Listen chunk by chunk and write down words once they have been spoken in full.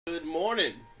Good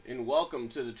morning and welcome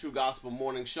to the True Gospel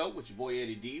Morning Show with your boy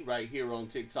Eddie D right here on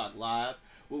TikTok Live.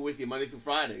 We're with you Monday through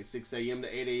Friday, 6 a.m. to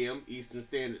 8 a.m. Eastern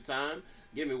Standard Time.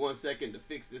 Give me 1 second to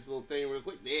fix this little thing real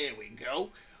quick. There we go.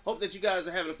 Hope that you guys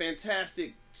are having a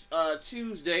fantastic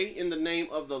Tuesday in the name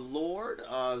of the Lord.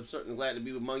 Certainly glad to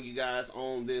be among you guys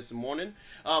on this morning.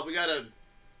 We got a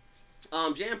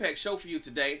jam-packed show for you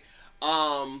today.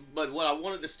 But what I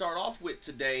wanted to start off with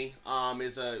today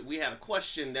is we had a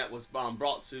question that was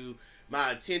brought to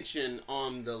my attention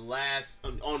on the last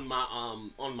on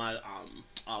my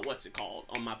what's it called,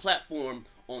 on my platform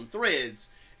on Threads,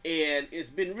 and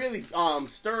it's been really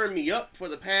stirring me up for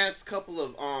the past couple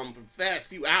of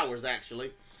few hours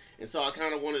actually, and so I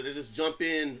kind of wanted to just jump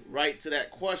in right to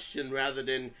that question rather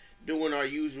than doing our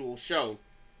usual show.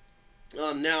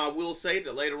 Now, I will say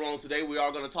that later on today we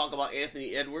are going to talk about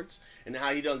Anthony Edwards and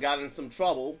how he done got in some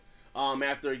trouble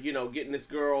after, getting this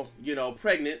girl,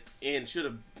 pregnant and should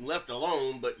have left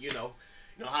alone. But,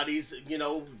 how these,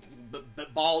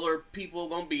 baller people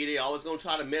going to be. They always going to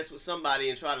try to mess with somebody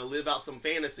and try to live out some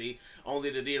fantasy,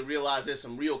 only to then realize there's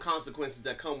some real consequences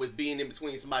that come with being in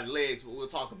between somebody's legs. But we'll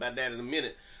talk about that in a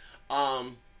minute.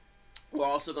 We're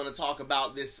also going to talk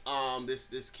about this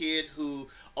this kid who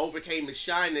overcame his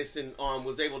shyness and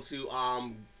was able to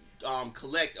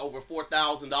collect over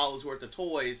 $4,000 worth of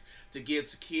toys to give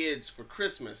to kids for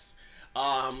Christmas.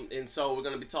 And so we're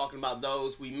going to be talking about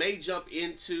those. We may jump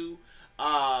into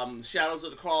Shadows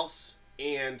of the Cross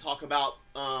and talk about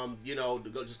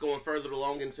just going further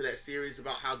along into that series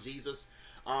about how Jesus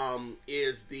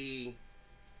is the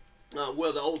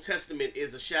Old Testament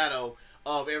is a shadow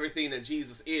of everything that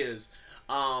Jesus is.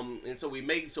 And so we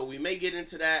may get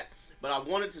into that, but I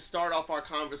wanted to start off our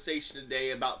conversation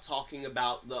today about talking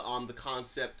about the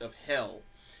concept of hell.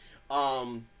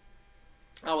 I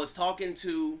was talking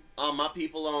to my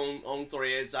people on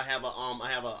Threads. I have a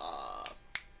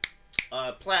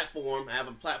platform. I have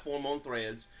a platform on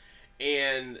Threads,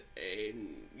 and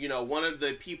one of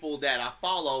the people that I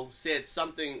follow said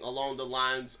something along the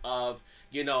lines of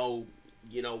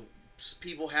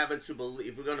people having to believe.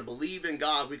 If we're going to believe in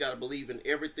God, we got to believe in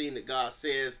everything that God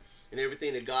says and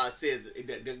everything that God says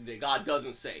that God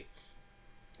doesn't say,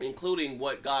 including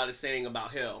what God is saying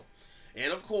about hell.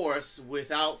 And of course,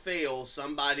 without fail,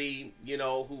 somebody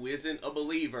who isn't a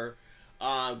believer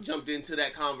jumped into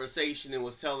that conversation and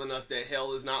was telling us that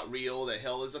hell is not real, that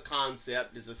hell is a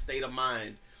concept, it's a state of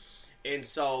mind. And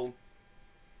so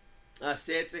I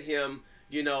said to him,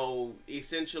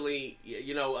 essentially,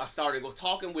 I started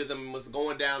talking with him and was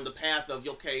going down the path of,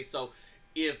 okay, so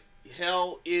if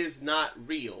hell is not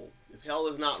real,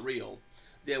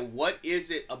 then what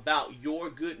is it about your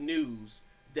good news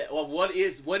what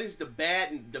is the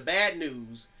bad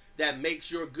news that makes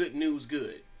your good news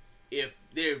good? If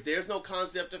there's no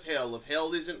concept of hell, if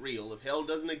hell isn't real, if hell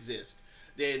doesn't exist,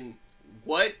 then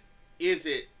what is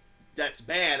it that's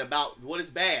bad about, what is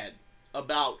bad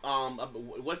about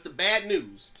what's the bad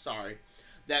news,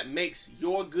 that makes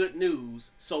your good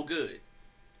news so good?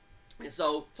 And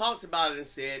so talked about it and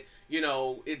said,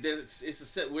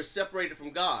 we're separated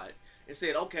from God. And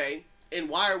said, okay, and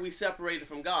why are we separated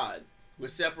from God? We're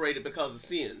separated because of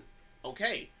sin.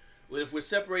 Okay, well, if we're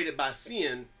separated by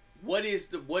sin, what is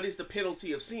the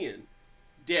penalty of sin?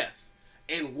 Death.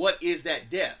 And what is that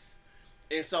death?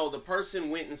 And so the person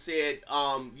went and said,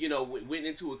 went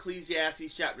into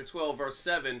Ecclesiastes chapter 12, verse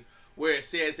 7, where it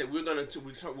says that we're going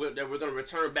to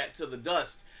return back to the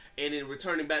dust, and in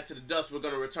returning back to the dust, we're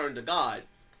going to return to God.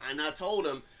 And I told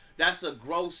him that's a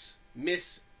gross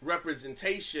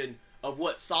misrepresentation of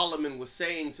what Solomon was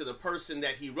saying to the person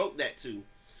that he wrote that to,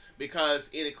 because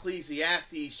in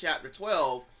Ecclesiastes chapter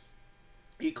 12,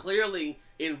 he clearly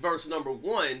in verse number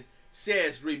 1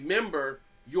 says, "Remember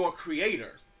your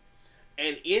Creator."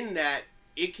 And in that,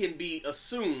 it can be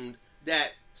assumed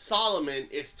that Solomon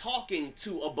is talking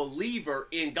to a believer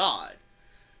in God.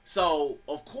 So,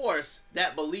 of course,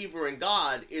 that believer in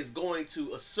God is going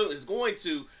to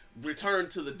return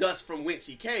to the dust from whence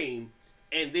he came,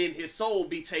 and then his soul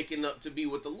be taken up to be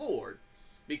with the Lord,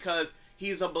 because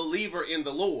he's a believer in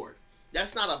the Lord.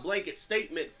 That's not a blanket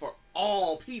statement for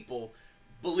all people,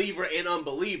 believer and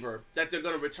unbeliever, that they're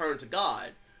going to return to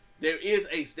God. There is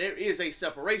a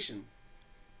separation.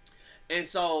 And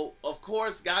so, of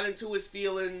course, got into his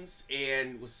feelings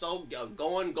and was so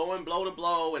going blow to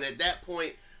blow. And at that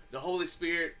point, the Holy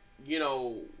Spirit,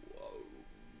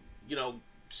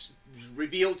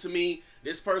 revealed to me,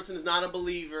 this person is not a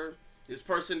believer. This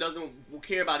person doesn't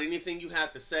care about anything you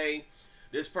have to say.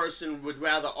 This person would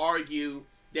rather argue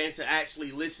than to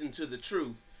actually listen to the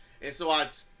truth. And so I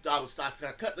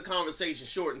cut the conversation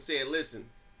short and said, listen,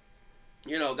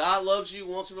 You know, God loves you,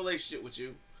 wants a relationship with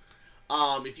you.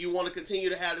 If you want to continue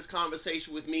to have this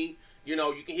conversation with me, you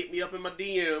know, you can hit me up in my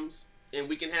DMs and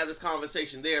we can have this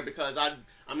conversation there, because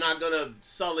I'm not going to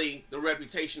sully the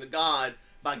reputation of God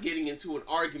by getting into an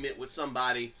argument with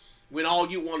somebody when all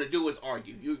you want to do is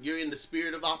argue. You're in the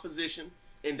spirit of opposition,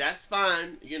 and that's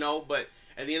fine, you know, but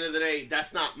at the end of the day,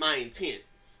 that's not my intent.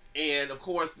 And, of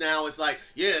course, now it's like,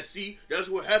 yeah, see, that's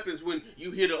what happens when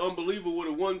you hit an unbeliever with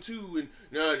a 1-2, and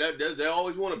they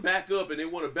always want to back up, and they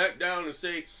want to back down and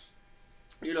say,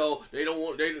 you know,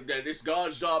 that it's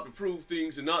God's job to prove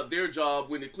things and not their job,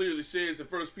 when it clearly says in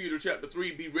 1 Peter chapter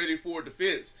 3, be ready for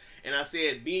defense. And I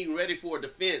said, being ready for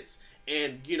defense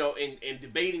and, you know, and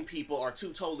debating people are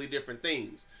two totally different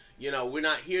things. You know, we're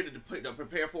not here to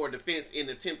prepare for a defense in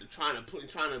the attempt of trying to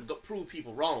prove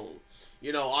people wrong.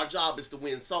 You know, our job is to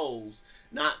win souls,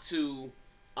 not to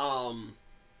win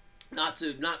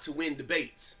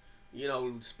debates. You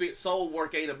know, soul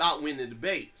work ain't about winning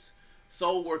debates.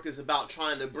 Soul work is about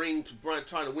trying to win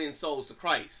souls to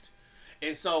Christ.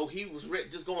 And so he was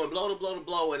just going blow to blow to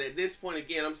blow. And at this point,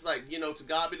 again, I'm just like, you know, to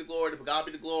God be the glory, to God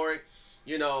be the glory.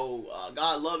 You know,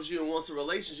 God loves you and wants a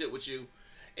relationship with you.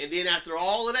 And then after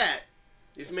all of that,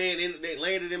 this man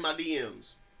landed in my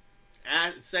DMs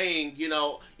saying, you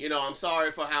know, I'm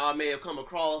sorry for how I may have come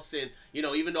across. And, you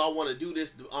know, even though I want to do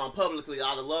this publicly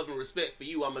out of love and respect for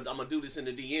you, I'm going to do this in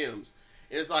the DMs.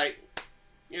 And it's like,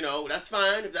 you know, that's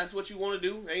fine if that's what you want to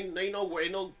do. Ain't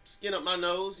no skin up my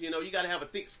nose. You know, you got to have a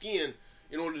thick skin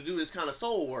in order to do this kind of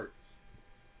soul work.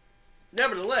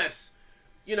 Nevertheless,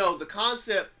 you know, the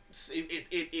concept,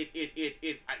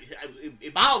 it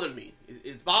bothered me.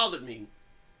 It bothered me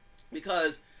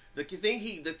because the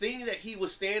thing that he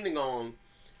was standing on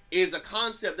is a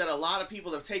concept that a lot of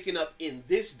people have taken up in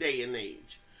this day and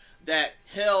age, that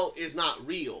hell is not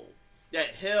real, that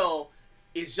hell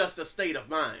is just a state of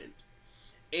mind.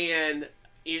 And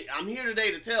I'm here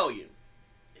today to tell you,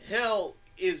 hell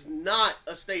is not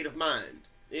a state of mind.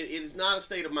 It is not a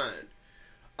state of mind.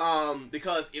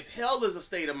 Because if hell is a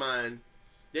state of mind,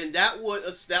 then that would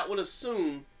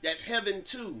assume that heaven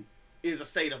too is a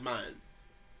state of mind.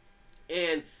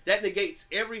 And that negates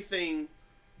everything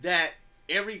that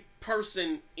every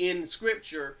person in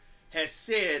Scripture has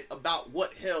said about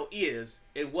what hell is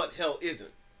and what hell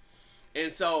isn't.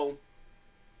 And so,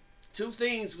 two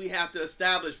things we have to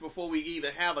establish before we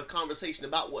even have a conversation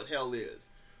about what hell is.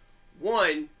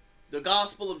 One, the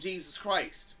gospel of Jesus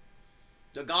Christ.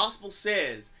 The gospel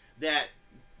says that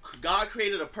God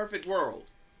created a perfect world,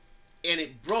 and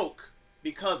it broke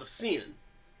because of sin.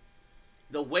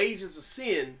 The wages of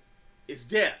sin is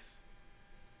death.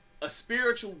 A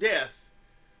spiritual death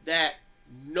that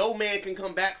no man can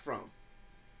come back from.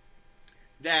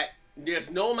 That there's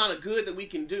no amount of good that we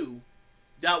can do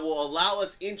that will allow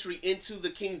us entry into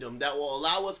the kingdom, that will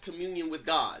allow us communion with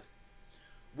God.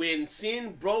 When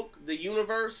sin broke the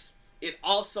universe, it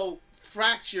also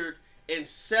fractured and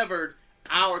severed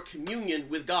our communion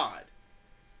with God.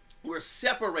 We're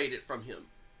separated from Him.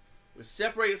 We're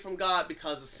separated from God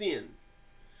because of sin.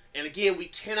 And again, we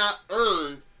cannot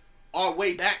earn our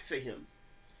way back to Him.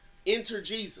 Enter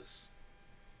Jesus,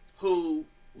 who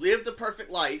lived the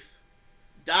perfect life,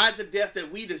 died the death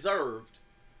that we deserved,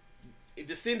 it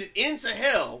descended into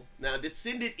hell. Now,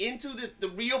 descended into the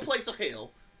real place of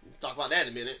hell. We'll talk about that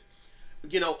in a minute.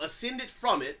 You know, ascended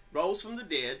from it, rose from the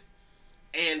dead,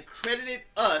 and credited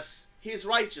us His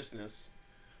righteousness,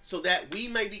 so that we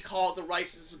may be called the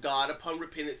righteousness of God upon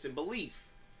repentance and belief.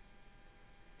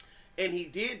 And He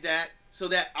did that so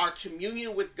that our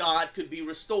communion with God could be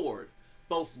restored,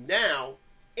 both now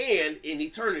and in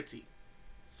eternity.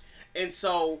 And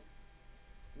so,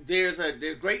 there's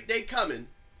a great day coming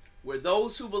where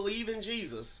those who believe in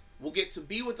Jesus will get to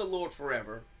be with the Lord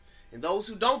forever, and those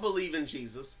who don't believe in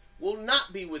Jesus will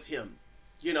not be with Him,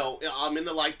 you know, in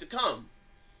the life to come.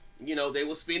 You know, they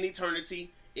will spend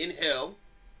eternity in hell,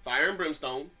 fire and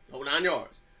brimstone, whole 9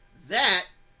 yards. That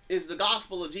is the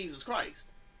gospel of Jesus Christ.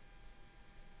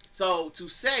 So to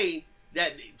say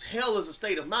that hell is a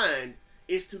state of mind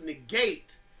is to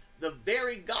negate the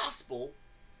very gospel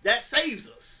that saves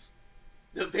us.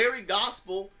 The very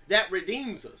gospel that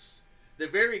redeems us. The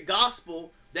very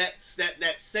gospel that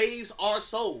saves our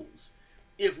souls.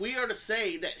 If we are to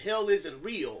say that hell isn't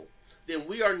real, then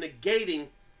we are negating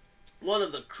one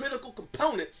of the critical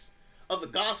components of the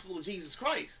gospel of Jesus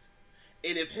Christ.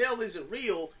 And if hell isn't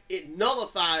real, it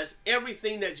nullifies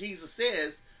everything that Jesus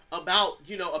says about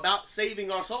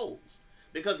saving our souls.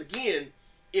 Because again,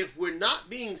 if we're not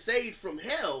being saved from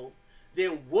hell,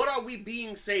 then what are we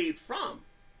being saved from?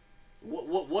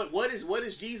 What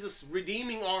is Jesus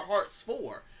redeeming our hearts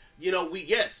for?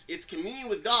 yes, it's communion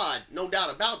with God, no doubt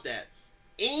about that.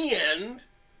 And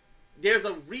there's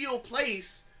a real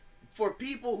place for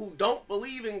people who don't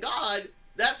believe in God.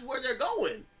 That's where they're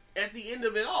going at the end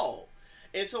of it all.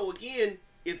 And so again,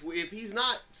 if he's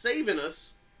not saving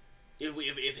us,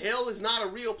 if hell is not a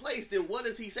real place, then what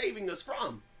is he saving us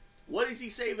from? What is he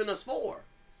saving us for?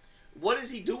 What is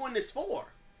he doing this for?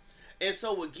 And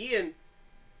so again,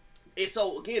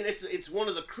 it's one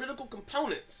of the critical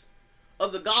components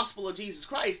of the gospel of Jesus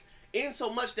Christ, in so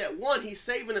much that, one, he's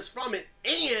saving us from it,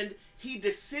 and he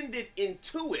descended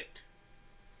into it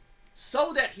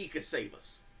so that he could save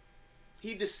us.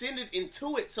 He descended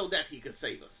into it so that he could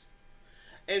save us.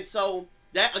 And so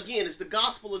that, again, is the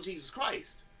gospel of Jesus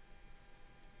Christ.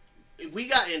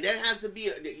 There has to be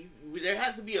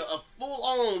a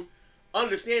full-on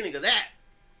understanding of that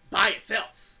by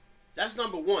itself. That's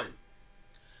number one.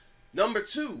 Number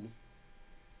two,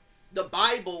 the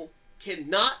Bible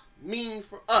cannot mean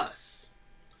for us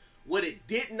what it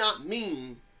did not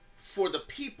mean for the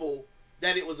people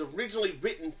that it was originally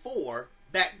written for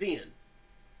back then.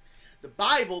 The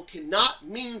Bible cannot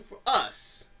mean for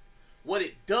us what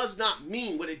it did not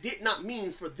mean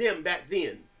for them back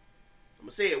then. I'm going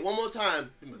to say it one more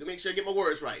time to make sure I get my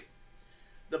words right.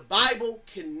 The Bible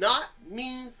cannot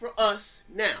mean for us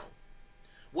now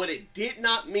what it did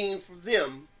not mean for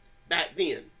them back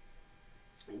then.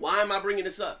 Why am I bringing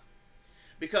this up?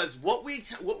 Because what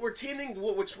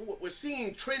we're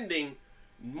seeing trending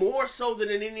more so than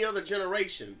in any other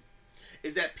generation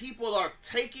is that people are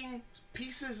taking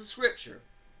pieces of scripture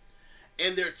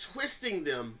and they're twisting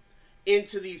them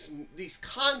into these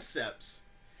concepts,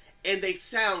 and they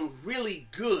sound really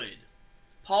good.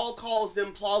 Paul calls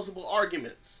them plausible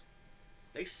arguments.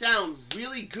 They sound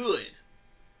really good.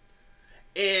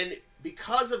 And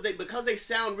because they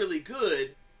sound really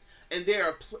good, and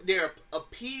they're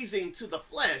appeasing to the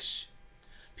flesh,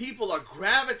 people are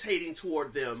gravitating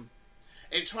toward them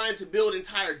and trying to build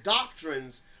entire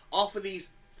doctrines off of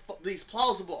these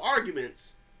plausible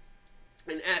arguments.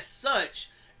 And as such,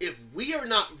 if we are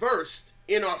not versed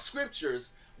in our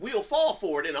scriptures, we'll fall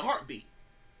for it in a heartbeat.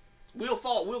 We'll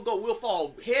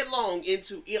fall headlong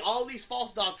into all these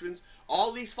false doctrines,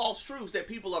 all these false truths that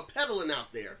people are peddling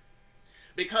out there,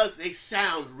 because they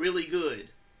sound really good.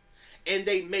 And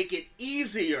they make it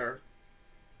easier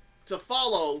to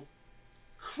follow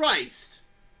Christ,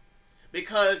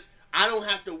 because I don't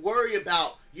have to worry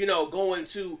about, going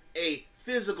to a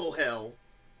physical hell,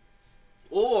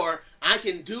 or I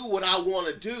can do what I want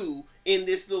to do in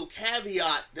this little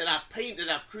caveat that I've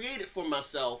created for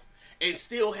myself, and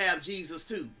still have Jesus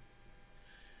too.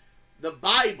 The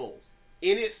Bible,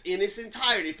 in its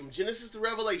entirety, from Genesis to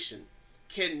Revelation,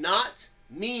 cannot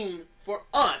mean for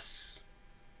us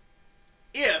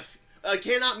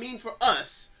cannot mean for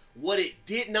us what it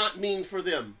did not mean for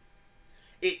them.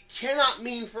 It cannot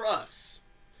mean for us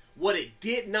what it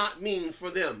did not mean for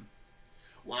them.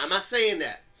 Why am I saying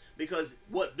that? Because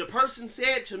what the person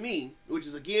said to me, which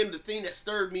is again the thing that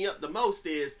stirred me up the most,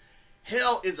 is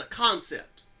hell is a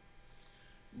concept.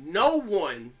 No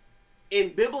one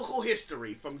in biblical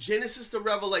history, from Genesis to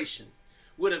Revelation,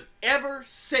 would have ever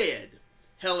said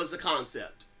hell is a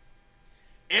concept.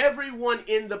 Everyone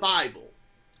in the Bible,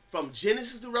 from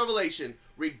Genesis to Revelation,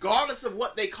 regardless of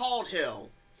what they called hell,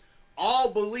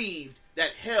 all believed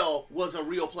that hell was a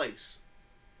real place.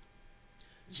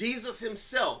 Jesus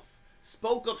himself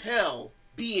spoke of hell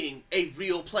being a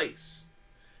real place.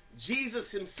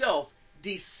 Jesus himself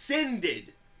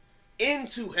descended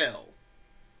into hell,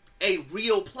 a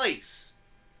real place,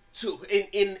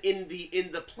 in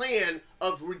the plan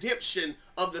of redemption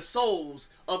of the souls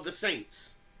of the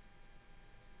saints.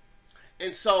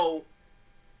 And so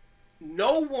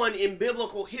no one in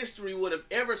biblical history would have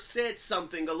ever said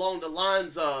something along the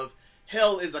lines of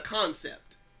hell is a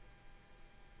concept.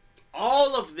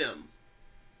 All of them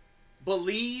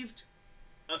believed,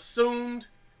 assumed,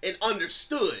 and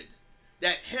understood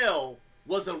that hell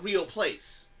was a real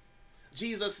place.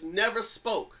 Jesus never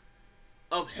spoke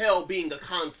of hell being a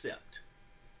concept.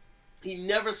 He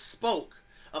never spoke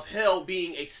of hell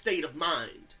being a state of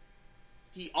mind.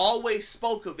 He always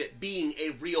spoke of it being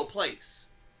a real place.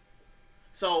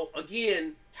 So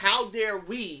again, how dare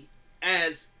we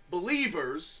as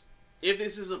believers, if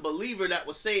this is a believer that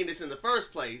was saying this in the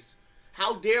first place,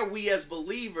 how dare we as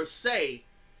believers say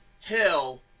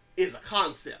hell is a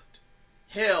concept?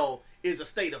 Hell is a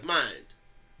state of mind.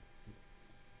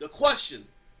 The question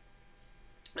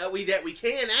that we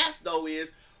can ask, though,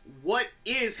 is, what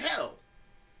is hell?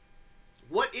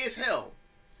 What is hell?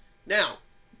 Now,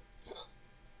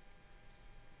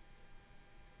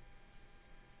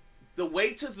 the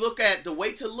way to look at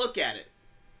it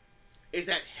is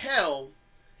that hell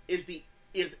is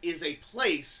a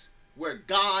place where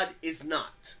God is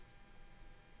not.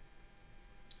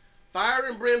 Fire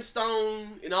and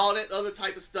brimstone and all that other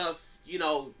type of stuff, you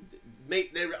know,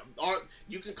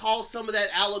 you can call some of that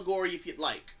allegory if you'd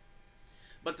like.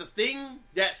 But the thing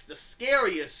that's the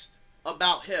scariest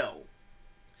about hell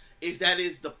is that it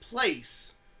is the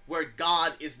place where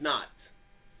God is not.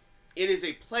 It is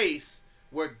a place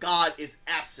where God is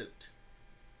absent.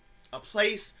 A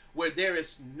place where there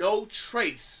is no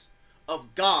trace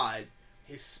of God,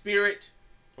 His Spirit,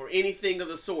 or anything of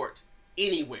the sort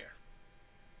anywhere.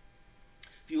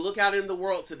 If you look out in the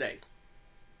world today,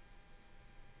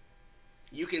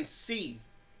 you can see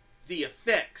the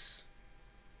effects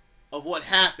of what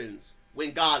happens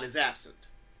when God is absent.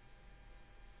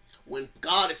 When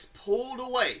God is pulled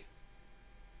away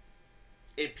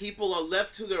and people are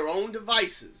left to their own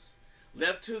devices,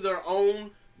 left to their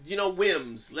own,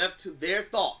 whims, left to their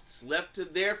thoughts, left to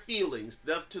their feelings,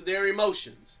 left to their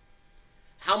emotions,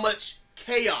 how much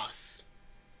chaos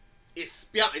is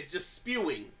just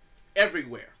spewing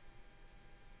everywhere.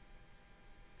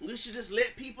 We should just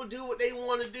let people do what they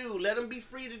want to do. Let them be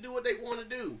free to do what they want to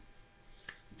do.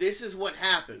 This is what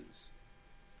happens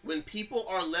when people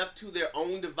are left to their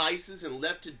own devices and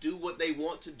left to do what they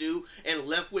want to do and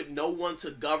left with no one to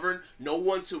govern, no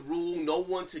one to rule, no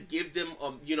one to give them,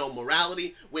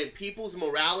 morality. When people's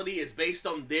morality is based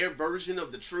on their version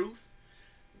of the truth,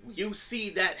 you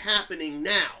see that happening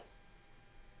now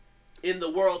in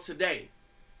the world today.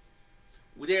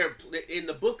 There, in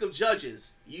the book of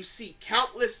Judges, you see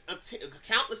countless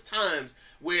times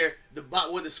where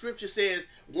the scripture says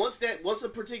once a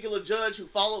particular judge who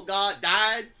followed God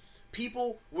died,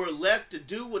 people were left to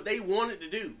do what they wanted to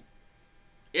do.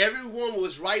 Everyone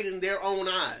was right in their own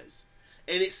eyes,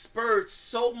 and it spurred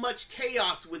so much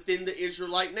chaos within the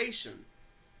Israelite nation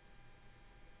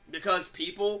because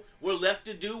people were left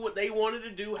to do what they wanted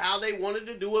to do, how they wanted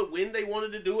to do it, when they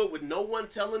wanted to do it, with no one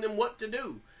telling them what to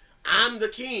do. I'm the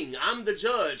king. I'm the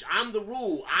judge. I'm the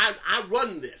rule. I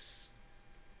run this.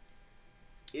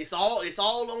 It's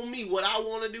all on me, what I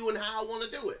want to do and how I want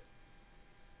to do it.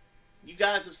 You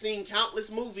guys have seen countless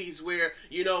movies where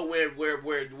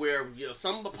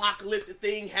some apocalyptic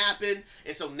thing happened,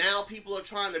 and so now people are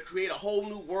trying to create a whole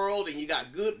new world, and you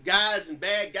got good guys and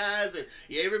bad guys, and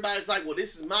everybody's like, well,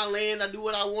 this is my land, I do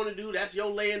what I want to do, that's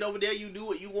your land over there, you do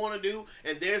what you want to do,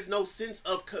 and there's no sense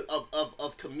of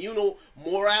communal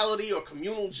morality or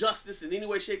communal justice in any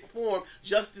way, shape, or form.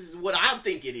 Justice is what I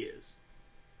think it is.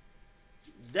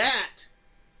 That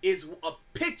is a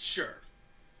picture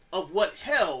of what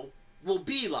hell will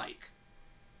be like.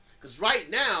 Because right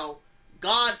now,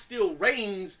 God still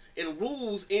reigns and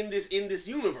rules in this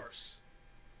universe.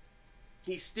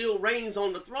 He still reigns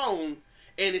on the throne,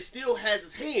 and it still has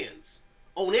his hands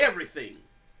on everything.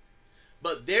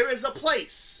 But there is a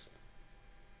place,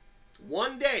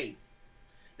 one day,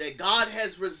 that God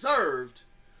has reserved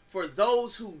for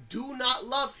those who do not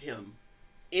love him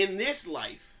in this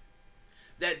life,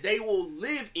 that they will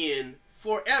live in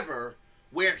forever,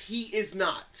 where he is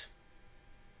not.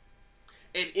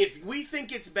 And if we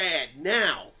think it's bad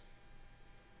now,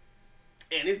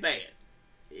 and it's bad,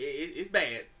 it's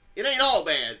bad. It ain't all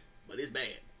bad, but it's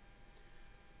bad.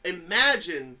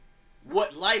 Imagine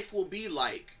what life will be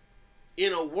like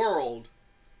in a world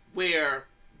where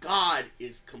God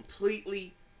is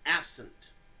completely absent,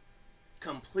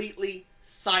 completely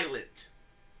silent.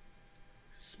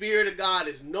 Spirit of God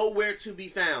is nowhere to be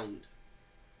found.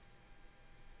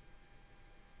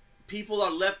 People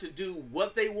are left to do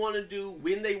what they want to do,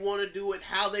 when they want to do it,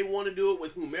 how they want to do it,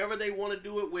 with whomever they want to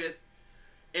do it with,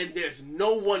 and there's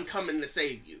no one coming to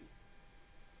save you.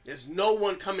 There's no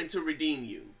one coming to redeem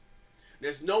you.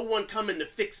 There's no one coming to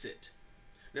fix it.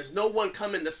 There's no one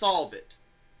coming to solve it.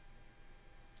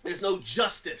 There's no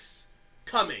justice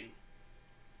coming.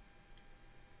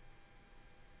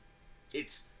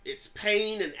 It's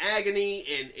pain and agony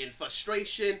and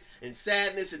frustration and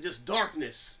sadness and just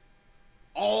darkness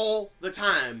all the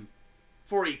time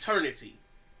for eternity.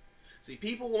 See,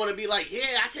 people want to be like,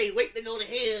 yeah, I can't wait to go to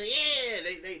hell. Yeah,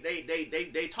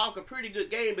 they talk a pretty good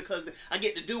game because I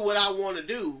get to do what I want to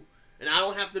do, and I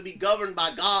don't have to be governed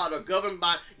by God or governed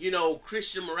by,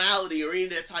 Christian morality or any of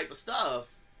that type of stuff.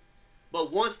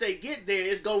 But once they get there,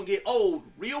 it's going to get old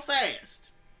real fast.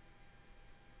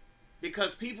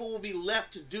 Because people will be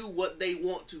left to do what they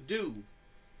want to do.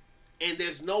 And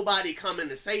there's nobody coming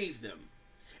to save them.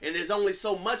 And there's only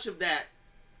so much of that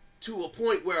to a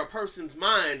point where a person's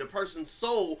mind, a person's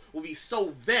soul will be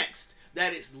so vexed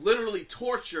that it's literally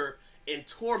torture and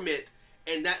torment.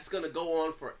 And that's going to go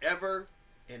on forever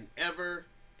and ever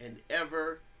and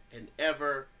ever and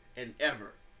ever and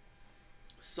ever.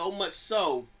 So much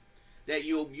so that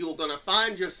you're going to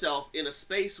find yourself in a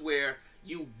space where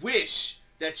you wish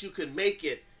that you could make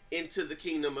it into the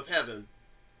kingdom of heaven.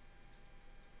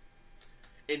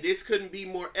 And this couldn't be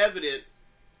more evident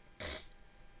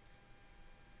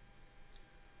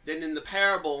than in the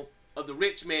parable of the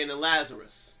rich man and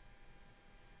Lazarus.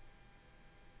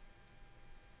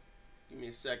 Give me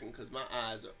a second because my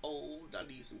eyes are old. I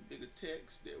need some bigger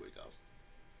text. There we go.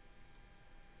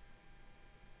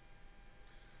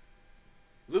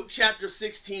 Luke chapter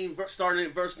 16, starting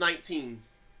at verse 19.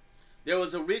 There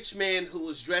was a rich man who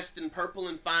was dressed in purple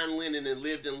and fine linen and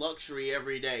lived in luxury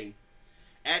every day.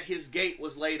 At his gate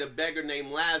was laid a beggar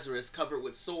named Lazarus, covered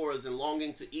with sores and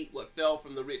longing to eat what fell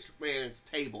from the rich man's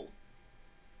table.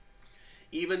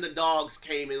 Even the dogs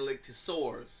came and licked his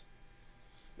sores.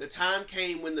 The time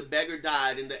came when the beggar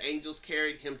died, and the angels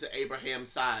carried him to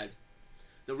Abraham's side.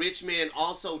 The rich man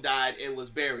also died and was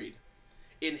buried.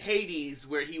 In Hades,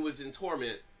 where he was in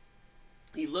torment,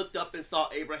 he looked up and saw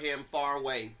Abraham far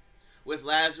away, with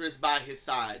Lazarus by his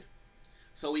side.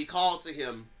 So he called to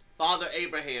him, Father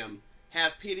Abraham,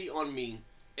 have pity on me,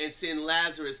 and send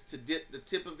Lazarus to dip the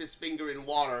tip of his finger in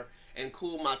water and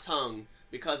cool my tongue,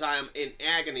 because I am in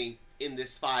agony in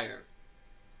this fire.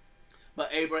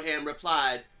 But Abraham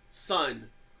replied, Son,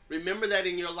 remember that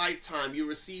in your lifetime you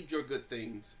received your good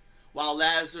things, while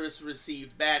Lazarus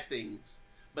received bad things.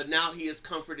 But now he is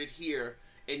comforted here,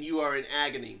 and you are in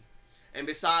agony. And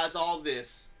besides all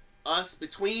this,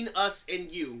 between us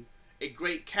and you, a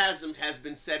great chasm has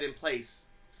been set in place,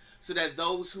 so that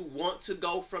those who want to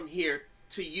go from here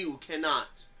to you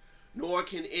cannot, nor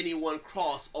can anyone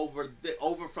cross over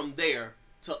from there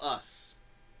to us.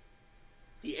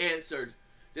 He answered,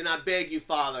 Then I beg you,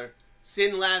 Father,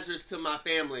 send Lazarus to my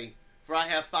family, for I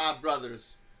have 5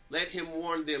 brothers. Let him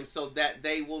warn them so that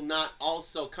they will not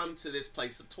also come to this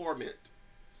place of torment.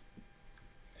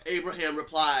 Abraham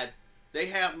replied, They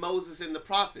have Moses and the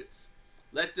prophets.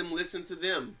 Let them listen to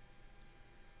them.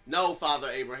 No, Father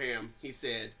Abraham, he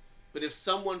said, but if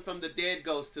someone from the dead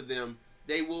goes to them,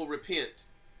 they will repent.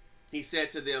 He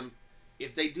said to them,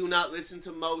 If they do not listen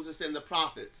to Moses and the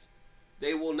prophets,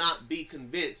 they will not be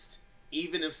convinced,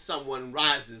 even if someone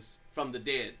rises from the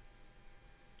dead.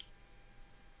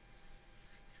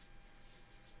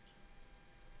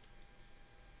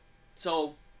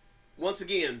 So, once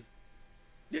again,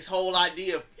 this whole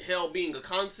idea of hell being a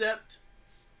concept,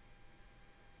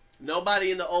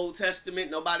 nobody in the Old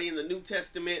Testament, nobody in the New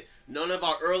Testament, none of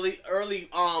our early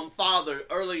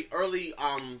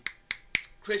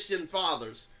Christian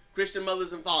fathers, Christian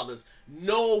mothers and fathers,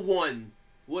 no one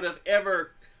would have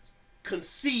ever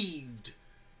conceived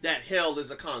that hell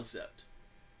is a concept.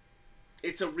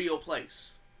 It's a real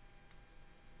place.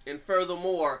 And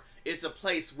furthermore, it's a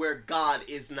place where God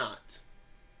is not.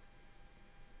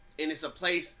 And it's a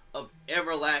place of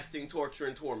everlasting torture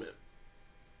and torment.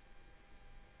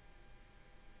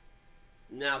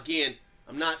 Now again,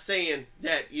 I'm not saying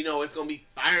that, it's going to be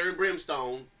fire and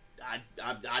brimstone.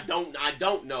 I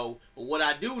don't know. But what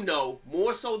I do know,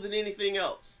 more so than anything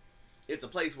else, it's a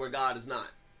place where God is not.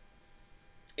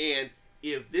 And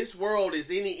if this world is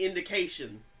any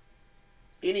indication,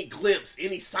 any glimpse,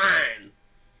 any sign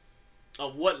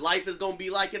of what life is going to be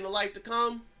like in the life to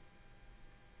come,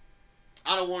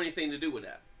 I don't want anything to do with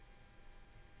that.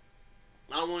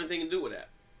 I don't want anything to do with that.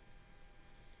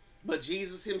 But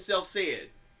Jesus himself said,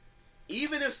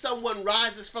 even if someone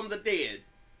rises from the dead,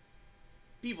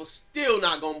 people still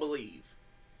not going to believe.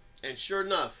 And sure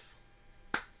enough,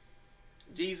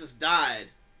 Jesus died,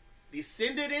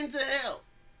 descended into hell,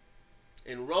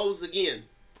 and rose again.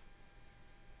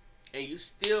 And you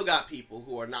still got people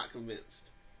who are not convinced.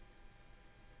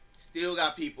 Still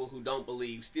got people who don't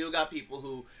believe. Still got people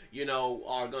who,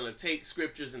 are going to take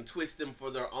scriptures and twist them for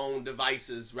their own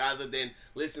devices rather than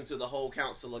listen to the whole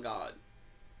counsel of God.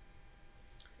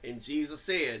 And Jesus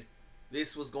said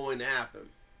this was going to happen.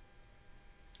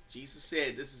 Jesus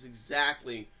said this is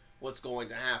exactly what's going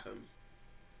to happen.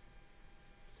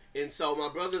 And so, my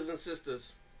brothers and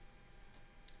sisters,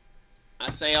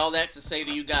 I say all that to say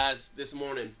to you guys this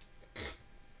morning.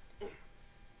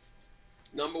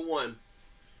 Number one,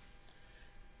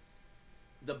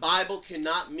 the Bible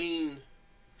cannot mean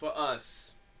for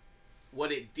us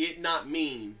what it did not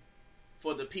mean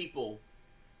for the people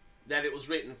that it was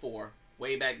written for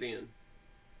way back then.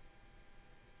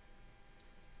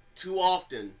 Too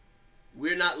often,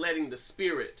 we're not letting the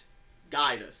Spirit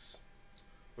guide us.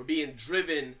 We're being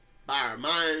driven by our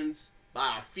minds, by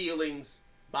our feelings,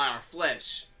 by our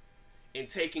flesh, and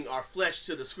taking our flesh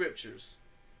to the Scriptures,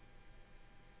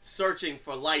 searching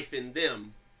for life in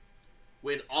them,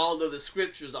 when all of the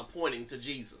scriptures are pointing to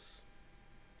Jesus.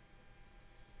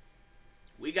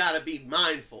 We got to be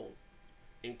mindful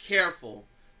and careful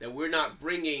that we're not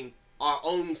bringing our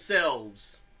own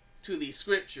selves to these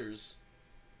scriptures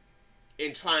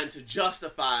and trying to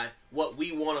justify what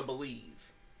we want to believe.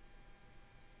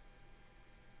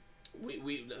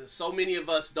 So many of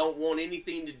us don't want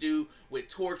anything to do with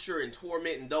torture and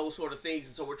torment and those sort of things,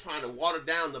 and so we're trying to water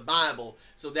down the Bible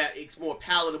so that it's more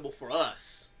palatable for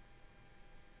us.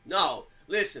 No,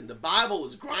 listen, the Bible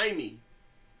is grimy.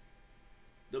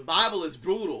 The Bible is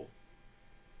brutal.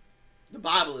 The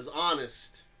Bible is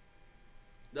honest.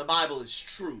 The Bible is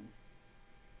true.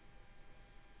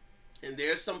 And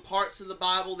there's some parts of the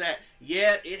Bible that,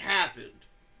 yeah, it happened.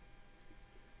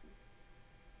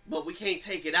 But we can't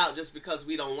take it out just because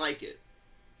we don't like it.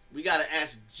 We got to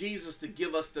ask Jesus to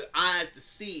give us the eyes to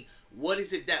see what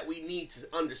is it that we need to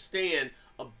understand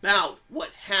about what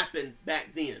happened back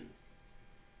then.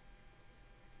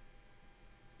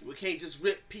 We can't just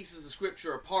rip pieces of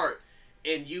scripture apart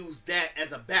and use that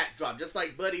as a backdrop. Just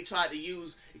like Buddy tried to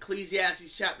use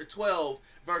Ecclesiastes chapter 12,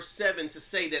 verse 7 to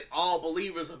say that all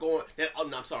believers are going,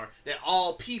 that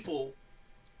all people,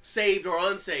 saved or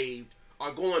unsaved,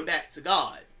 are going back to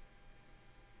God.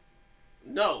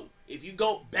 No, if you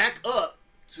go back up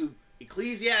to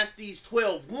Ecclesiastes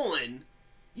 12:1,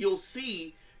 you'll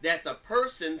see that the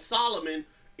person, Solomon,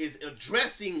 is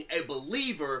addressing a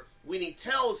believer when he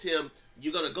tells him,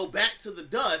 you're going to go back to the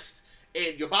dust,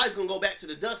 and your body's going to go back to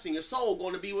the dust, and your soul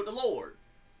going to be with the Lord.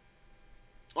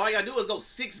 All you got to do is go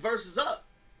 6 verses up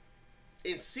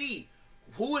and see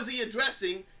who is he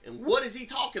addressing and what is he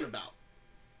talking about.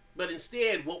 But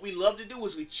instead, what we love to do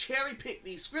is we cherry pick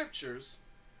these scriptures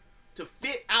to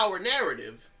fit our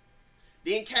narrative,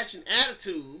 then catch an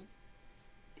attitude,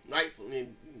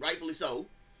 rightfully so.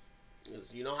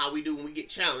 You know how we do when we get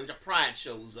challenged, our pride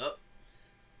shows up.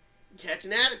 Catch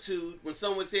an attitude when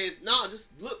someone says, no, just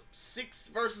look 6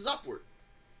 verses upward.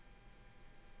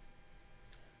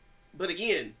 But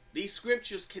again, these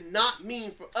scriptures cannot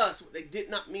mean for us what they did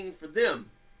not mean for them.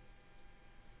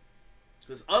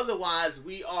 Because otherwise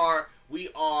we are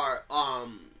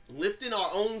lifting our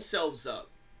own selves up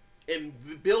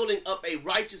and building up a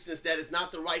righteousness that is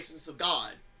not the righteousness of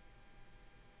God.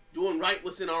 Doing right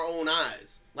what's in our own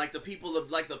eyes. Like the people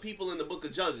in the book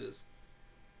of Judges.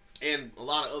 And a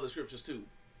lot of other scriptures too.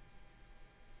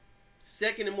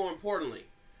 Second and more importantly,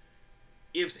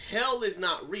 if hell is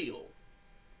not real,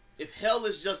 if hell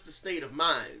is just a state of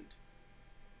mind,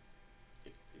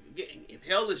 if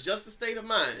hell is just a state of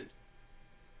mind,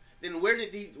 then where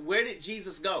did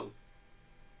Jesus go?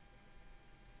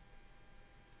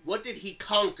 What did he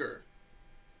conquer?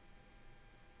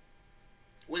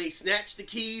 When he snatched the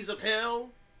keys of hell,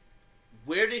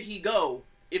 where did he go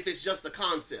if it's just a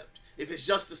concept? If it's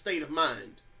just a state of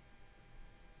mind?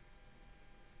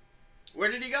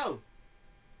 Where did he go?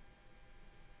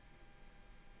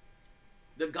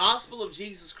 The gospel of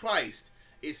Jesus Christ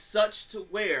is such to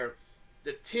where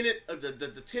the tenet of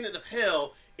the tenet of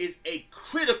hell is a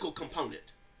critical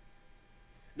component.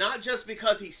 Not just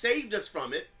because he saved us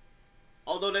from it,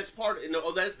 although that's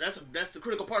the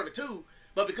critical part of it too,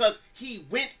 but because he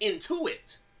went into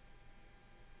it.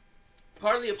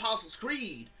 Part of the Apostles'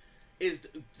 Creed is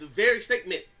the very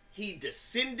statement, he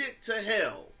descended to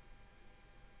hell.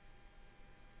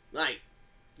 Like,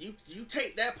 you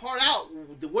take that part out,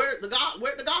 where'd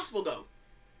the gospel go?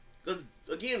 Because,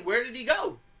 again, where did he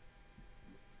go?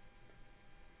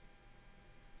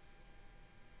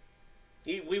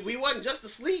 We wasn't just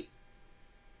asleep.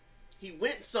 He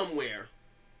went somewhere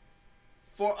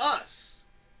for us.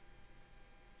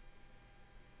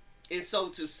 And so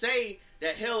to say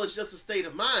that hell is just a state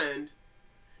of mind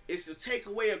is to take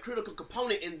away a critical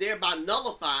component and thereby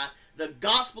nullify the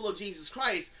gospel of Jesus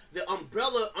Christ, the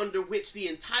umbrella under which the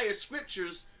entire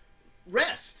scriptures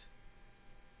rest.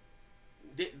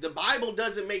 The Bible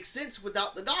doesn't make sense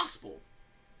without the gospel.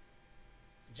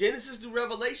 Genesis to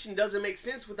Revelation doesn't make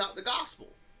sense without the gospel.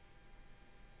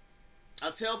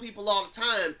 I tell people all the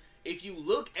time, if you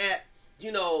look at,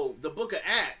 the book of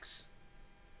Acts,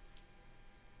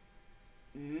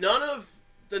 none of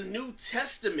the New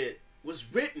Testament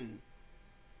was written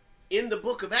in the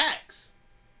book of Acts.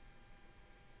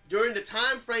 During the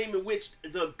time frame in which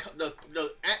the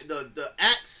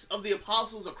Acts of the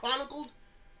Apostles are chronicled,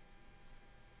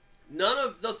 none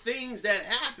of the things that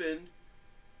happened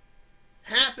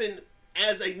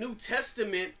as a New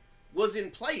Testament was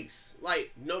in place.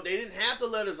 Like, no, they didn't have the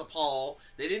letters of Paul.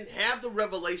 They didn't have the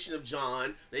revelation of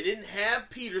John. They didn't have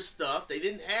Peter's stuff. They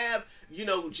didn't have,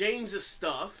 James's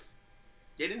stuff.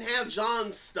 They didn't have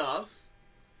John's stuff.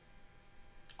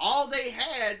 All they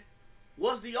had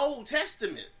was the Old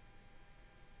Testament.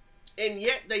 And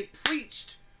yet they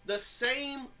preached the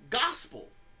same gospel.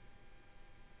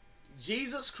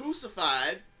 Jesus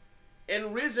crucified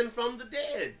and risen from the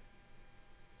dead.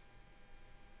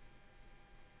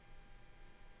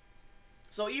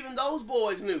 So even those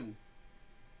boys knew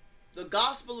the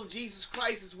gospel of Jesus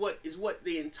Christ is what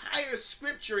the entire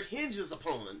scripture hinges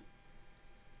upon.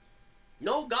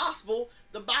 No gospel,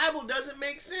 the Bible doesn't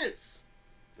make sense.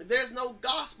 If there's no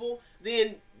gospel,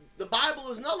 then the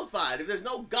Bible is nullified. If there's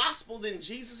no gospel, then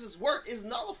Jesus' work is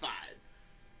nullified.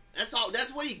 That's all.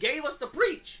 That's what he gave us to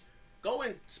preach. Go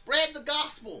and spread the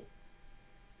gospel.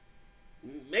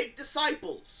 Make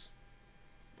disciples.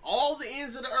 All the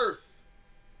ends of the earth.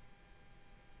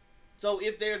 So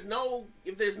if there's no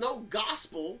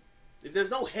gospel, if there's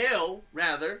no hell,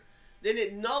 rather, then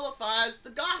it nullifies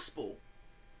the gospel.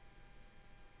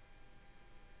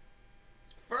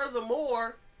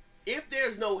 Furthermore, if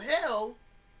there's no hell,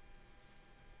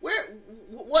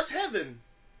 what's heaven?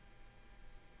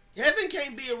 Heaven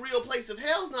can't be a real place if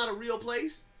hell's not a real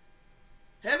place.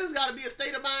 Heaven's got to be a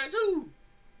state of mind too.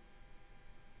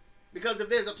 Because if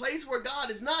there's a place where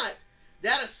God is not,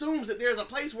 that assumes that there's a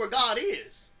place where God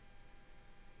is.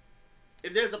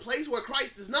 If there's a place where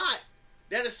Christ is not,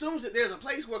 that assumes that there's a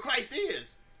place where Christ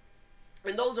is.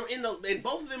 And those are and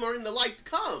both of them are in the life to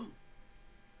come.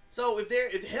 So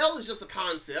if hell is just a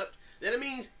concept, then it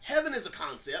means heaven is a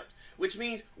concept, which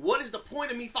means what is the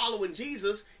point of me following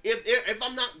Jesus if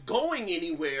I'm not going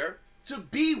anywhere to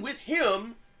be with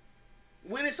him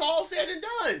when it's all said and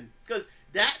done? Because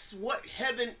that's what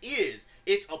heaven is.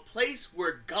 It's a place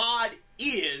where God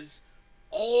is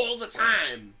all the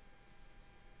time.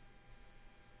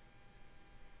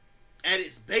 At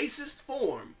its basest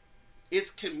form,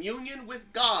 it's communion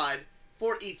with God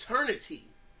for eternity.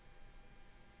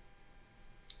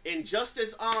 And just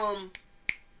as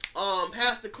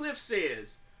Pastor Cliff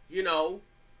says, you know,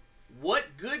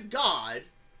 what good God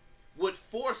would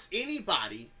force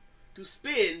anybody to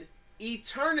spend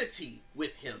eternity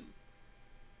with him?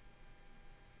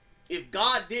 If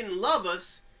God didn't love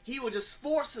us, he would just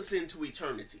force us into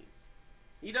eternity.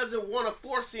 He doesn't want to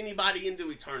force anybody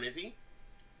into eternity.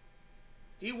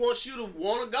 He wants you to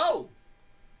want to go.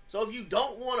 So if you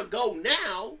don't want to go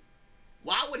now,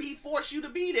 why would he force you to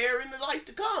be there in the life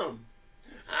to come?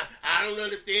 I don't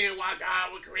understand why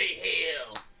God would create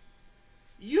hell.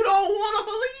 You don't want to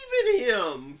believe in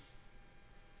him.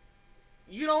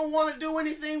 You don't want to do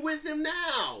anything with him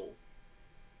now.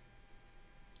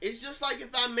 It's just like if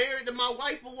I'm married to my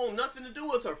wife but want nothing to do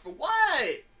with her. For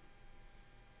what?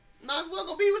 Might as well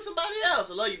go be with somebody else.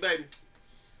 I love you, baby.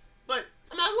 But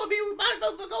I might as well be with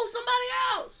go somebody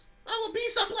else. I will be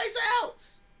someplace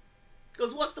else.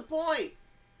 Because what's the point?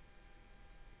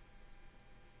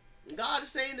 God is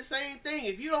saying the same thing.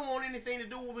 If you don't want anything to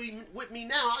do with me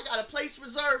now, I got a place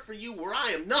reserved for you where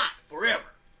I am not forever.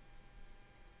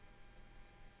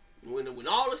 When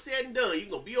all is said and done, you're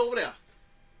going to be over there.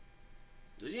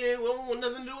 Because you don't want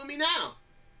nothing to do with me now.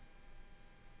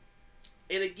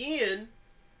 And again,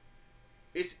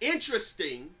 it's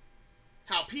interesting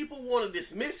how people want to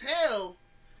dismiss hell,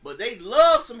 but they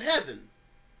love some heaven.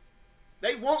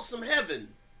 They want some heaven.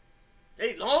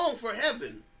 They long for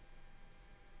heaven.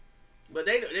 But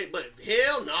but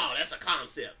hell, no, that's a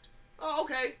concept. Oh,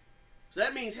 okay. So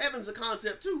that means heaven's a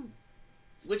concept too.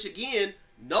 Which again,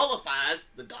 nullifies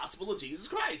the gospel of Jesus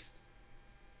Christ.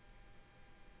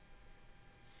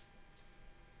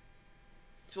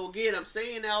 So again, I'm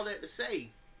saying all that to say,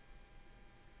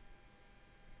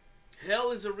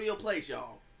 hell is a real place,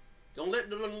 y'all. Don't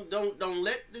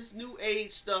let this new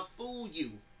age stuff fool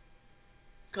you.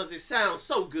 Because it sounds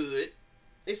so good.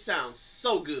 It sounds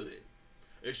so good.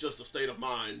 It's just a state of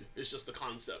mind. It's just a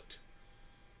concept.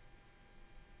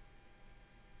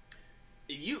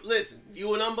 If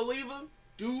you an unbeliever,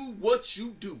 do what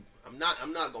you do. I'm not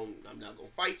gonna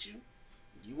fight you.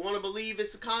 If you want to believe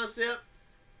it's a concept,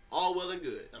 all well and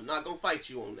good. I'm not gonna fight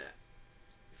you on that.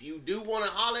 If you do want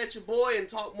to holler at your boy and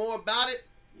talk more about it,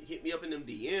 you hit me up in them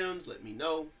DMs, let me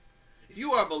know. If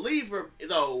you are a believer,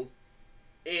 though,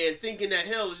 and thinking that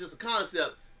hell is just a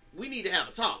concept, we need to have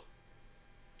a talk.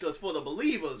 Because for the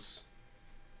believers,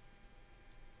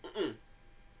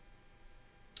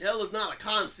 hell is not a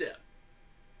concept.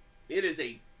 It is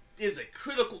a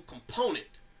critical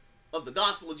component of the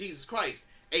gospel of Jesus Christ,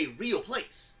 a real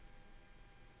place.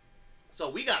 So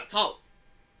we got to talk.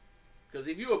 Because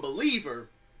if you're a believer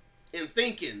and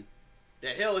thinking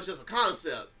that hell is just a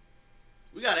concept,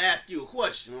 we got to ask you a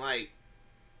question like,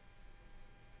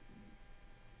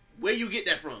 where you get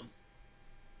that from?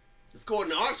 Because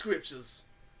according to our scriptures,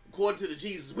 according to the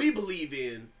Jesus we believe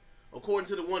in, according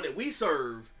to the one that we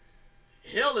serve,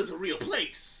 hell is a real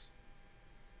place.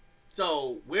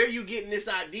 So where are you getting this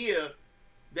idea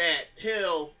that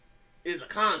hell is a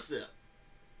concept?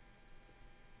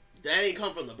 That ain't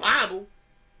come from the Bible.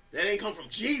 That ain't come from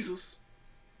Jesus.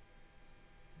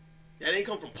 That ain't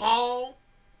come from Paul.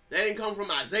 That ain't come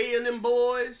from Isaiah and them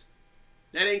boys.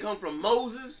 That ain't come from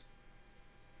Moses.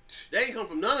 That ain't come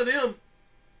from none of them.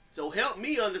 So help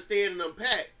me understand and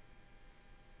unpack.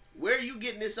 Where are you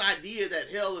getting this idea that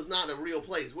hell is not a real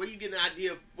place? Where are you getting the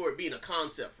idea for it being a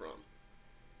concept from?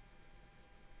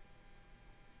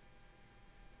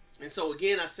 And so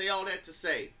again, I say all that to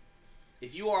say,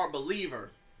 if you are a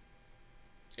believer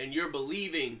and you're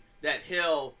believing that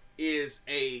hell is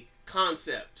a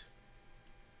concept,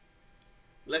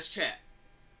 let's chat.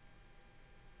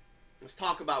 Let's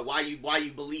talk about why you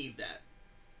believe that.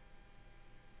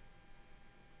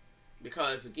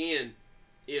 Because again,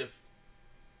 if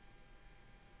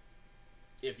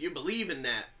you believe in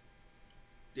that,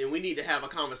 then we need to have a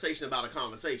conversation about a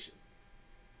conversation.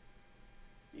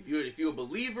 If you're a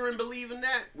believer and believe in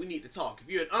that, we need to talk.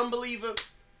 If you're an unbeliever,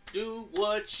 do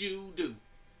what you do.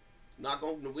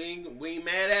 We ain't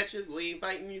mad at you. We ain't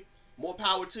fighting you. More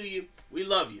power to you. We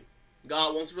love you.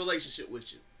 God wants a relationship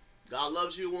with you. God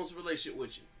loves you and wants a relationship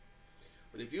with you.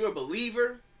 But if you're a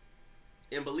believer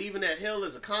and believing that hell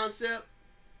is a concept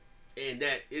and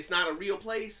that it's not a real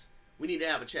place, we need to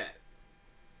have a chat.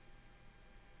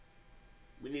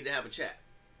 We need to have a chat.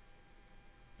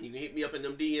 You can hit me up in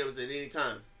them DMs at any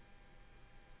time.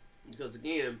 Because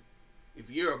again, if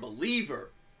you're a believer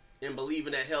and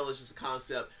believing that hell is just a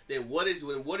concept, then what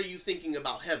are you thinking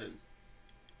about heaven?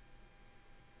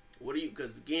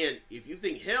 Because again, if you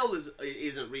think hell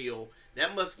isn't real,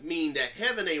 that must mean that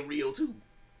heaven ain't real too.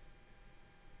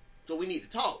 So we need to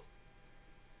talk.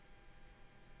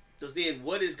 Because then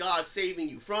what is God saving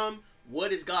you from?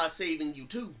 What is God saving you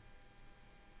to?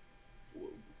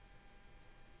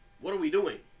 What are we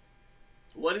doing?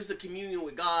 What is the communion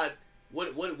with God?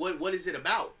 What is it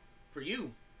about for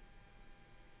you?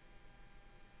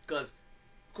 Because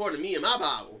according to me in my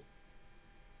Bible,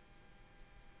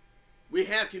 we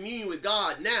have communion with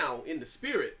God now in the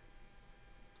Spirit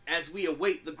as we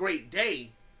await the great day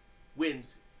when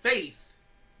faith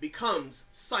becomes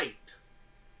sight.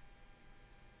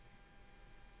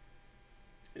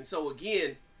 And so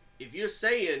again, if you're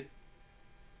saying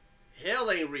hell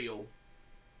ain't real,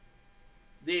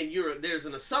 then there's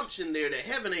an assumption there that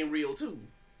heaven ain't real too.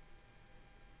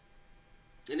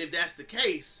 And if that's the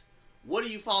case, what are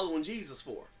you following Jesus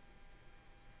for?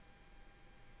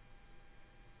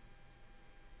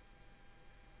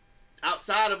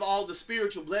 Outside of all the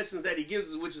spiritual blessings that he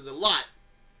gives us, which is a lot.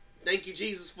 Thank you,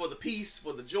 Jesus, for the peace,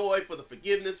 for the joy, for the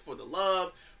forgiveness, for the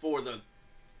love, for the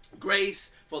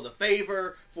grace, for the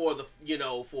favor, for the,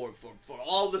 for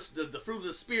all this, the fruit of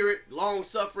the Spirit, long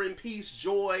suffering, peace,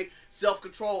 joy,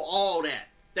 self-control, all that.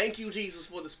 Thank you, Jesus,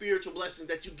 for the spiritual blessings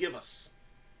that you give us.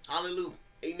 Hallelujah.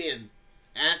 Amen.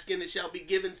 Asking it shall be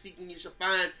given, seeking you shall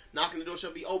find, knocking the door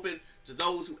shall be open to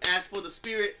those who ask for the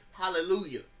Spirit.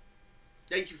 Hallelujah.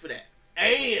 Thank you for that.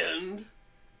 And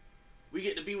we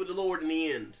get to be with the Lord in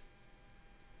the end.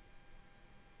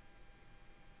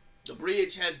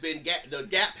 The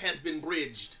gap has been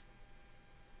bridged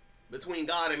between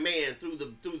God and man through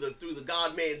the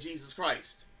God man Jesus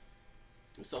Christ.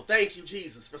 And so thank you,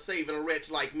 Jesus, for saving a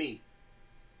wretch like me.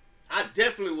 I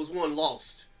definitely was one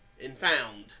lost and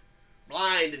found,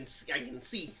 blind and I can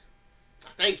see. I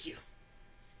thank you.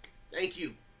 Thank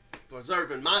you for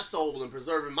preserving my soul and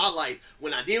preserving my life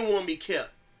when I didn't want to be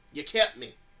kept. You kept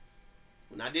me.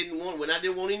 When I didn't want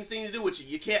anything to do with you,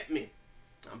 you kept me.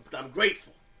 I'm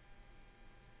grateful.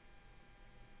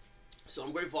 So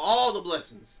I'm grateful for all the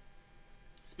blessings,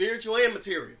 spiritual and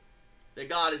material, that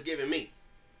God has given me.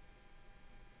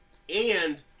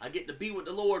 And I get to be with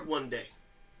the Lord one day,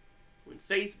 when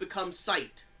faith becomes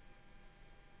sight.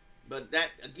 But that,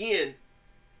 again,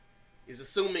 is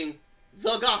assuming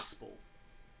the gospel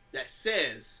that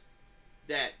says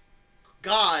that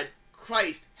God,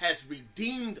 Christ, has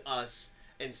redeemed us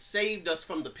and saved us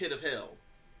from the pit of hell.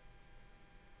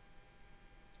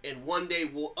 And one day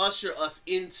will usher us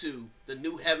into the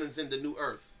new heavens and the new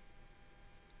earth.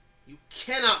 You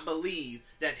cannot believe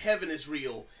that heaven is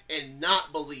real and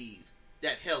not believe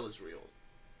that hell is real.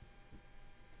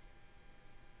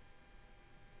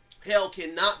 Hell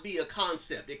cannot be a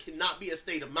concept. It cannot be a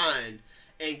state of mind,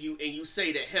 and you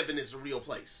say that heaven is a real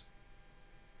place.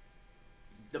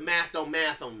 The math don't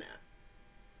math on that.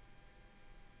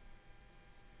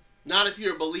 Not if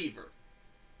you're a believer.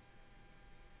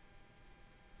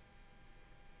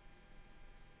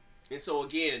 And so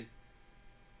again,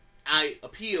 I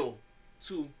appeal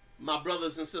to my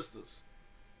brothers and sisters.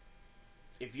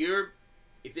 If your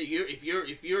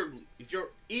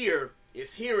ear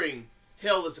is hearing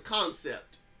hell as a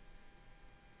concept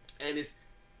and it's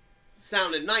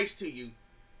sounding nice to you,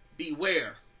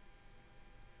 beware.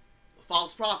 The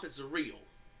false prophets are real.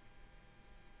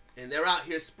 And they're out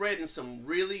here spreading some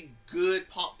really good,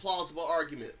 plausible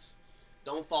arguments.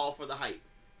 Don't fall for the hype.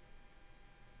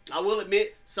 I will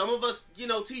admit, some of us,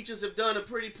 teachers have done a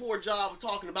pretty poor job of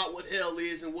talking about what hell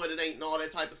is and what it ain't and all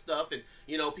that type of stuff. And,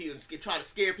 people try to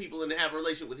scare people into having a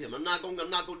relationship with him. I'm not going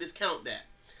to discount that.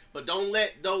 But don't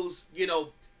let those,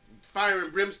 fire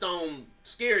and brimstone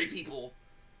scary people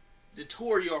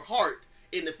detour your heart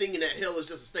into thinking that hell is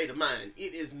just a state of mind.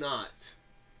 It is not.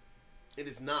 It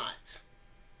is not.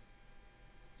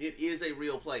 It is a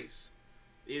real place.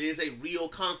 It is a real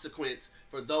consequence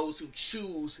for those who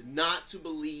choose not to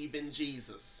believe in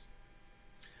Jesus.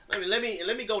 Let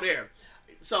me go there.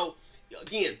 So,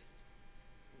 again,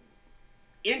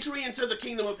 entry into the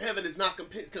kingdom of heaven is not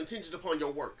contingent upon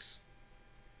your works.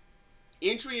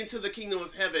 Entry into the kingdom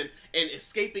of heaven and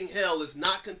escaping hell is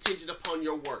not contingent upon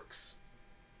your works.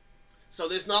 So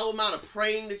there's no amount of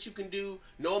praying that you can do,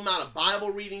 no amount of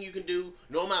Bible reading you can do,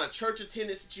 no amount of church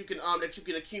attendance that you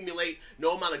can accumulate,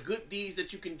 no amount of good deeds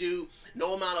that you can do,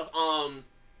 no amount of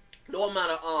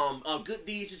good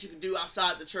deeds that you can do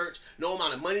outside the church, no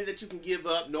amount of money that you can give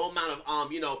up, no amount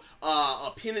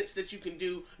of penance that you can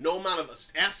do, no amount of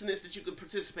abstinence that you can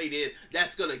participate in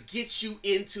that's going to get you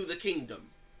into the kingdom.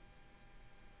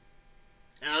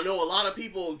 And I know a lot of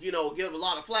people, give a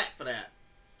lot of flack for that.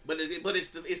 But it's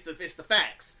the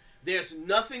facts. There's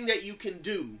nothing that you can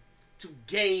do to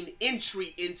gain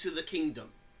entry into the kingdom.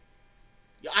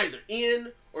 You're either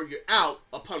in or you're out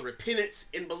upon repentance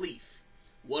and belief.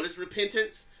 What is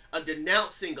repentance? A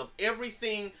denouncing of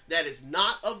everything that is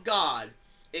not of God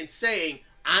and saying,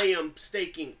 I am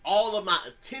staking all of my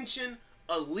attention,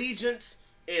 allegiance,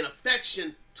 and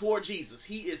affection toward Jesus.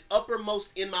 He is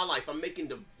uppermost in my life. I'm making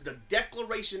the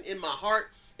declaration in my heart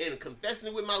and confessing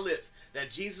it with my lips that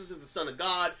Jesus is the Son of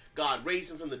God. God raised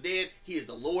him from the dead. He is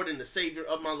the Lord and the Savior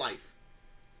of my life.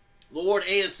 Lord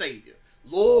and Savior.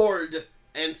 Lord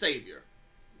and Savior.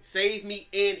 Save me,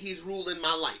 and he's ruling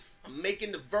my life. I'm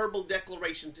making the verbal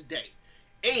declaration today.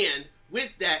 And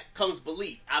with that comes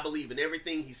belief. I believe in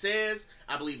everything he says.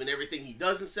 I believe in everything he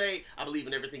doesn't say. I believe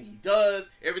in everything he does.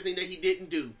 Everything that he didn't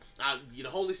do. The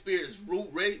Holy Spirit is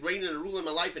reigning and ruling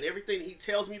my life, and everything he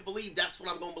tells me to believe, that's what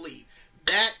I'm going to believe.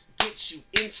 That gets you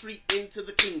entry into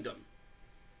the kingdom.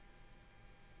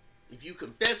 If you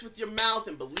confess with your mouth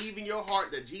and believe in your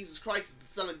heart that Jesus Christ is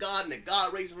the Son of God and that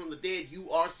God raised him from the dead, you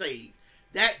are saved.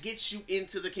 That gets you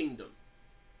into the kingdom.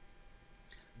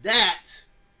 That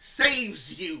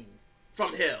saves you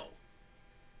from hell.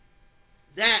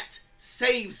 That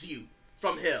saves you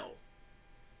from hell.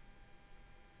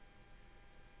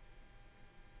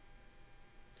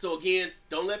 So again,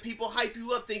 don't let people hype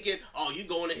you up thinking, oh, you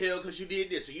going to hell because you did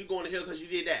this, or you going to hell because you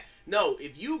did that. No,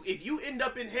 if you end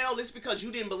up in hell, it's because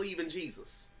you didn't believe in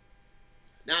Jesus.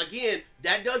 Now again,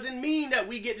 that doesn't mean that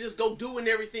we get to just go doing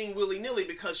everything willy-nilly,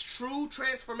 because true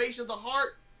transformation of the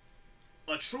heart,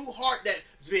 a true heart that's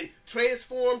been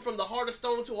transformed from the heart of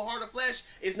stone to a heart of flesh,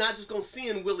 is not just going to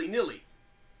sin willy-nilly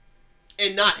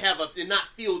and not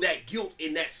feel that guilt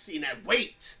in that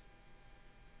weight.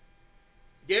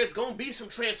 There's going to be some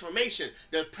transformation.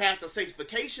 The path of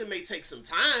sanctification may take some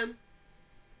time,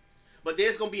 but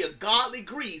there's going to be a godly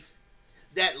grief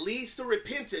that leads to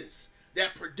repentance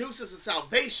that produces a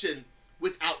salvation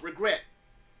without regret.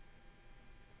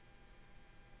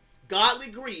 Godly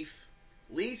grief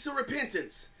leads to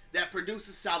repentance that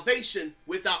produces salvation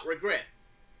without regret.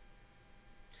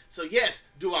 So yes,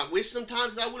 do I wish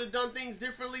sometimes that I would have done things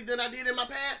differently than I did in my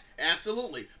past?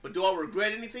 Absolutely. But do I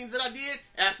regret anything that I did?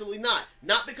 Absolutely not.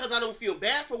 Not because I don't feel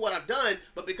bad for what I've done,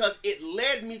 but because it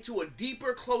led me to a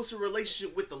deeper, closer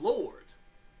relationship with the Lord.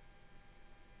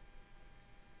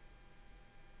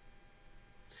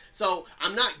 So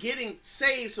I'm not getting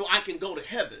saved so I can go to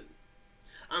heaven.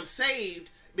 I'm saved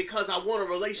because I want a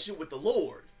relationship with the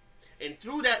Lord. And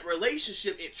through that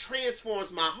relationship, it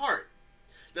transforms my heart.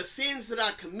 The sins that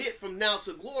I commit from now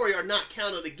to glory are not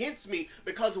counted against me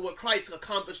because of what Christ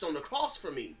accomplished on the cross for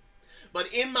me.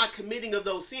 But in my committing of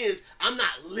those sins, I'm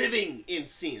not living in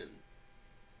sin.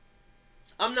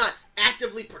 I'm not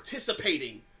actively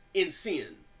participating in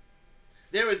sin.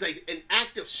 There is an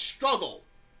active struggle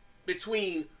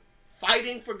between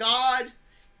fighting for God,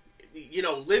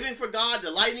 living for God,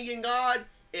 delighting in God,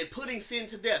 and putting sin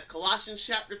to death. Colossians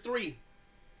chapter 3.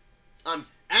 I'm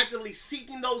actively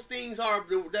seeking those things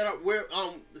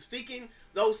seeking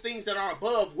those things that are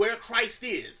above where Christ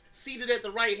is, seated at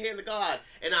the right hand of God,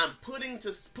 and I'm putting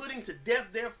to death,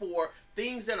 therefore,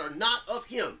 things that are not of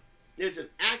him. There's an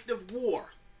active war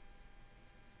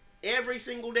every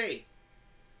single day.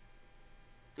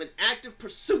 An active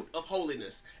pursuit of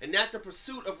holiness, and not the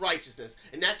pursuit of righteousness,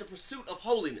 and not the pursuit of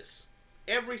holiness.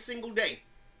 Every single day.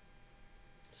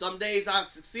 Some days I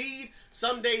succeed,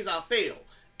 some days I fail.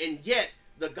 And yet,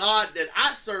 the God that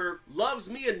I serve loves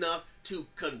me enough to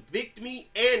convict me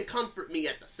and comfort me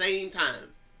at the same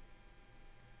time.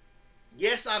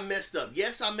 Yes, I messed up.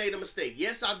 Yes, I made a mistake.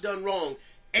 Yes, I've done wrong.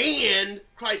 And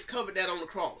Christ covered that on the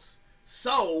cross.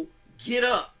 So, get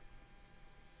up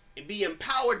and be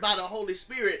empowered by the Holy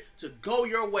Spirit to go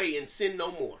your way and sin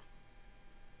no more.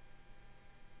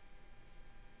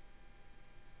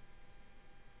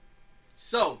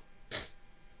 So,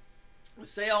 I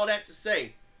say all that to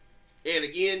say, and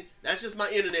again, that's just my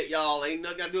internet, y'all. Ain't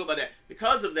nothing I can do about that.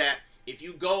 Because of that, if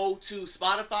you go to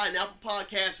Spotify and Apple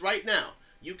Podcasts right now,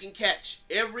 you can catch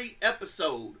every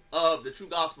episode of the True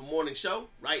Gospel Morning Show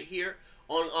right here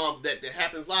on that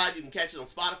happens live. You can catch it on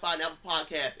Spotify and Apple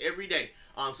Podcasts every day.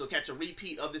 So catch a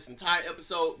repeat of this entire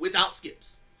episode without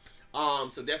skips.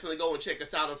 So definitely go and check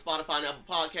us out on Spotify and Apple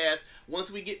Podcasts. Once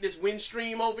we get this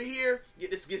Windstream over here, get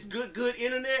good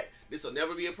internet, this will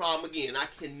never be a problem again. I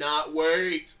cannot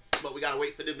wait. But we got to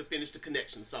wait for them to finish the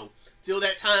connection. So till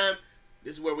that time,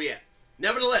 this is where we at.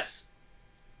 Nevertheless,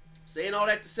 saying all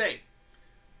that to say,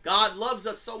 God loves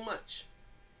us so much.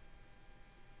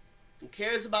 He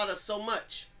cares about us so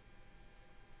much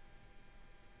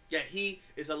that he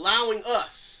is allowing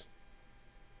us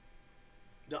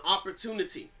the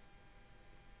opportunity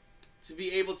to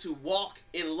be able to walk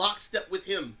in lockstep with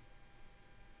him.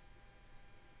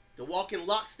 To walk in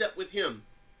lockstep with him.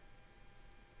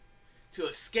 To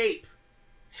escape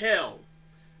hell.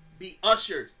 Be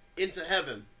ushered into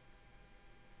heaven.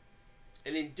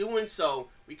 And in doing so,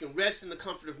 we can rest in the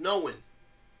comfort of knowing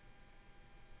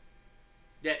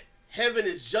that heaven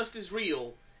is just as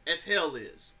real as hell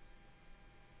is.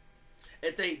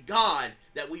 And thank God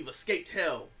that we've escaped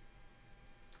hell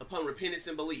upon repentance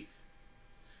and belief.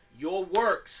 Your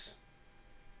works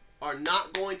are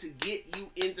not going to get you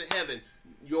into heaven.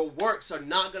 Your works are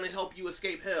not going to help you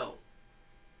escape hell.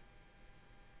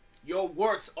 Your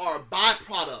works are a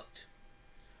byproduct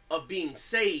of being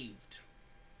saved.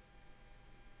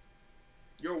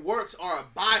 Your works are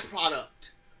a byproduct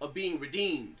of being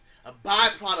redeemed. A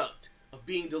byproduct of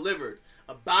being delivered.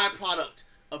 A byproduct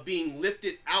of being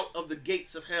lifted out of the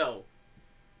gates of hell.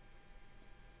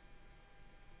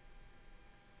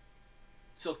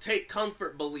 So take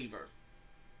comfort, believer.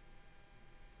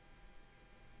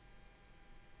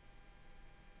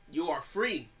 You are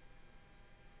free.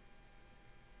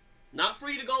 Not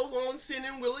free to go on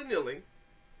sinning willy-nilly.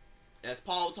 As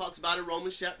Paul talks about in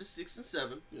Romans chapter 6 and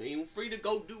 7. You ain't free to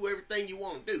go do everything you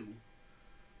want to do.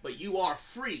 But you are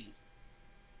free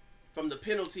from the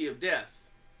penalty of death.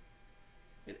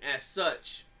 And as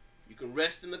such, you can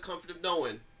rest in the comfort of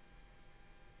knowing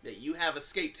that you have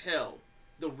escaped hell.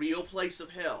 The real place of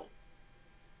hell.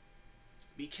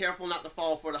 Be careful not to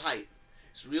fall for the hype.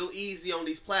 It's real easy on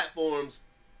these platforms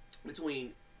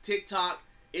between TikTok,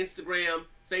 Instagram,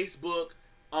 Facebook,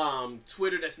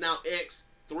 Twitter, that's now X,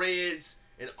 Threads,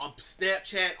 and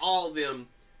Snapchat, all of them,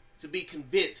 to be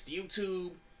convinced,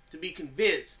 YouTube, to be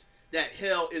convinced that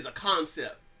hell is a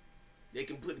concept. They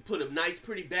can put a nice,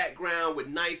 pretty background with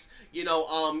nice,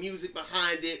 music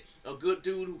behind it, a good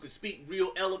dude who can speak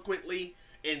real eloquently,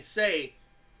 and say,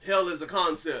 hell is a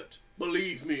concept.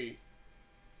 Believe me.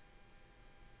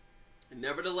 And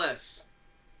nevertheless,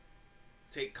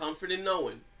 take comfort in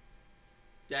knowing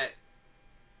that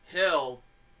hell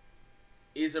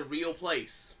is a real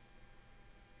place.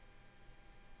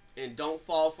 And don't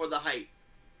fall for the hype.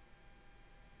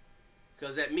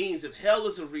 Because that means if hell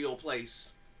is a real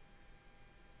place,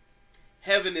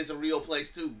 heaven is a real place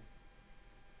too.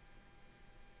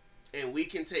 And we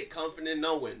can take comfort in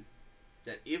knowing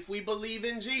that if we believe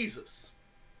in Jesus,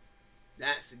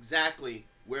 that's exactly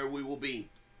where we will be.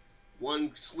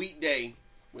 One sweet day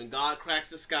when God cracks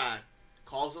the sky,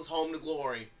 calls us home to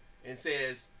glory, and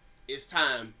says, it's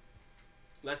time.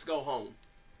 Let's go home.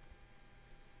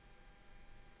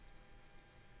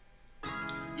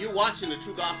 You're watching the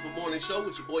True Gospel Morning Show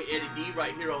with your boy Eddie D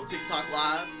right here on TikTok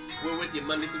Live. We're with you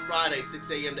Monday through Friday, 6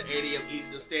 a.m. to 8 a.m.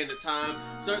 Eastern Standard Time.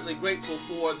 Certainly grateful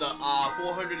for the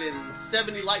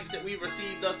 470 likes that we've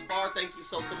received thus far. Thank you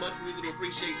so much. Really do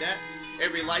appreciate that.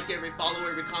 Every like, every follow,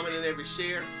 every comment, and every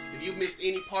share. If you missed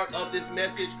any part of this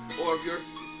message, or if you're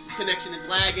connection is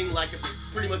lagging like it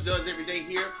pretty much does every day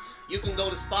here, you can go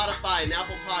to Spotify and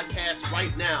Apple Podcasts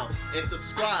right now and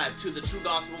subscribe to the True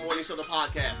Gospel Morning Show, the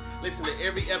podcast. Listen to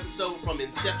every episode from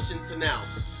inception to now.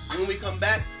 When we come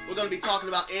back, we're going to be talking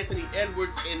about Anthony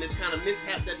Edwards and this kind of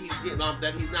mishap that he's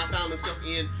now found himself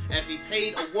in, as he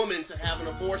paid a woman to have an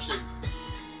abortion,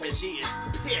 and she is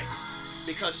pissed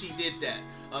because she did that.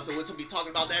 So we're going to be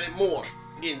talking about that and more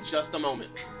in just a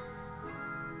moment.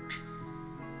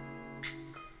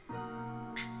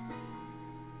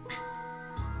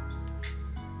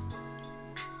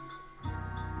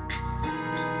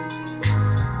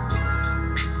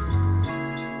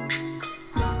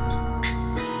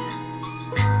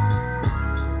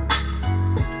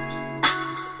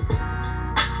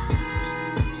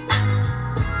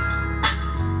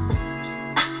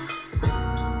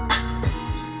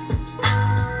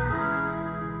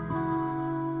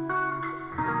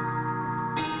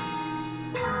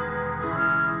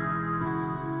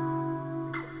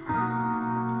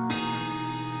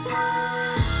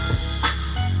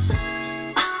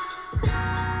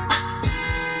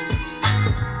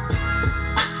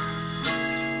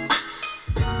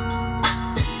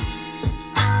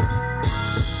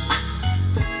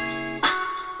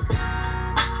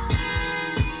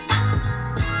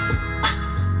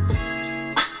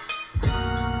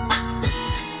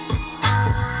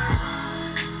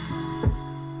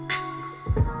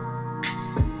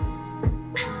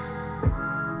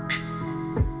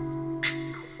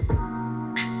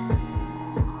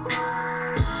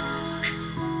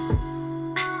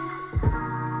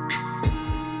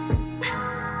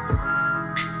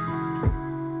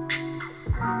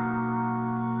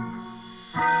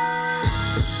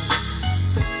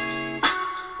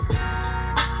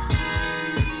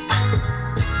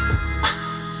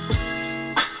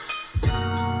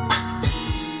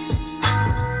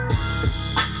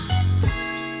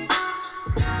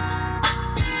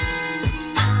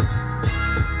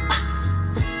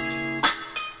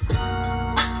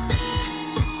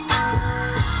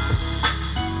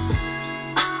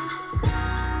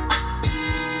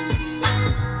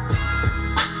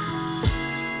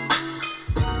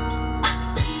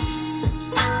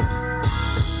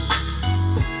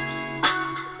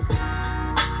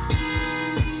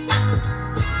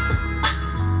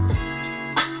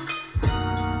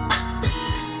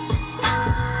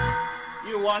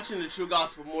 Watching the True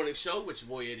Gospel Morning Show with your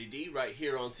boy Eddie D right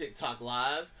here on TikTok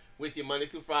Live with you Monday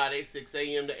through Friday, 6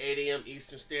 a.m. to 8 a.m.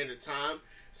 Eastern Standard Time.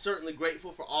 Certainly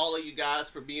grateful for all of you guys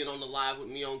for being on the live with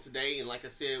me on today. And like I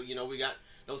said, you know, we got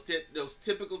those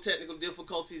typical technical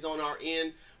difficulties on our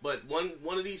end. But one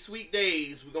of these sweet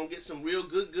days, we're going to get some real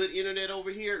good internet over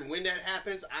here. And when that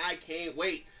happens, I can't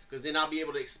wait, because then I'll be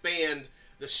able to expand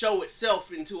the show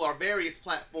itself into our various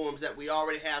platforms that we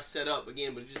already have set up.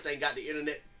 Again, but just ain't got the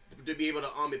internet to be able to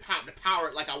power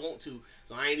it like I want to.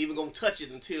 So I ain't even going to touch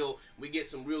it until we get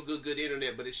some real good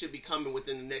internet, but it should be coming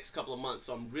within the next couple of months.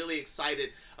 So I'm really excited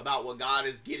about what God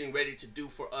is getting ready to do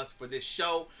for us for this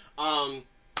show.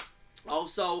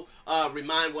 Also, want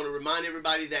to remind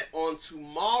everybody that on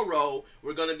tomorrow,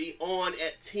 we're going to be on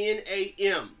at 10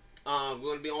 a.m. We're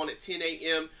going to be on at 10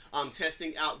 a.m.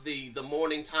 Testing out the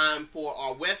morning time for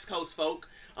our West Coast folk.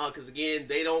 Because again,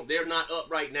 they're not up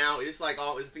right now. It's like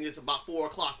I think it's about 4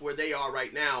 o'clock where they are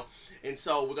right now, and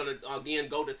so we're gonna again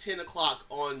go to 10 o'clock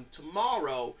on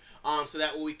tomorrow, so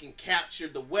that way we can capture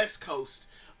the West Coast,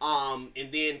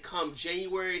 and then come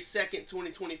January 2nd,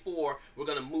 2024, we're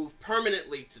gonna move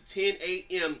permanently to 10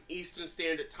 a.m. Eastern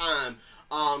Standard Time,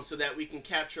 so that we can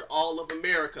capture all of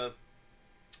America.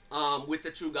 With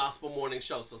the True Gospel Morning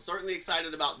Show. So certainly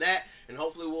excited about that, and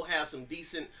hopefully we'll have some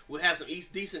decent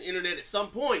internet at some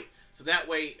point, so that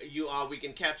way we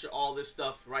can capture all this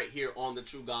stuff right here on the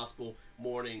True Gospel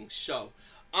Morning Show.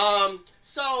 Was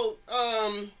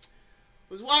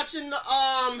watching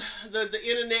the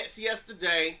internets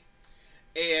yesterday,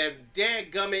 and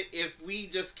dadgummit, if we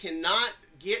just cannot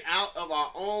get out of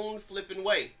our own flipping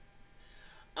way,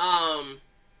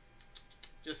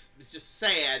 it's just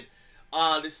sad.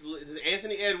 This is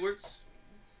Anthony Edwards,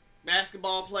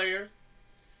 basketball player,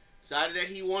 decided that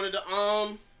he wanted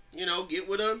to, get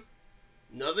with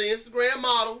another Instagram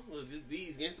model.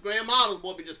 These Instagram models,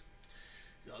 boy, be just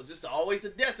always the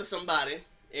death of somebody.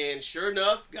 And sure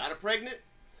enough, got her pregnant.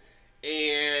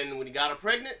 And when he got her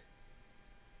pregnant,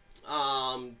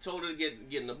 told her to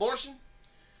get an abortion.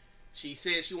 She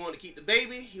said she wanted to keep the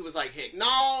baby. He was like, heck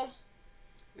no.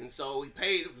 And so he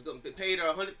paid her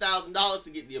 $100,000 to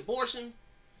get the abortion,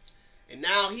 and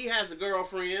now he has a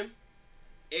girlfriend,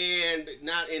 and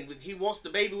he wants the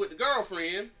baby with the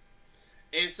girlfriend,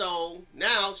 and so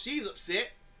now she's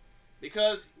upset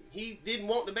because he didn't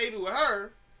want the baby with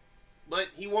her, but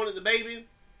he wanted the baby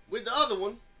with the other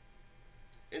one.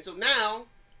 And so now,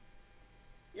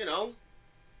 you know,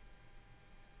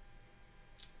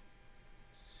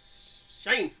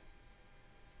 shameful.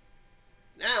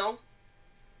 Now,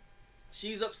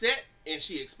 she's upset and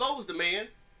she exposed the man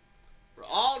for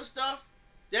all the stuff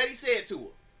that he said to her.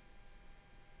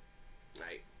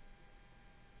 Right.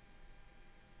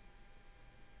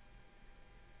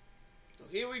 So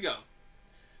here we go.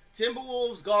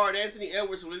 Timberwolves guard Anthony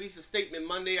Edwards released a statement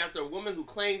Monday after a woman who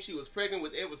claimed she was pregnant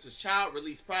with Edwards' child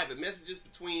released private messages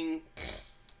between,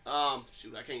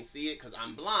 shoot, I can't see it because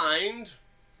I'm blind.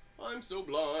 I'm so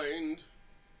blind.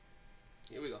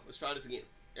 Here we go. Let's try this again.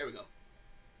 There we go.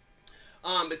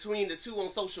 Between the two on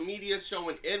social media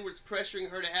showing Edwards pressuring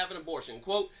her to have an abortion.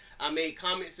 Quote, I made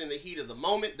comments in the heat of the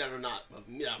moment that are not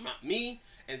me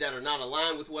and that are not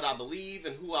aligned with what I believe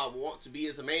and who I want to be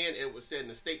as a man, Edwards said in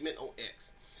a statement on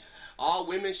X. All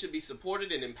women should be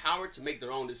supported and empowered to make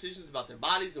their own decisions about their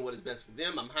bodies and what is best for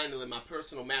them. I'm handling my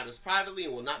personal matters privately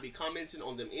and will not be commenting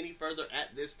on them any further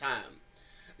at this time.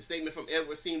 The statement from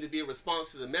Edwards seemed to be a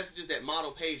response to the messages that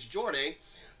model Paige Jordae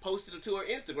posted to her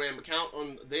Instagram account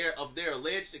of their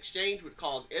alleged exchange, which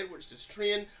caused Edwards to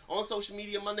trend on social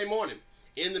media Monday morning.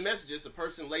 In the messages, a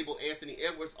person labeled Anthony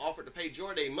Edwards offered to pay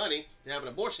Jordae money to have an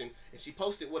abortion, and she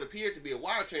posted what appeared to be a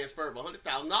wire transfer of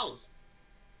 $100,000.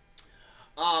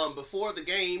 Before the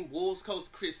game, Wolves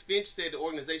coach Chris Finch said the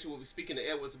organization will be speaking to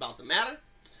Edwards about the matter.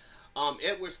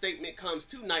 Edwards' statement comes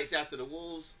 2 nights after the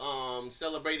Wolves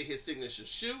celebrated his signature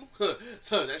shoe.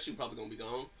 So that shoe probably going to be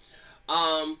gone.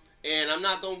 And I'm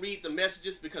not going to read the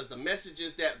messages because the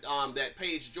messages that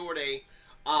Paige Jordae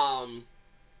are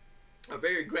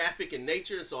very graphic in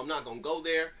nature, so I'm not going to go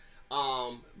there.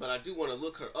 But I do want to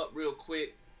look her up real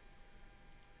quick.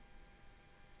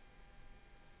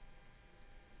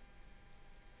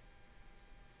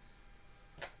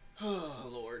 Oh,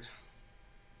 Lord.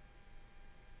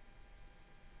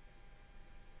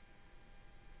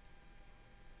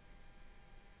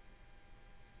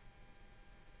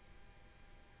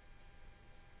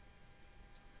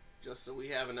 Just so we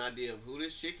have an idea of who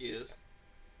this chick is.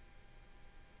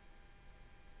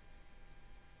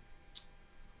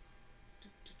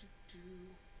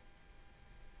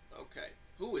 Okay.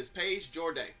 Who is Paige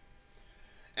Jordae?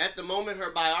 At the moment,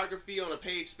 her biography on a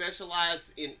page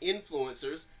specialized in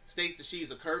influencers states that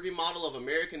she's a curvy model of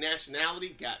American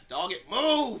nationality. God dog it,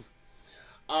 move!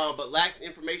 But lacks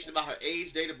information about her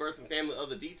age, date of birth, and family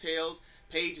other details.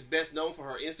 Paige is best known for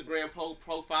her Instagram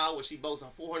profile, where she boasts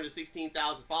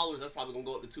 416,000 followers. That's probably going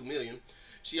to go up to 2 million.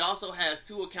 She also has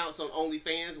 2 accounts on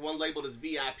OnlyFans, one labeled as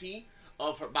VIP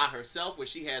by herself, where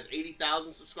she has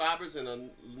 80,000 subscribers, and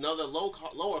another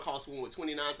lower cost one with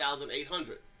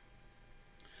 29,800.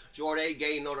 Jordae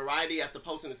gained notoriety after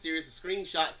posting a series of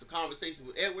screenshots of conversations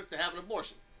with Edwards to have an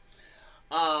abortion.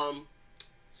 And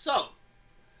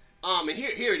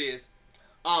here it is.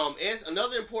 And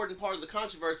another important part of the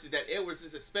controversy is that Edwards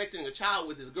is expecting a child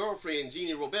with his girlfriend,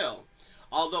 Jeannie Robel.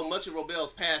 Although much of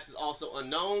Robel's past is also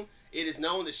unknown, it is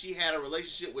known that she had a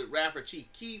relationship with rapper Chief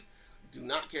Keef. Do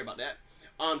not care about that.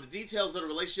 The details of the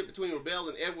relationship between Robel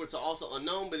and Edwards are also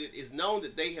unknown, but it is known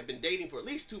that they have been dating for at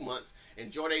least 2 months,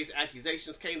 and Jordae's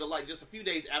accusations came to light just a few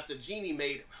days after Jeannie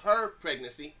made her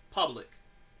pregnancy public.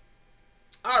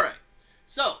 Alright,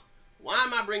 so, why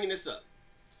am I bringing this up?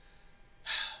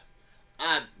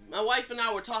 My wife and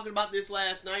I were talking about this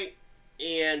last night,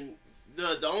 and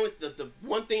the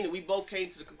one thing that we both came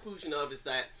to the conclusion of is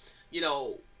that, you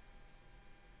know,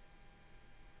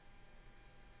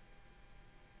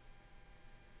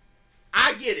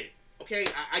 I get it, okay?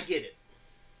 I get it.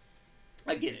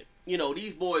 I get it. You know,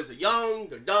 these boys are young,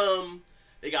 they're dumb,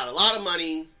 they got a lot of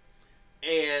money,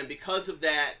 and because of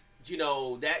that, you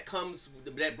know, that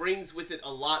brings with it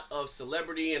a lot of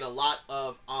celebrity and a lot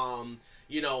of,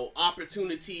 you know,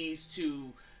 opportunities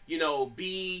to, you know,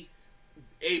 be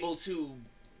able to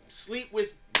sleep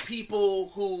with people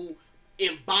who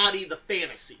embody the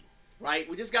fantasy, right?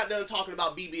 We just got done talking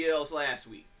about BBLs last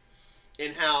week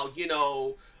and how, you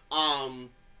know,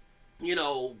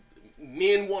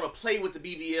 men want to play with the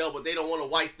BBL, but they don't want to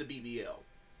wipe the BBL.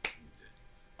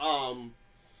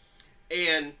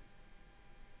 And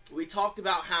we talked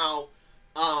about how,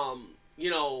 you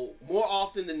know, more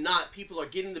often than not, people are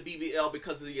getting the BBL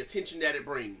because of the attention that it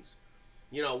brings.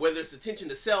 You know, whether it's attention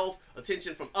to self,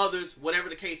 attention from others, whatever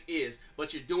the case is,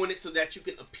 but you're doing it so that you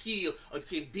can appeal, or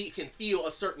can feel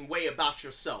a certain way about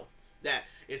yourself. That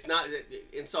it's not,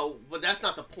 and so, but that's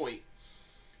not the point.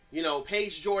 You know,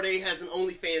 Paige Jordae has an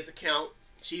OnlyFans account.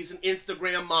 She's an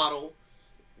Instagram model.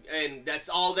 And that's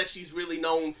all that she's really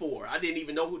known for. I didn't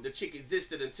even know who the chick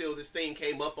existed until this thing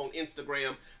came up on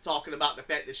Instagram talking about the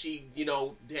fact that she,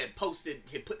 had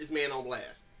put this man on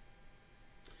blast.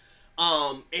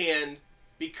 And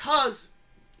because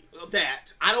of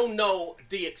that, I don't know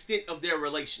the extent of their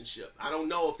relationship. I don't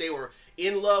know if they were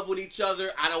in love with each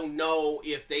other. I don't know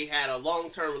if they had a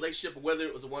long-term relationship or whether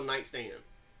it was a one-night stand.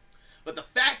 But the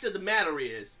fact of the matter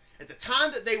is, at the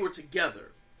time that they were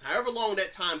together, however long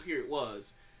that time period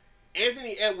was,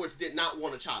 Anthony Edwards did not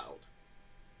want a child.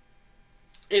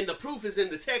 And the proof is in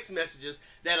the text messages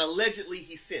that allegedly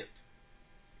he sent.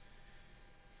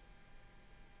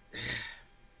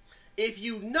 If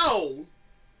you know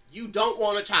you don't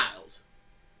want a child,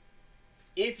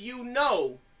 if you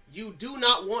know you do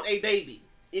not want a baby,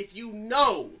 if you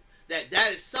know that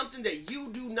that is something that you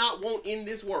do not want in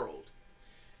this world,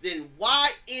 then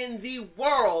why in the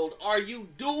world are you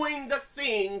doing the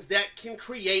things that can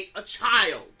create a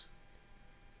child?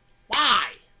 Why?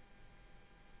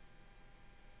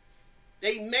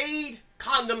 They made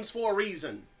condoms for a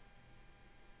reason.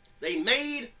 They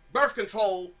made birth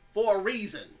control for a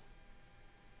reason.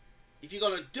 If you're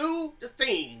going to do the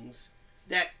things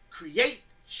that create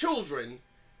children,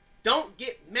 don't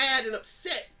get mad and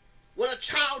upset when a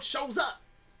child shows up.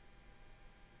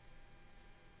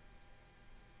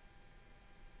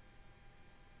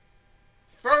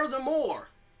 Furthermore,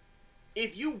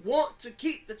 if you want to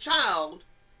keep the child,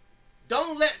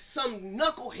 don't let some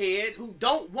knucklehead who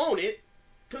don't want it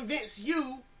convince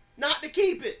you not to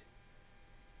keep it.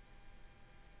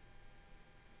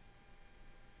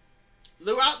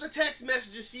 Throughout the text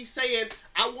messages, she's saying,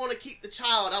 I want to keep the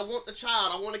child, I want the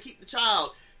child, I want to keep the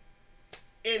child.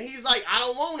 And he's like, I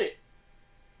don't want it.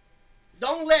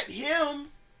 Don't let him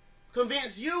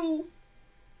convince you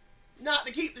not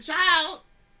to keep the child.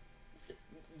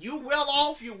 You well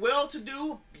off, you're well to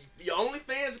do, your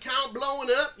OnlyFans account blowing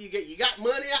up, you got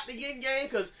money out the yin yang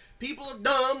because people are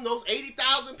dumb. Those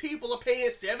 80,000 people are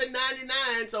paying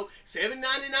 $7.99, so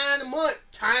 $7.99 a month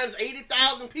times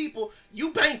 80,000 people,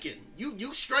 you banking,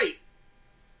 you straight.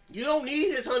 You don't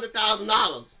need his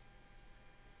 $100,000.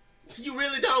 You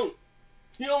really don't.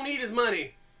 You don't need his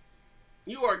money.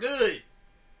 You are good.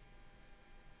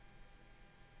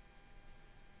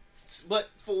 But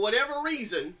for whatever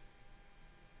reason,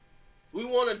 we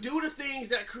want to do the things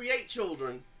that create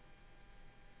children,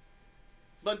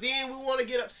 but then we want to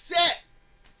get upset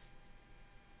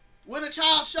when a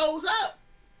child shows up.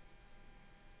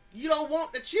 You don't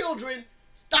want the children.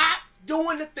 Stop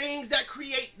doing the things that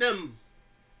create them.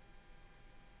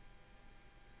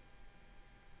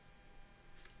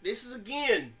 This is,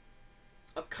 again,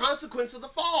 a consequence of the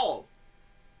fall,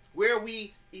 where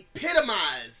we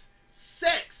epitomize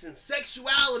sex and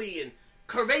sexuality and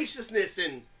curvaceousness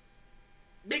and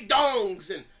big dongs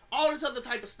and all this other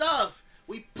type of stuff.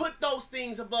 We put those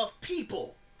things above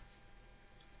people.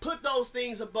 Put those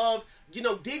things above,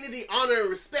 dignity, honor, and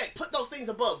respect. Put those things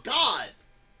above God.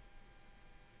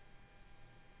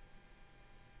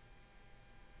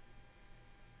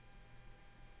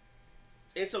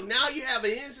 And so now you have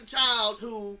an innocent child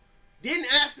who didn't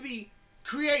ask to be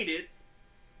created,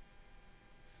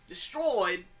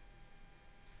 destroyed,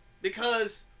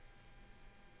 because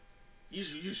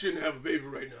you shouldn't have a baby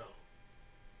right now.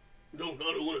 I don't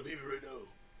want a baby right now.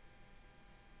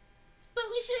 But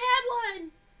we should have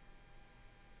one.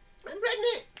 I'm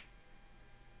pregnant.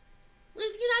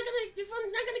 If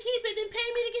I'm not gonna keep it, then pay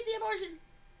me to get the abortion.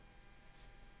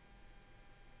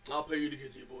 I'll pay you to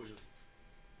get the abortion.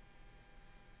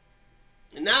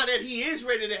 And now that he is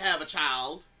ready to have a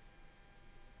child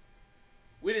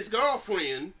with his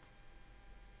girlfriend,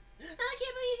 I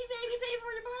can't believe he made me pay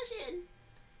for an abortion.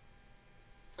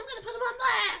 I'm going to put him on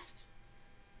blast.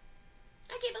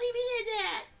 I can't believe he did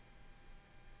that.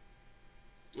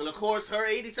 And of course, her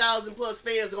 80,000 plus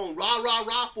fans are going to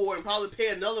rah for her and probably pay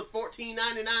another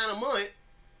 $14.99 a month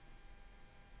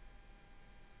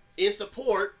in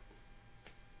support.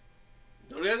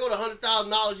 So there go the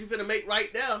 $100,000 you finna make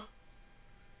right there.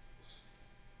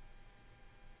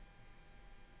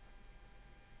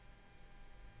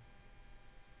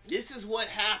 This is what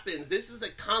happens. This is a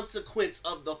consequence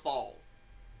of the fall.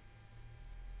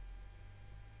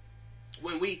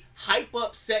 When we hype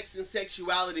up sex and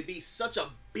sexuality to be such a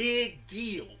big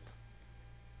deal,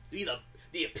 to be the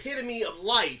epitome of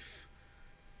life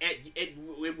at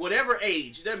whatever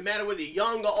age, it doesn't matter whether you're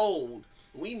young or old,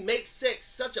 we make sex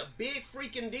such a big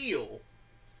freaking deal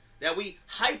that we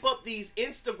hype up these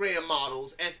Instagram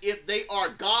models as if they are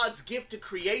God's gift to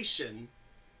creation.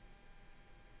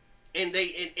 And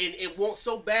they want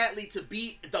so badly to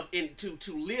be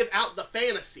to live out the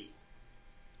fantasy.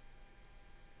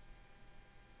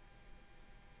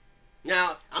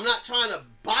 Now, I'm not trying to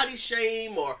body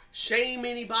shame or shame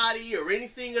anybody or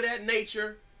anything of that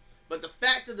nature, but the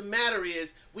fact of the matter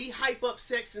is we hype up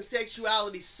sex and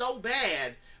sexuality so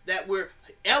bad that we're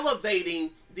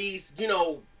elevating these,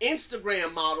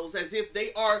 Instagram models as if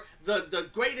they are the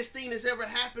greatest thing that's ever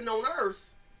happened on earth.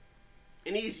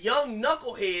 And these young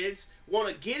knuckleheads want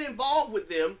to get involved with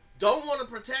them, don't want to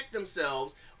protect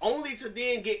themselves, only to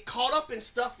then get caught up in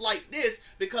stuff like this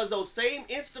because those same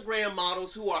Instagram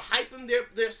models who are hyping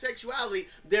their sexuality,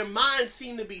 their minds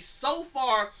seem to be so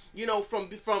far,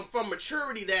 from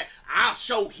maturity that I'll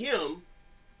show him.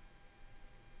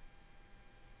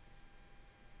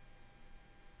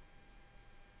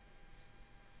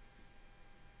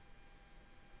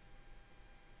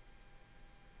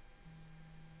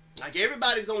 Like,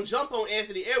 everybody's going to jump on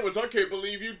Anthony Edwards. I can't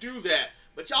believe you do that.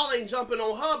 But y'all ain't jumping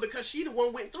on her because she the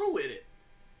one went through with it.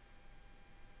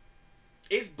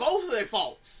 It's both of their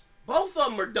faults. Both of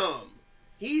them are dumb.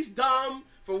 He's dumb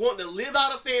for wanting to live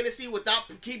out a fantasy without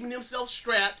keeping himself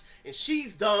strapped. And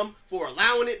she's dumb for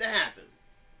allowing it to happen.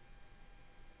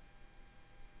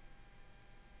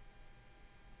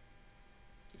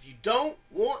 If you don't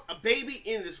want a baby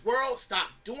in this world, stop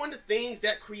doing the things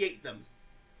that create them.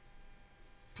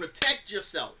 Protect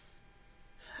yourself.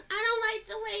 I don't like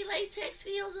the way latex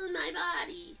feels on my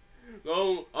body.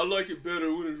 Oh, I like it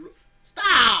better when it's...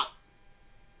 Stop!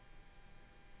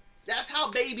 That's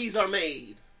how babies are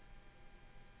made.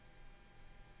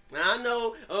 I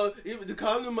know, the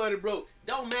condom might have broke.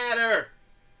 Don't matter.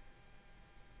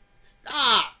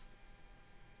 Stop.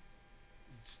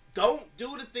 Don't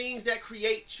do the things that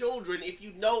create children if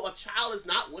you know a child is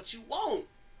not what you want.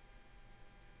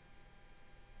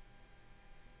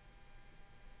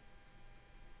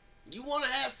 You want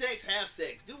to have sex,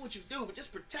 do what you do, but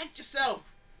just protect yourself.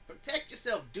 Protect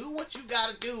yourself. Do what you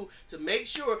got to do to make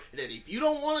sure that if you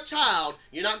don't want a child,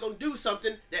 you're not going to do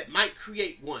something that might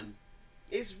create one.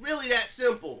 It's really that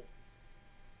simple.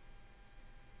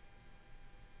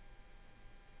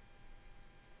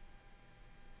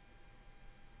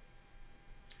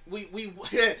 We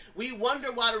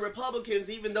wonder why the Republicans,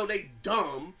 even though they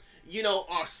dumb,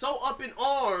 are so up in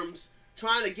arms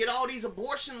trying to get all these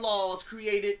abortion laws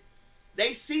created.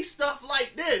 They see stuff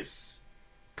like this.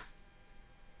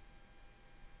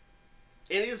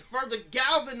 And it further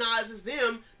galvanizes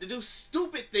them to do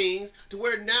stupid things to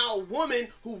where now a woman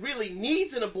who really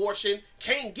needs an abortion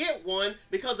can't get one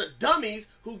because of dummies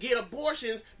who get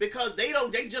abortions because they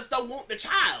just don't want the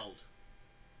child.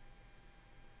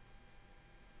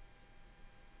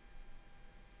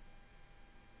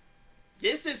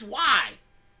 This is why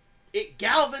it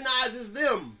galvanizes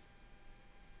them.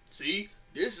 See?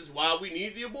 This is why we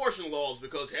need the abortion laws,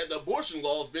 because had the abortion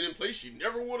laws been in place, she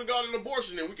never would have got an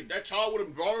abortion, and that child would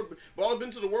have brought up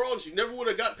into the world, and she never would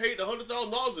have got paid the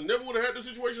 $100,000 and never would have had the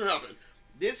situation happen.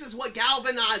 This is what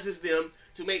galvanizes them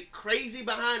to make crazy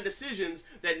behind decisions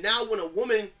that now when a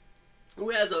woman who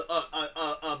has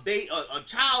a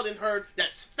child in her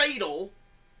that's fatal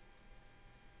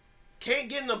can't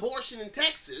get an abortion in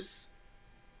Texas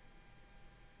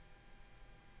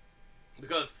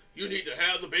because you need to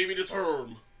have the baby to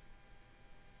term.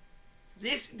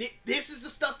 This is the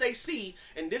stuff they see,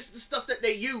 and this is the stuff that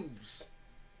they use.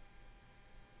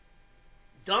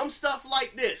 Dumb stuff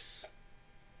like this.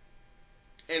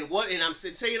 And I'm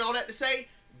saying all that to say,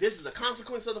 this is a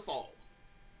consequence of the fall.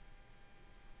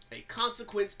 A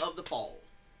consequence of the fall.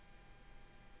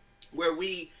 Where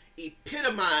we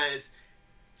epitomize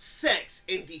sex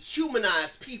and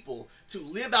dehumanize people to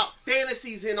live out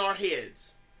fantasies in our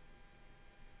heads.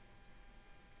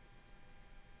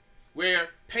 Where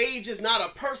Paige is not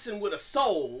a person with a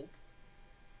soul.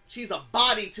 She's a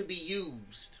body to be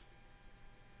used.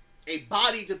 A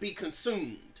body to be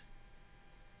consumed.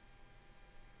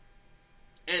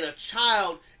 And a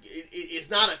child is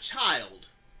not a child.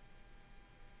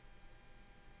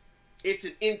 It's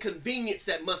an inconvenience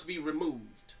that must be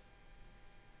removed.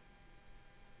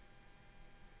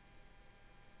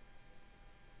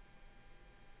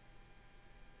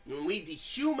 When we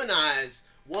dehumanize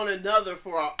one another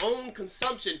for our own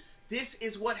consumption, this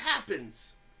is what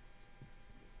happens.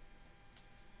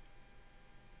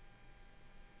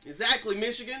 Exactly,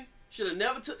 Michigan. Should have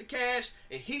never took the cash,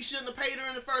 and he shouldn't have paid her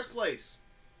in the first place.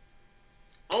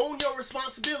 Own your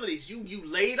responsibilities. You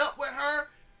laid up with her.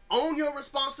 Own your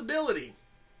responsibility.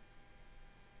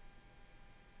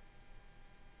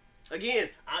 Again,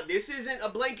 this isn't a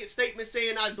blanket statement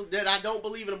saying that I don't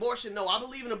believe in abortion. No, I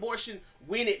believe in abortion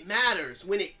when it matters,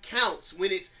 when it counts,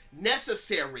 when it's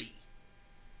necessary.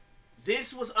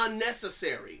 This was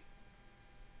unnecessary.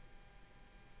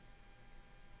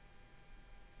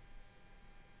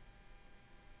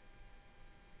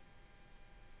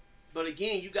 But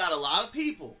again, you got a lot of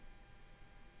people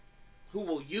who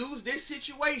will use this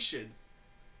situation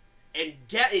and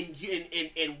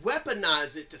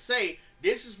weaponize it to say,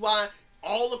 this is why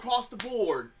all across the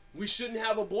board we shouldn't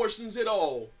have abortions at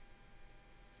all.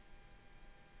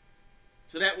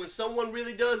 So that when someone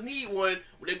really does need one,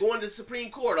 when they're going to the Supreme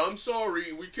Court, I'm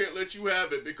sorry, we can't let you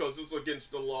have it because it's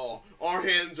against the law. Our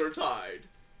hands are tied.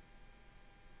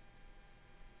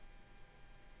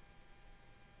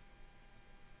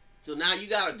 So now you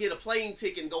got to get a plane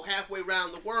ticket and go halfway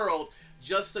around the world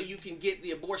just so you can get the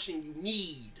abortion you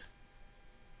need.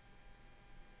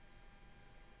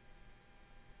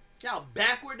 See how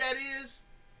backward that is?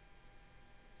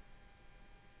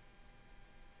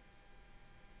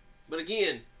 But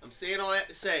again, I'm saying all that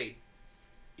to say,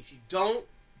 if you don't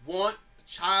want a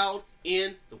child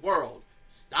in the world,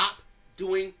 stop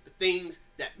doing the things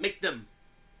that make them.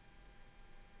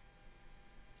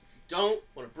 Don't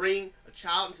want to bring a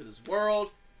child into this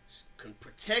world, can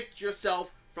protect yourself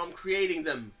from creating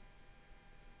them.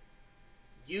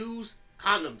 Use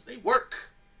condoms. They work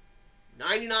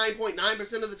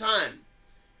 99.9% of the time.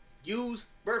 Use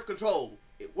birth control.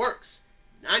 It works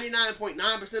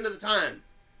 99.9% of the time.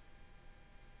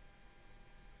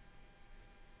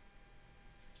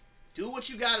 Do what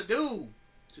you got to do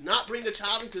to not bring a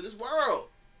child into this world.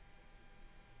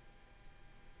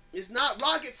 It's not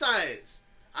rocket science.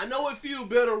 I know it feels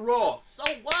better raw. So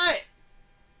what?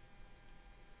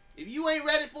 If you ain't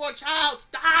ready for a child,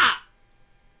 stop.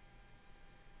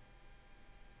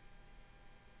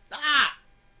 Stop.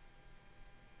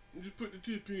 You just put the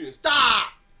tip in.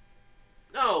 Stop.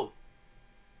 No.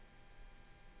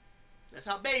 That's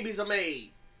how babies are made.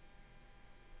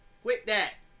 Quit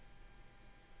that.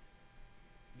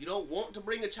 You don't want to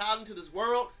bring a child into this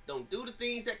world, don't do the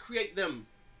things that create them.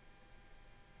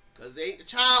 Because it ain't the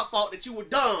child's fault that you were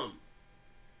dumb.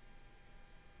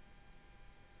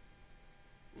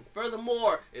 And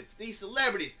furthermore, if these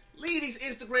celebrities, leave these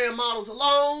Instagram models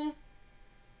alone.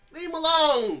 Leave them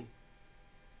alone.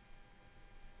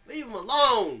 Leave them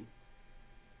alone.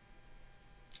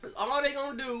 Because all they're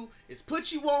going to do is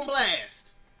put you on blast.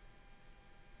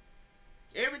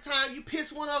 Every time you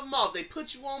piss one of them off, they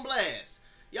put you on blast.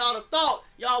 Y'all have thought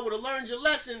y'all would have learned your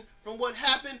lesson from what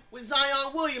happened with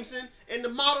Zion Williamson and the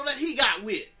model that he got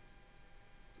with.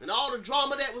 And all the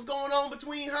drama that was going on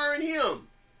between her and him.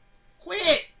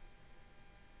 Quit.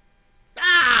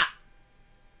 Stop.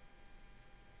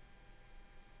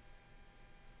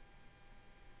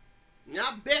 Now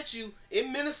I bet you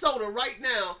in Minnesota right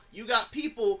now, you got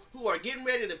people who are getting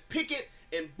ready to picket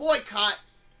and boycott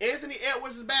Anthony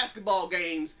Edwards' basketball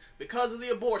games because of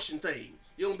the abortion thing.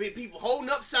 You're going to be people holding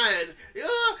up signs.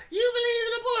 Oh, you believe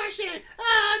in abortion.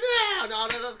 Oh, no. And all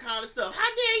that other kind of stuff.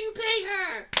 How dare you pay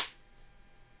her?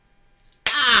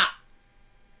 Stop.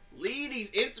 Leave these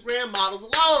Instagram models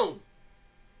alone.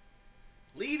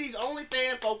 Leave these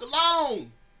OnlyFans folk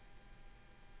alone.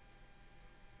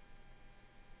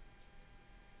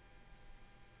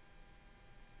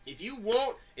 If you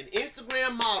want an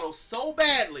Instagram model so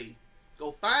badly,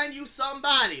 go find you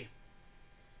somebody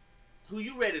who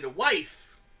you ready to wife.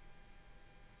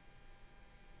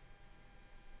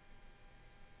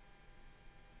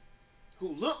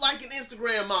 Who look like an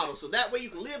Instagram model, so that way you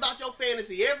can live out your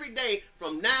fantasy every day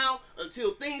from now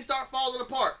until things start falling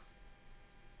apart.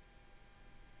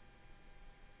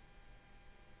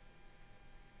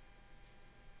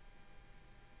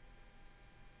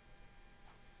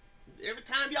 Every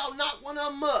time y'all knock one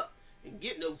of them up and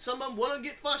some of them want to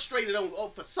get frustrated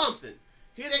for something,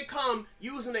 here they come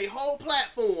using a whole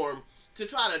platform to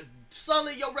try to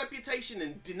sully your reputation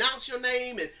and denounce your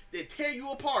name and then tear you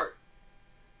apart.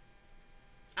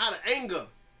 Out of anger,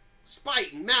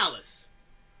 spite, and malice.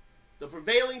 The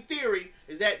prevailing theory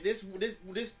is that this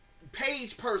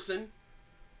Paige person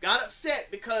got upset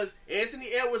because Anthony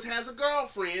Edwards has a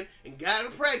girlfriend and got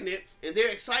her pregnant, and they're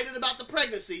excited about the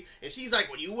pregnancy, and she's like,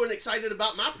 well, you weren't excited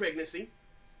about my pregnancy.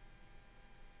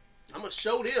 I'm going to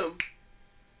show them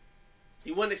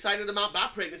he wasn't excited about my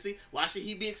pregnancy. Why should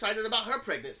he be excited about her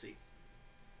pregnancy?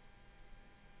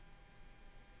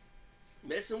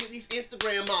 Messing with these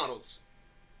Instagram models.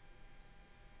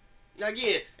 Now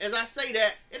again, as I say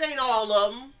that, it ain't all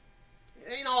of them.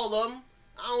 It ain't all of them.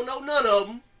 I don't know none of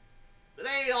them. But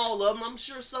it ain't all of them. I'm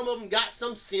sure some of them got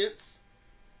some sense.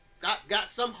 Got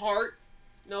some heart.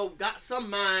 Got some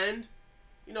mind.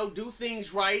 Do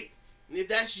things right. And if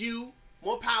that's you,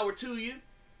 more power to you.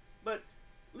 But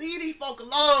leave these folk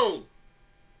alone.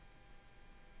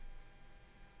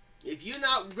 If you're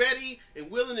not ready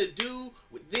and willing to do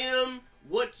with them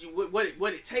what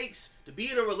it takes to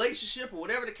be in a relationship or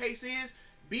whatever the case is,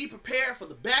 be prepared for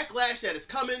the backlash that is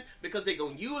coming, because they're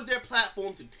going to use their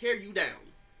platform to tear you down.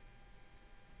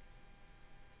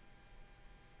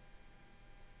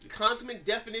 The consummate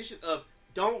definition of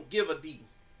don't give a D.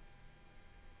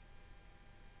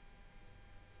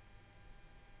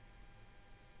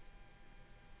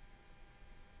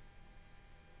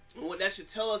 And what that should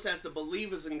tell us as the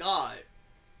believers in God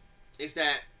is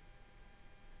that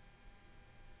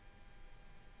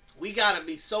we got to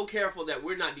be so careful that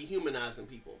we're not dehumanizing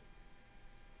people.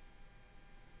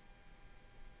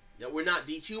 That we're not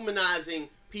dehumanizing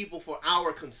people for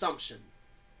our consumption.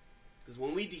 Because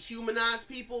when we dehumanize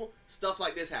people, stuff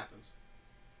like this happens.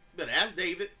 You better ask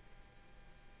David.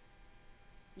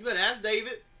 You better ask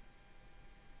David.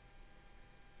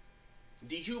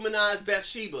 Dehumanized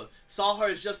Bathsheba. Saw her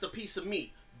as just a piece of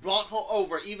meat. Brought her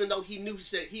over even though he knew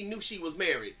she was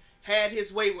married. Had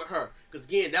his way with her. Because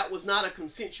again, that was not a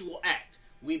consensual act.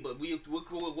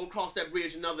 We'll cross that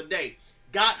bridge another day.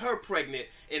 Got her pregnant.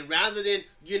 And rather than,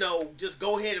 just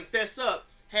go ahead and fess up,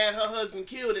 had her husband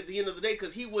killed at the end of the day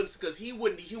because he wouldn't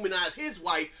dehumanize his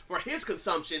wife for his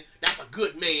consumption. That's a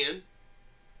good man.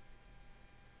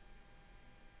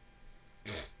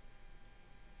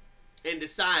 And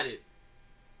decided.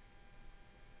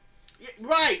 Yeah,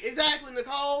 right, exactly,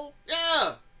 Nicole.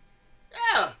 Yeah.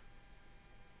 Yeah.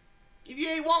 If you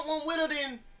ain't want one with her,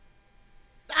 then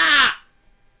stop.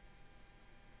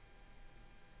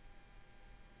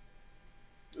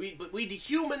 We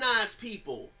dehumanize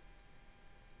people.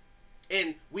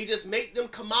 And we just make them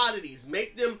commodities,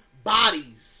 make them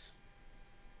bodies.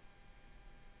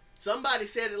 Somebody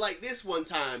said it like this one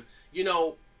time.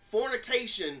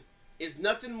 Fornication is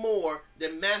nothing more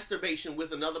than masturbation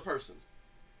with another person.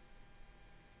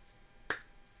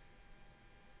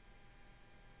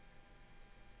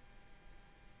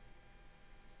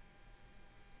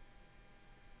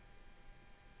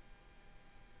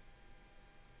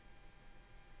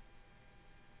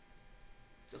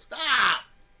 So stop.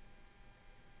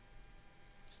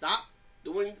 Stop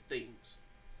doing the things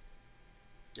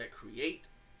that create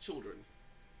children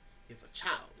if a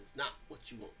child is not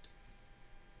what you want.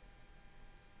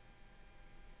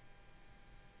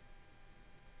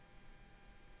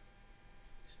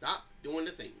 Stop doing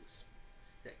the things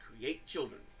that create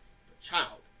children if a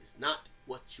child is not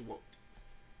what you want.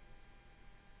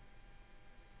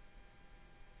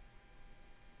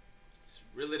 It's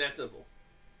really that simple.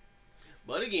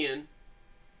 But again,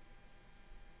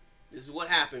 this is what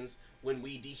happens when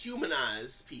we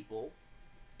dehumanize people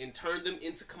and turn them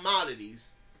into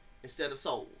commodities instead of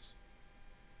souls,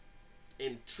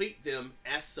 and treat them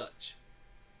as such.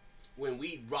 When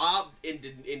we rob and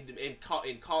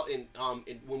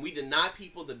when we deny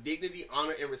people the dignity,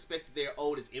 honor, and respect that they are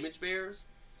owed as image bearers.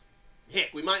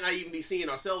 Heck, we might not even be seeing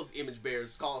ourselves as image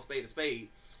bearers. Call a spade a spade.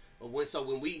 But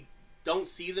when we don't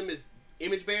see them as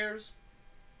image bearers,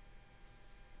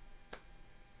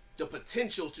 the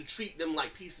potential to treat them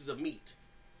like pieces of meat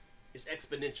is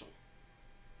exponential.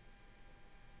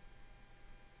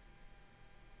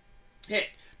 Heck,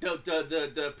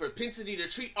 the propensity to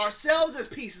treat ourselves as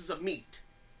pieces of meat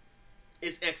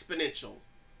is exponential.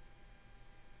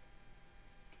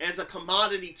 As a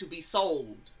commodity to be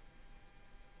sold,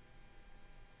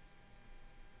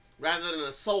 rather than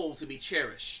a soul to be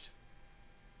cherished.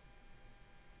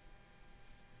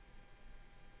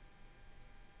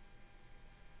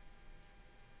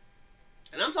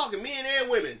 And I'm talking men and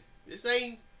women. This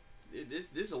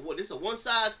is a one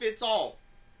size fits all.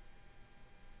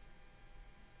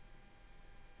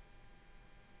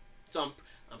 So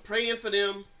I'm praying for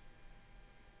them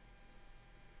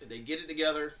that they get it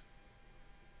together.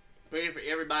 Praying for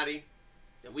everybody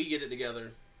that we get it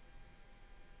together.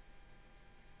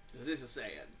 Because this is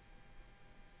sad.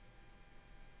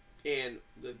 And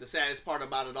the saddest part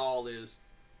about it all is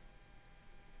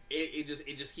it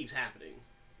just keeps happening.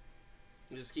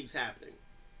 It just keeps happening.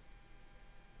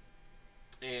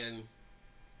 And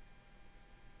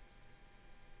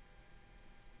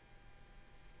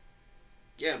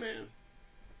yeah, man.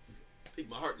 I think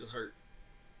my heart just hurt.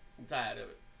 I'm tired of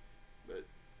it. But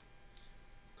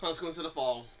consequence of the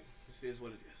fall. This is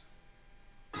what it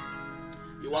is.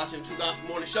 You're watching True Gospel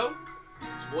Morning Show.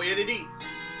 It's your boy Eddie D.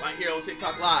 Right here on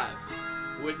TikTok Live.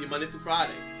 We're with you Monday through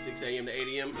Friday, 6 a.m. to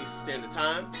 8 a.m. Eastern Standard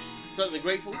Time. Certainly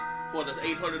grateful for the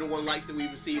 801 likes that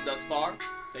we've received thus far.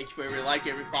 Thank you for every like,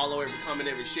 every follow, every comment,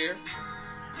 every share.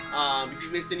 If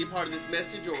you missed any part of this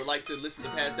message or would like to listen to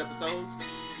past episodes,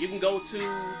 you can go to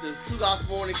the True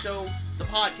Gospel Morning Show, the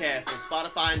podcast, on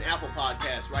Spotify and Apple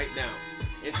Podcasts right now.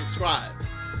 And subscribe.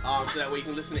 So that way you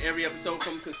can listen to every episode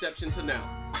from conception to now.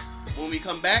 When we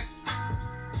come back,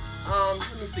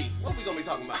 let me see. What are we going to be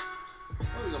talking about?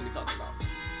 What are we gonna be talking about?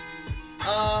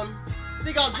 I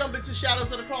think I'll jump into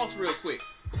Shadows of the Cross real quick.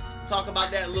 Talk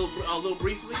about that a little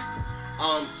briefly.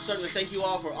 Certainly thank you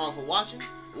all for watching.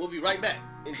 We'll be right back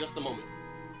in just a moment.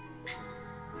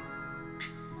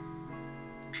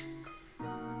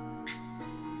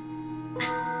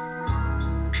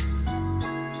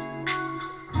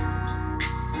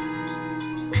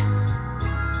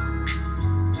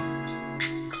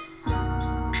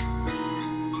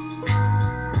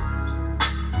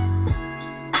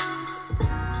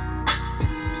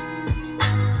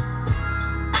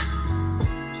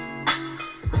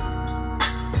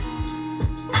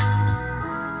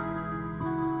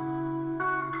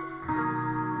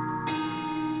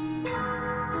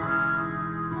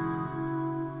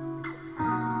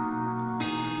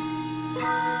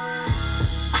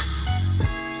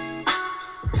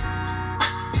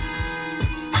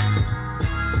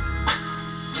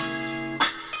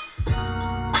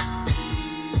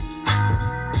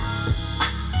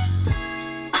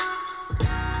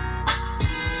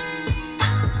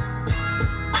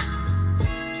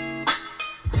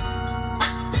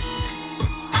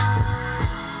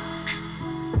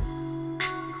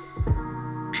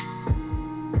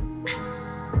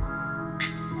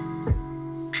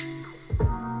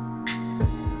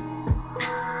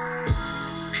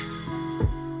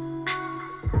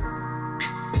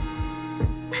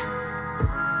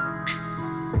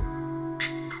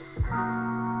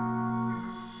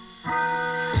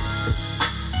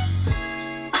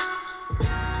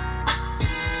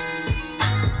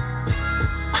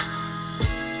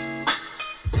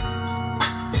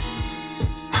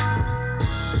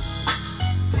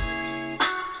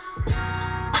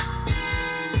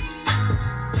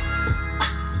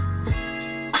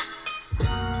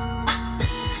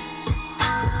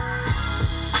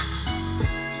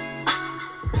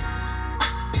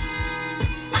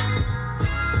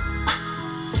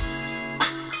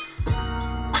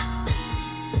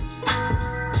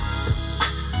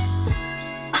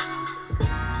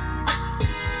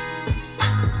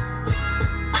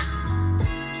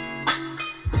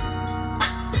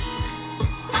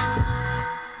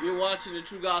 Watching the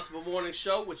True Gospel Morning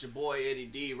Show with your boy Eddie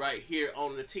D right here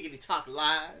on the Tickety Talk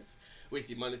Live with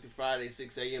you Monday through Friday,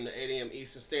 6 a.m. to 8 a.m.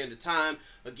 Eastern Standard Time.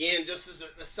 Again, just as an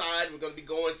aside, we're going to be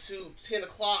going to 10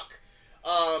 o'clock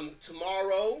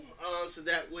tomorrow, so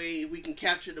that way we can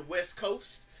capture the West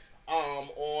Coast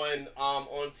on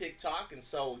TikTok. And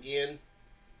so again,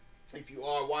 if you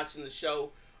are watching the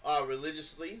show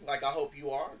religiously, like I hope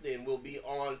you are, then we'll be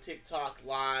on TikTok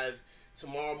Live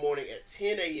tomorrow morning at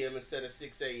 10 a.m. instead of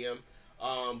 6 a.m.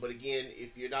 But again,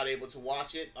 if you're not able to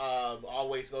watch it,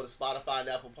 always go to Spotify and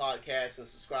Apple Podcasts and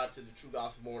subscribe to the True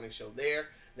Gospel Morning Show there.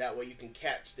 That way you can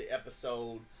catch the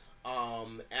episode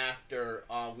after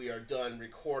we are done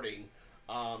recording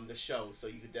the show. So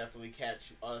you can definitely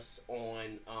catch us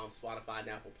on Spotify and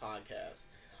Apple Podcasts.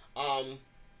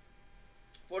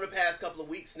 For the past couple of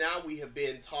weeks now, we have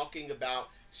been talking about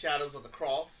Shadows of the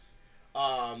Cross.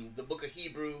 The book of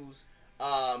Hebrews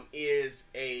is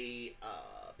a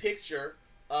picture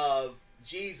of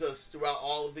Jesus throughout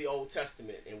all of the Old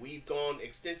Testament, and we've gone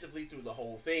extensively through the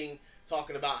whole thing,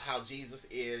 talking about how Jesus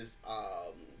is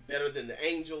better than the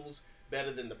angels,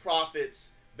 better than the prophets,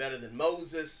 better than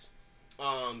Moses.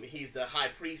 He's the high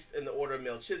priest in the order of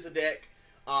Melchizedek.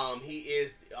 He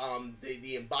is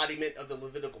the embodiment of the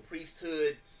Levitical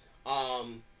priesthood.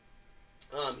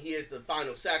 He is the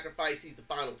final sacrifice. He's the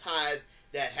final tithe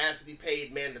that has to be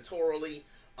paid mandatorily.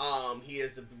 He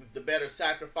is the better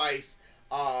sacrifice.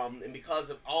 And because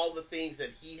of all the things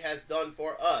that he has done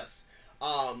for us,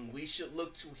 we should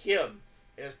look to him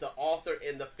as the author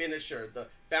and the finisher, the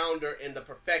founder and the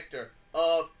perfecter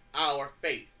of our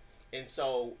faith. And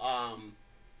so,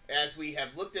 as we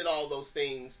have looked at all those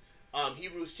things,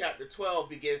 Hebrews chapter 12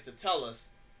 begins to tell us,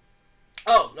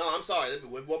 one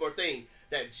more thing,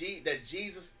 that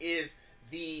Jesus is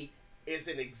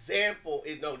an example.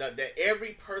 That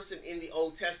every person in the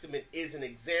Old Testament is an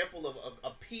example of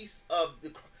a piece of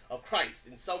Christ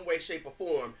in some way, shape, or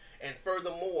form. And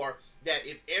furthermore, that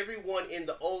if everyone in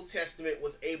the Old Testament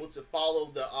was able to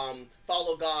follow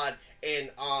God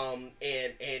and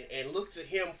look to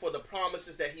him for the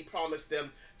promises that he promised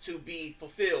them to be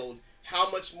fulfilled, how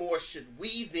much more should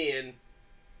we then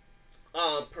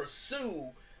pursue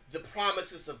the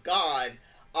promises of God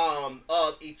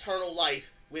of eternal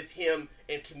life with him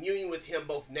and communion with him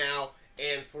both now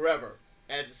and forever.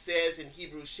 As it says in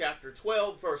Hebrews chapter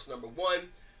 12, verse number 1,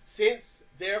 since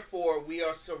therefore we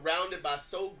are surrounded by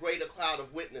so great a cloud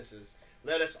of witnesses,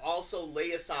 let us also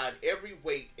lay aside every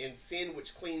weight and sin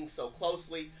which clings so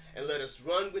closely, and let us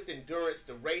run with endurance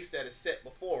the race that is set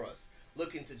before us,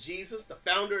 looking to Jesus, the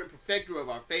founder and perfecter of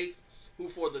our faith, who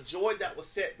for the joy that was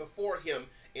set before him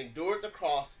endured the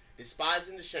cross,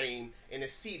 despising the shame, and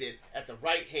is seated at the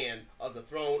right hand of the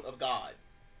throne of God.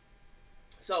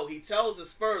 So he tells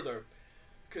us further,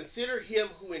 consider him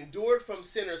who endured from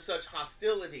sinners such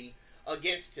hostility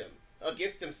against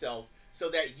himself, so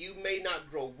that you may not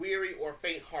grow weary or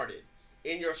faint-hearted.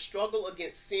 In your struggle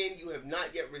against sin, you have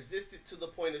not yet resisted to the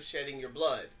point of shedding your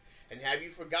blood. And have you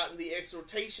forgotten the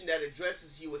exhortation that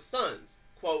addresses you as sons?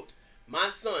 Quote, my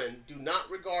son, do not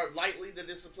regard lightly the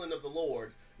discipline of the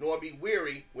Lord, nor be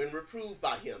weary when reproved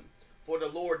by him. For the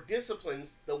Lord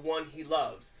disciplines the one he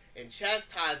loves, and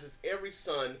chastises every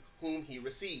son whom he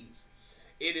receives.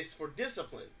 It is for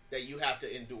discipline that you have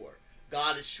to endure.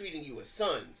 God is treating you as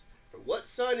sons. For what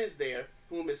son is there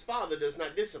whom his father does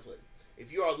not discipline?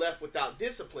 If you are left without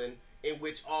discipline, in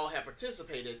which all have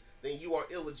participated, then you are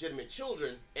illegitimate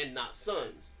children and not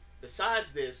sons.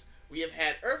 Besides this, we have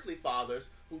had earthly fathers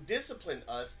who disciplined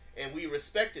us, and we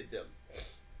respected them.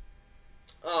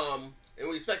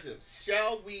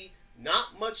 Shall we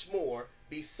not much more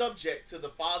be subject to the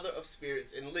Father of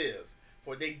spirits and live?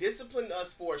 For they disciplined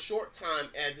us for a short time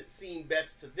as it seemed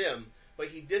best to them, but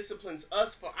he disciplines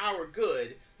us for our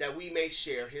good, that we may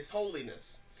share his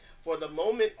holiness. For the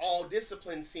moment all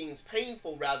discipline seems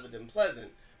painful rather than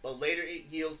pleasant, but later it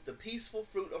yields the peaceful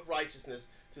fruit of righteousness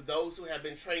to those who have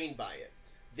been trained by it.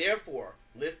 Therefore,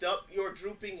 lift up your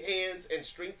drooping hands and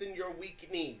strengthen your weak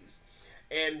knees,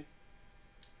 and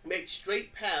make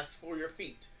straight paths for your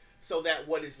feet, so that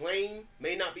what is lame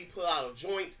may not be put out of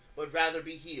joint, but rather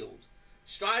be healed.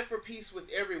 Strive for peace with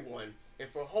everyone, and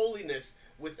for holiness,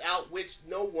 without which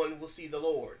no one will see the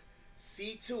Lord.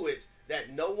 See to it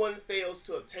that no one fails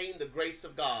to obtain the grace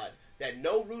of God, that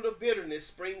no root of bitterness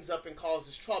springs up and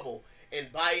causes trouble,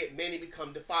 and by it many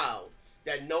become defiled,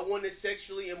 that no one is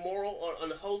sexually immoral or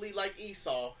unholy like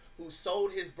Esau, who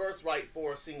sold his birthright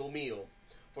for a single meal.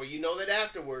 For you know that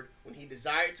afterward, when he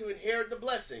desired to inherit the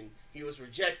blessing, he was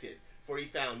rejected, for he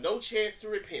found no chance to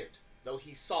repent, though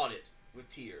he sought it with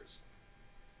tears.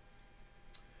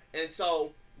 And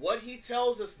so, what he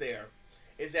tells us there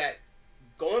is that,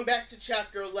 going back to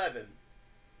chapter 11,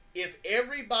 if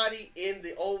everybody in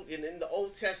the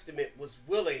Old Testament was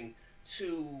willing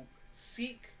to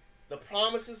seek the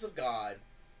promises of God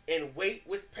and wait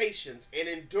with patience and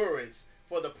endurance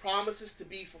for the promises to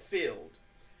be fulfilled,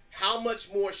 how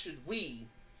much more should we,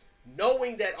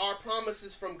 knowing that our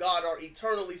promises from God are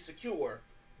eternally secure,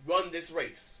 run this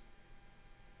race?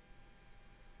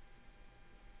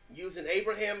 Using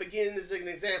Abraham again as an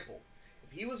example.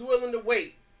 If he was willing to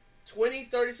wait 20,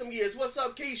 30 some years. What's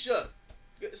up, Keisha?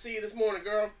 Good to see you this morning,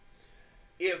 girl.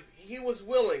 If he was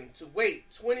willing to wait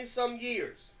 20 some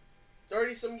years,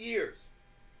 30 some years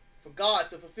for God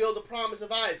to fulfill the promise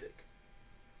of Isaac,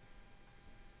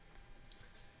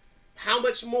 how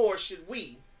much more should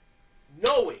we,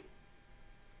 knowing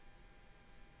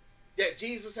that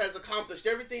Jesus has accomplished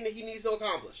everything that he needs to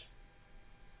accomplish,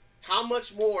 how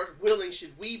much more willing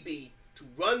should we be to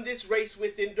run this race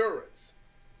with endurance,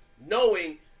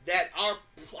 knowing that our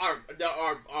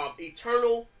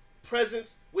eternal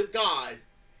presence with God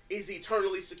is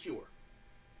eternally secure?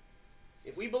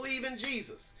 If we believe in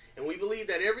Jesus, and we believe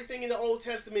that everything in the Old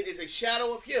Testament is a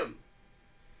shadow of him,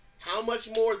 how much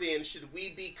more then should we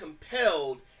be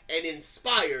compelled and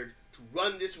inspired to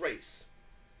run this race?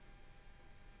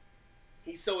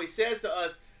 So he says to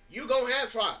us, you're going to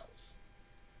have trials.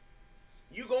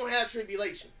 You're going to have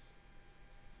tribulations.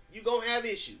 You're going to have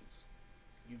issues.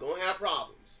 You're going to have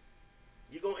problems.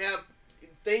 You're going to have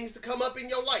things to come up in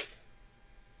your life.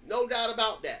 No doubt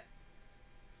about that.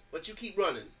 But you keep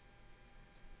running.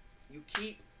 You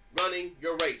keep running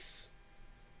your race.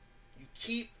 You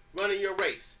keep running your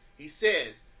race. He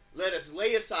says, let us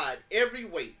lay aside every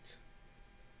weight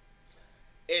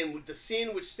and with the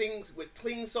sin which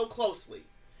clings so closely,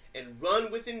 and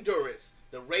run with endurance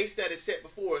the race that is set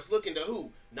before us, looking to who?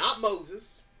 Not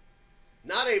Moses,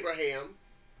 not Abraham,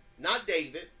 not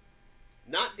David,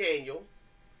 not Daniel,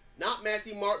 not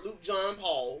Matthew, Mark, Luke, John,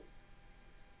 Paul,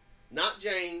 not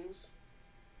James,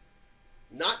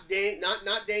 not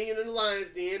Daniel in the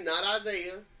lion's den, not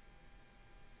Isaiah,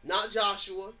 not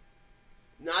Joshua,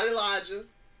 not Elijah,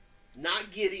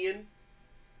 not Gideon,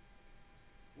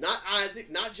 not Isaac,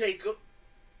 not Jacob,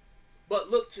 but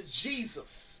look to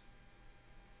Jesus.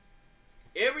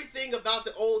 Everything about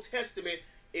the Old Testament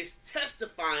is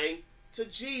testifying to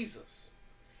Jesus.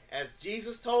 As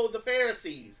Jesus told the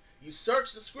Pharisees, you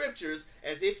search the scriptures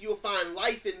as if you'll find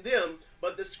life in them,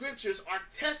 but the scriptures are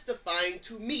testifying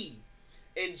to me.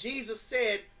 And Jesus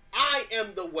said, I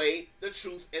am the way, the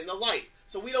truth, and the life.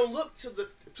 So we don't look to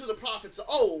the prophets of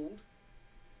old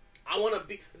I want to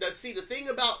be. See, the thing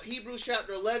about Hebrews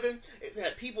chapter 11 is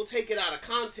that people take it out of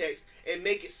context and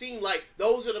make it seem like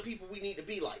those are the people we need to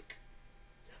be like.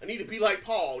 I need to be like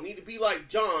Paul, need to be like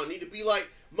John, need to be like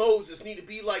Moses, need to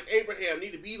be like Abraham,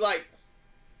 need to be like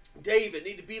David,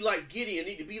 need to be like Gideon,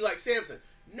 need to be like Samson.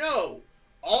 No,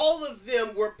 all of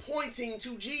them were pointing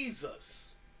to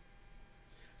Jesus.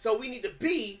 So we need to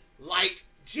be like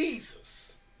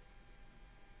Jesus.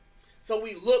 So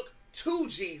we look to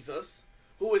Jesus,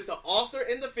 who is the author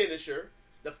and the finisher,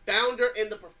 the founder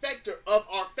and the perfecter of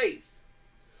our faith,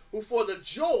 who for the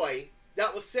joy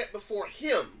that was set before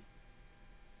him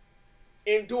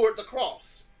endured the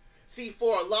cross. See,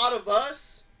 for a lot of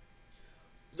us,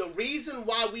 the reason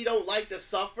why we don't like to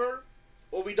suffer,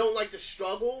 or we don't like to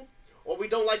struggle, or we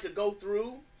don't like to go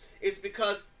through, is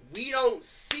because we don't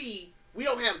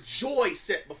have joy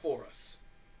set before us.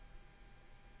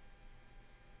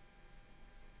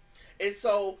 And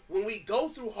so when we go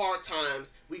through hard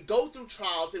times, we go through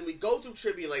trials, and we go through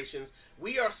tribulations,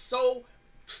 we are so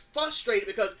frustrated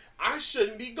because I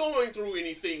shouldn't be going through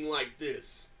anything like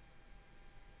this.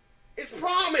 It's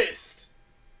promised.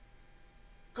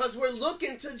 Because we're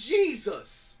looking to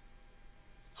Jesus,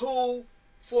 who,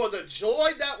 for the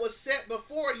joy that was set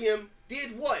before him,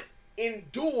 did what?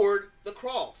 Endured the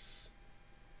cross.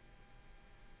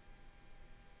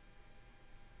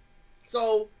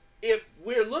 So, if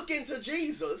we're looking to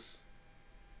Jesus,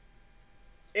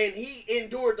 and he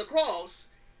endured the cross,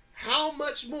 how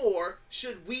much more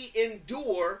should we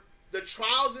endure the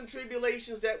trials and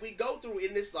tribulations that we go through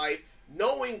in this life,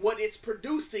 knowing what it's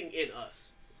producing in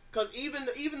us? Because even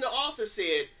the author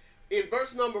said in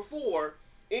verse number 4,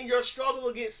 in your struggle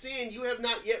against sin, you have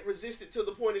not yet resisted to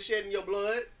the point of shedding your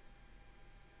blood.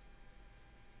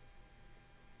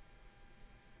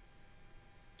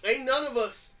 Ain't none of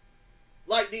us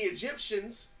like the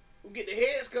Egyptians who get their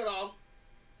heads cut off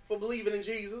for believing in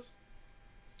Jesus.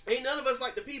 Ain't none of us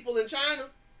like the people in China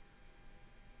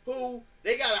who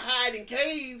they got to hide in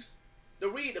caves to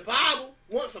read the Bible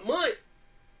once a month.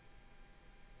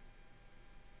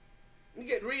 We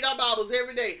get to read our Bibles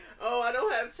every day. Oh, I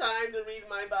don't have time to read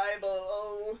my Bible.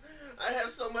 Oh, I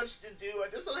have so much to do. I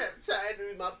just don't have time to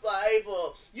read my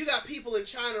Bible. You got people in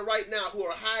China right now who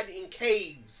are hiding in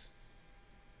caves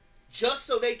just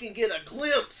so they can get a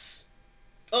glimpse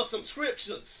of some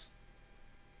scriptures.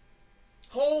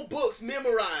 Whole books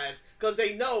memorized because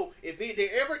they know if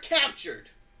they're ever captured,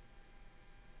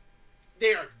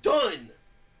 they're done.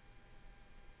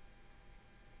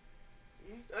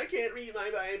 I can't read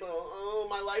my Bible. Oh,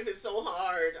 my life is so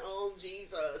hard. Oh,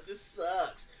 Jesus, this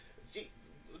sucks.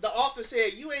 The author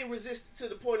said, you ain't resisted to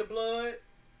the point of blood,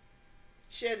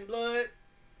 shedding blood.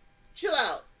 Chill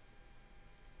out.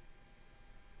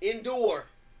 Endure.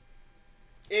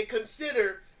 And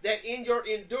consider that in your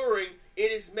enduring,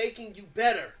 it is making you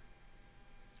better.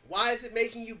 Why is it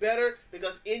making you better?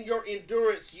 Because in your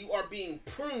endurance, you are being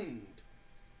pruned.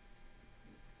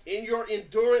 In your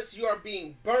endurance, you are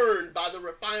being burned by the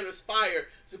refiner's fire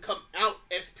to come out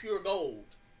as pure gold.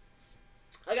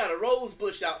 I got a rose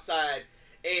bush outside,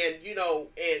 and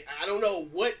I don't know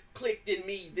what clicked in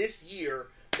me this year,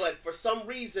 but for some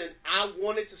reason, I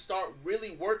wanted to start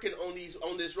really working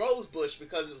on this rose bush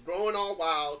because it's growing all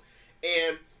wild,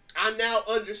 and I now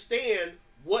understand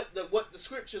what the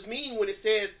scriptures mean when it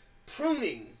says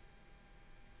pruning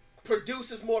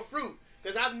produces more fruit,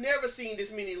 because I've never seen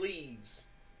this many leaves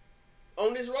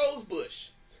on this rose bush.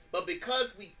 But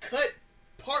because we cut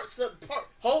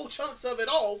whole chunks of it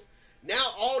off,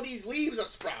 now all these leaves are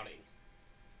sprouting.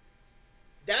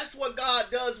 That's what God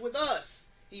does with us.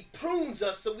 He prunes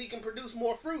us so we can produce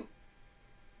more fruit.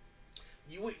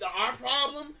 Our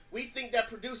problem, we think that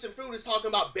producing fruit is talking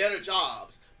about better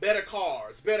jobs, better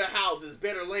cars, better houses,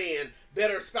 better land,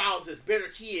 better spouses, better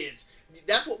kids.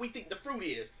 That's what we think the fruit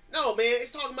is. No, man,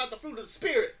 it's talking about the fruit of the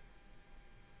Spirit.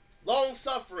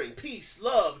 Long-suffering, peace,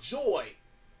 love, joy,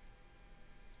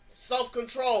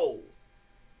 self-control,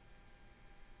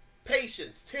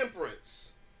 patience,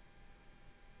 temperance,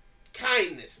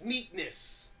 kindness,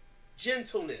 meekness,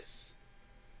 gentleness.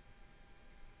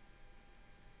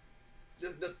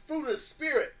 The fruit of the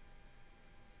Spirit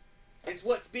is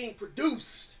what's being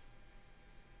produced.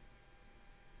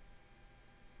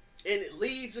 And it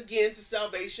leads again to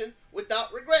salvation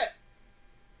without regret.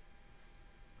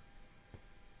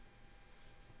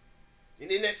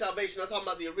 And in that salvation, I'm talking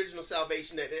about the original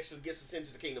salvation that actually gets us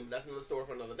into the kingdom. That's another story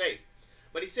for another day.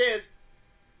 But he says,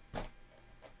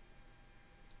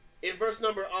 in verse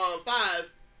number 5,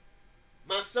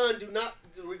 My son, do not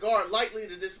regard lightly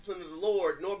the discipline of the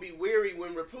Lord, nor be weary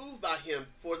when reproved by him.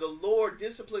 For the Lord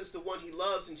disciplines the one he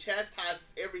loves and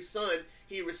chastises every son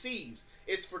he receives.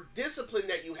 It's for discipline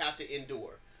that you have to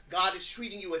endure. God is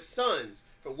treating you as sons.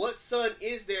 For what son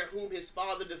is there whom his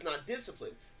father does not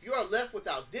discipline? If you are left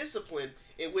without discipline,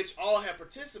 in which all have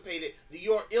participated,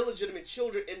 you are illegitimate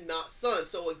children and not sons.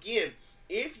 So again,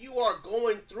 if you are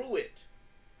going through it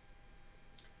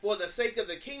for the sake of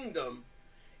the kingdom,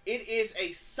 it is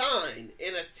a sign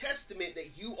and a testament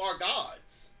that you are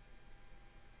God's.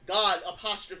 God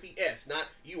apostrophe S, not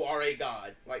you are a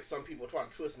God. Like some people try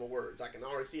to twist my words. I can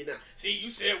already see it now. See,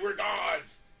 you said we're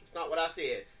God's. It's not what I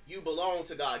said. You belong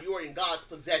to God. You are in God's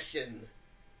possession.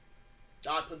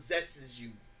 God possesses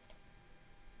you.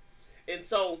 And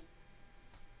so,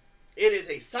 it is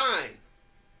a sign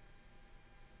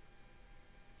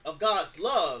of God's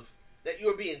love that you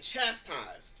are being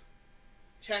chastised.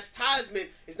 Chastisement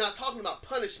is not talking about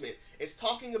punishment. It's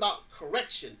talking about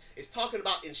correction. It's talking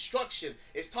about instruction.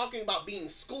 It's talking about being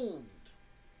schooled.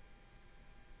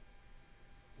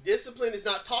 Discipline is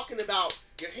not talking about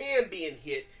your hand being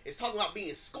hit. It's talking about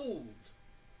being schooled.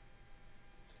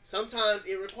 Sometimes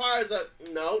it requires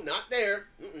no, not there,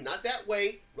 not that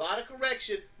way, rod of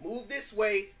correction, move this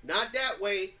way, not that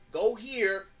way, go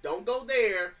here, don't go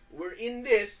there, we're in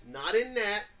this, not in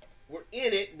that, we're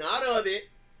in it, not of it.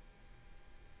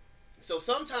 So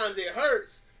sometimes it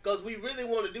hurts because we really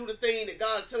want to do the thing that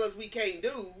God tells us we can't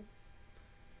do,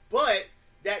 but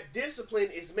that discipline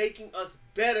is making us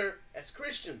better as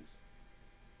Christians.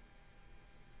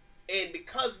 And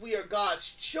because we are God's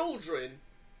children,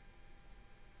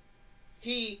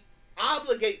 He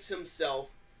obligates Himself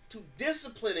to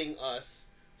disciplining us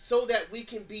so that we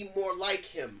can be more like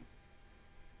Him,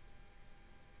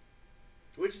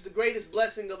 which is the greatest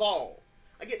blessing of all.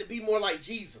 I get to be more like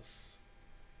Jesus.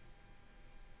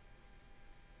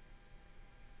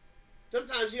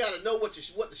 Sometimes you got to know what to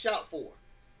shout for.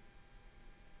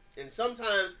 And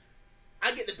sometimes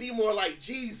I get to be more like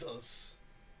Jesus.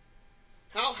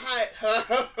 How high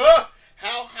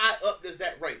up does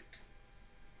that rank?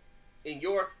 In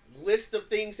your list of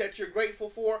things that you're grateful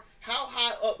for, how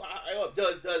high up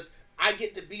does I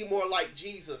get to be more like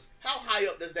Jesus? How high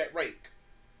up does that rank?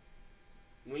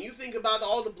 When you think about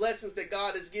all the blessings that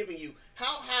God has given you,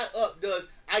 how high up does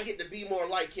I get to be more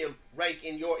like Him rank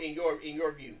in your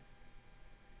view?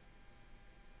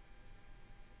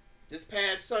 This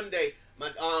past Sunday,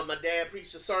 my dad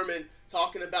preached a sermon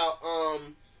talking about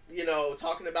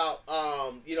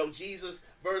Jesus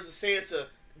versus Santa,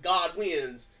 God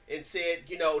wins, and said,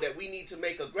 that we need to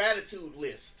make a gratitude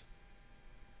list.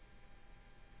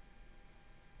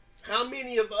 How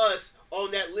many of us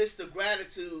on that list of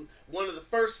gratitude, one of the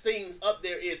first things up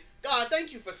there is, God,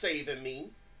 thank you for saving me.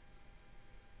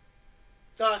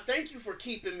 God, thank you for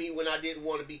keeping me when I didn't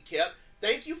want to be kept.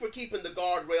 Thank you for keeping the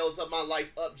guardrails of my life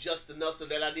up just enough so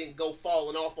that I didn't go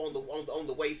falling off on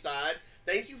the wayside.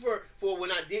 Thank you for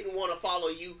when I didn't want to follow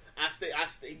you,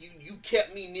 you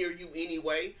kept me near you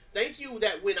anyway. Thank you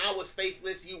that when I was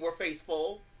faithless, you were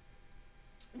faithful.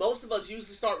 Most of us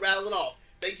usually start rattling off.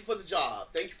 Thank you for the job.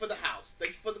 Thank you for the house.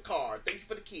 Thank you for the car. Thank you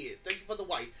for the kids. Thank you for the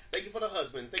wife. Thank you for the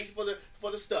husband. Thank you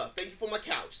for the stuff. Thank you for my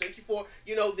couch. Thank you for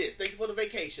this. Thank you for the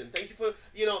vacation. Thank you for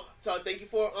thank you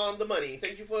for the money.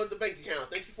 Thank you for the bank account.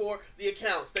 Thank you for the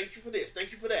accounts. Thank you for this.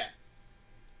 Thank you for that.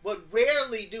 But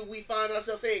rarely do we find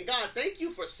ourselves saying, God, thank you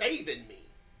for saving me.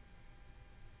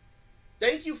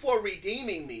 Thank you for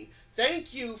redeeming me.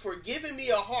 Thank you for giving me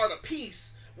a heart of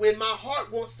peace when my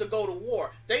heart wants to go to war.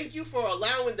 Thank you for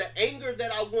allowing the anger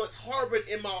that I once harbored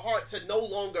in my heart to no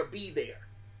longer be there.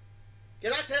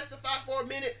 Can I testify for a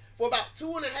minute? For about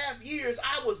 2.5 years,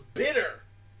 I was bitter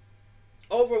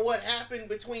over what happened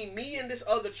between me and this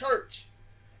other church.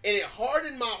 And it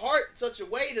hardened my heart in such a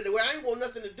way that I didn't want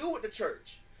nothing to do with the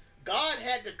church. God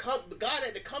had to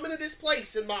come into this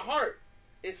place in my heart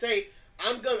and say,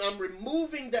 I'm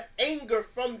removing the anger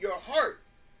from your heart.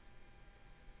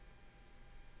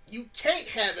 You can't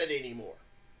have it anymore.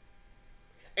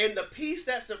 And the peace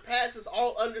that surpasses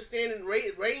all understanding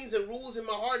reigns and rules in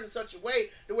my heart in such a way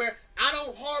to where I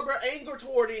don't harbor anger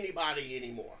toward anybody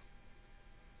anymore.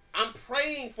 I'm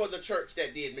praying for the church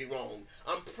that did me wrong.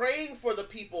 I'm praying for the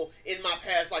people in my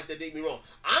past life that did me wrong.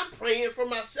 I'm praying for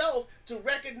myself to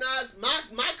recognize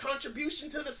my contribution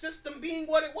to the system being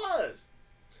what it was.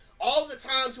 All the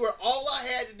times where all I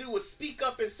had to do was speak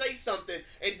up and say something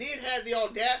and then have the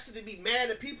audacity to be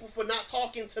mad at people for not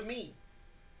talking to me.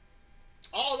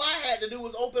 All I had to do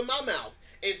was open my mouth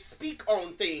and speak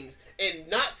on things and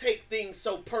not take things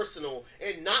so personal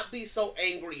and not be so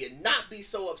angry and not be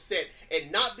so upset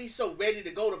and not be so ready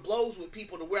to go to blows with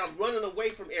people to where I'm running away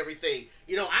from everything.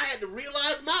 You know, I had to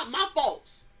realize my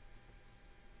faults.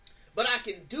 But I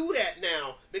can do that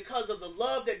now because of the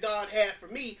love that God had for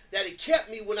me, that He kept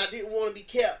me when I didn't want to be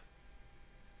kept.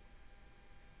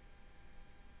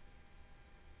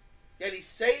 That He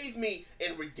saved me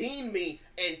and redeemed me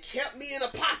and kept me in a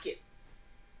pocket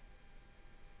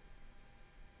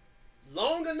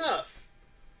long enough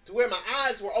to where my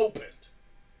eyes were opened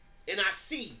and I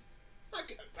see.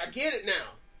 I get it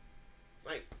now.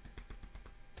 Like,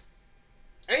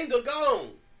 anger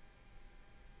gone.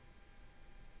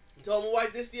 I told my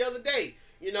wife this the other day.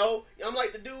 You know, I'm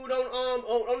like the dude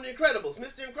on The Incredibles,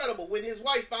 Mr. Incredible, when his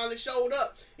wife finally showed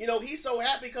up. You know, he's so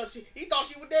happy because he thought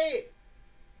she was dead.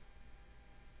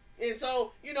 And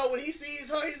so, you know, when he sees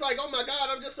her, he's like, oh my God,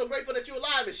 I'm just so grateful that you're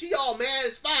alive. And she all mad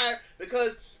as fire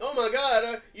because, oh my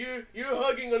God, you're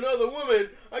hugging another woman.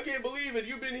 I can't believe it.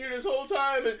 You've been here this whole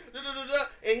time. And da-da-da-da.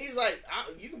 And he's like,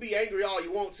 you can be angry all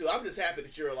you want to. I'm just happy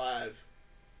that you're alive.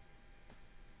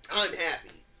 I'm happy.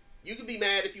 You can be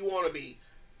mad if you want to be.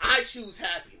 I choose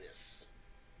happiness.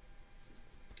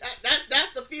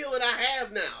 That's the feeling I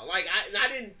have now. Like, I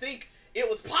didn't think it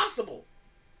was possible.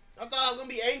 I thought I was going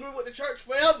to be angry with the church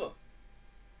forever.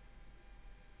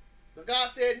 But God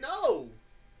said, no.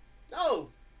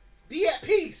 Be at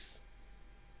peace.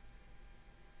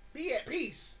 Be at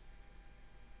peace.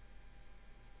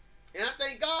 And I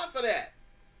thank God for that.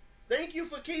 Thank you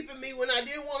for keeping me when I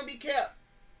didn't want to be kept.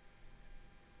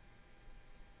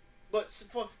 But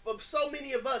for so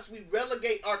many of us, we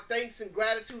relegate our thanks and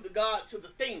gratitude to God to the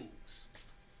things.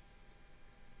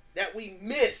 That we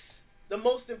miss the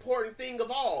most important thing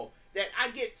of all, that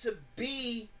I get to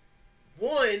be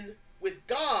one with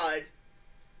God,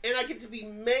 and I get to be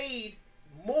made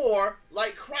more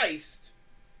like Christ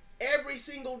every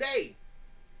single day.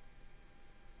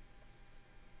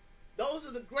 Those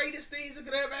are the greatest things that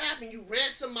could ever happen. You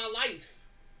ransom my life.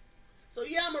 So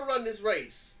yeah, I'm going to run this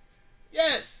race.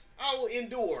 Yes, I will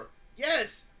endure.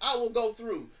 Yes, I will go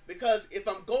through. Because if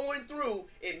I'm going through,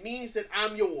 it means that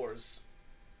I'm yours.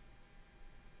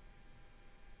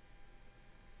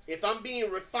 If I'm being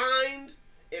refined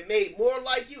and made more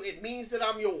like you, it means that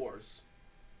I'm yours.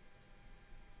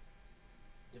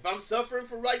 If I'm suffering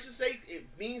for righteous sake, it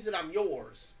means that I'm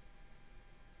yours.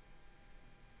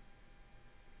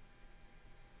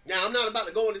 Now, I'm not about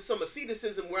to go into some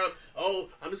asceticism where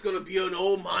I'm just going to be an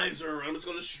old miser. I'm just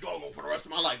going to struggle for the rest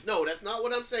of my life. No, that's not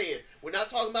what I'm saying. We're not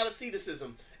talking about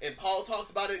asceticism. And Paul talks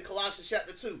about it in Colossians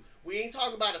chapter 2. We ain't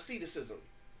talking about asceticism,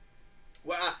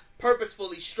 where I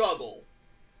purposefully struggle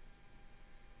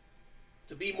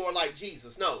to be more like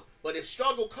Jesus. No. But if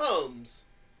struggle comes,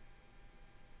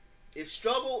 if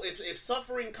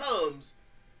suffering comes,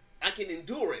 I can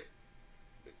endure it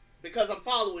because I'm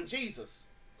following Jesus,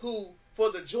 who,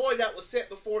 for the joy that was set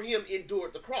before him,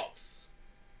 endured the cross.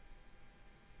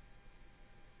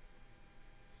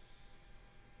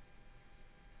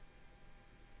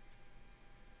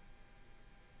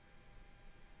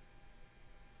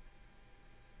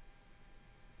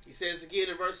 He says again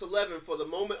in verse 11, for the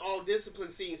moment all discipline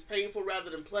seems painful rather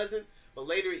than pleasant, but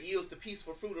later it yields the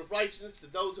peaceful fruit of righteousness to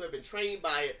those who have been trained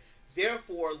by it.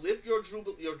 Therefore, lift your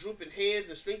drooping hands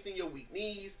and strengthen your weak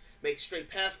knees. Make straight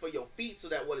paths for your feet, so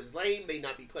that what is lame may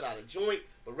not be put out of joint,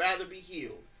 but rather be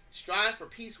healed. Strive for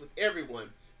peace with everyone,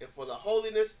 and for the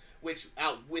holiness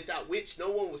without which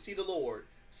no one will see the Lord.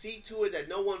 See to it that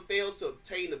no one fails to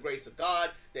obtain the grace of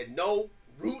God, that no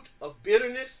root of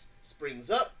bitterness springs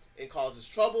up and causes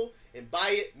trouble, and by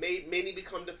it many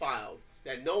become defiled.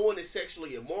 That no one is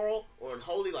sexually immoral or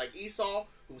unholy like Esau,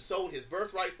 who sold his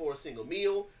birthright for a single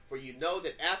meal. For you know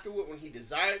that afterward, when he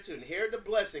desired to inherit the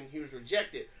blessing, he was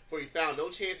rejected, for he found no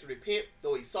chance to repent,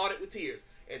 though he sought it with tears.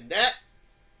 And that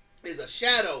is a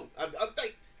shadow. I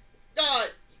think, God,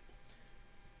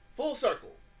 full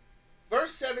circle.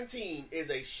 Verse 17 is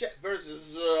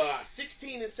verses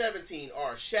 16 and 17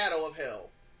 are a shadow of hell.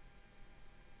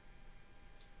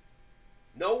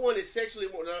 No one is sexually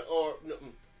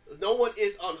no one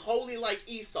is unholy like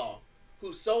Esau,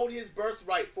 who sold his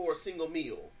birthright for a single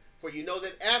meal. For you know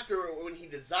that after, when he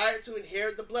desired to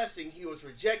inherit the blessing, he was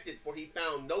rejected, for he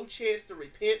found no chance to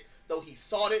repent, though he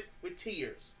sought it with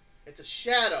tears. It's a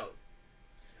shadow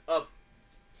of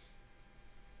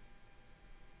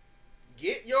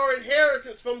get your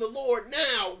inheritance from the Lord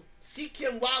now. Seek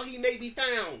him while he may be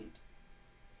found.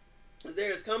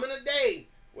 There is coming a day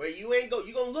where you're going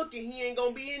to look and he ain't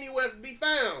going to be anywhere to be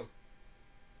found.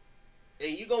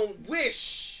 And you're going to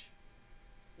wish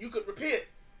you could repent.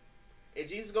 And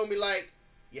Jesus is going to be like,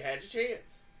 you had your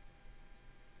chance.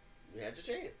 You had your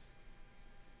chance.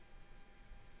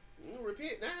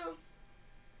 Repent now.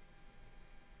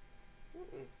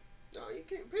 No, you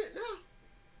can't repent now.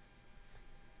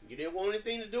 You didn't want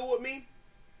anything to do with me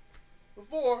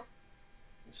before.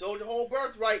 You sold your whole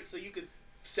birthright so you could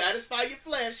satisfy your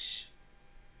flesh.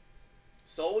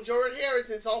 Sold your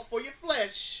inheritance off for your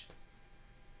flesh.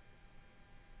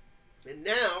 And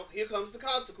now, here comes the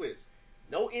consequence.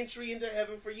 No entry into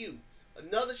heaven for you.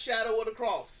 Another shadow of the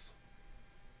cross.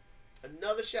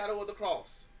 Another shadow of the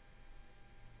cross.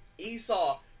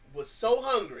 Esau was so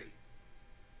hungry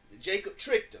that Jacob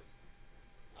tricked him.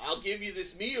 I'll give you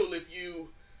this meal if you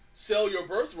sell your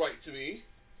birthright to me.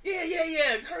 Yeah.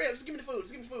 Hurry up. Just give me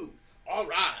the food. All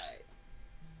right.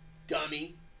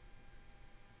 Dummy.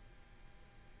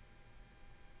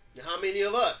 Now, how many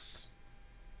of us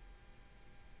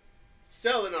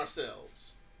selling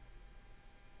ourselves?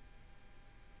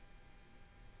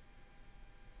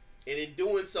 And in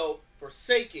doing so,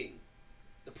 forsaking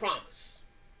the promise.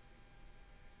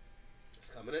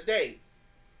 It's coming a day.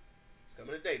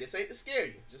 This ain't to scare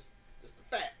you. Just the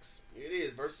facts. Here it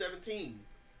is, verse 17.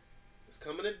 It's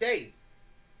coming a day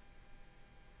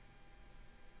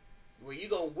where you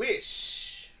gonna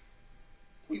wish.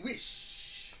 We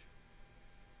wish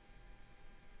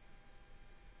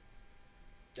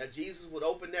that Jesus would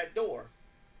open that door.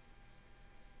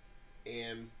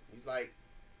 And he's like,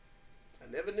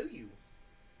 I never knew you.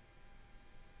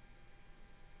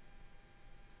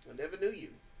 I never knew you.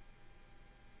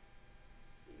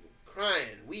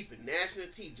 Crying, weeping, gnashing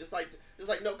of teeth, just like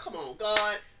no, come on,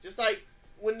 God, just like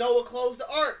when Noah closed the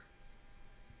ark.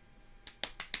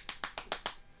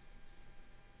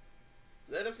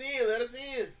 Let us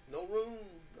in. No room.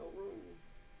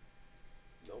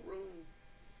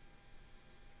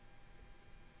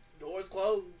 Door's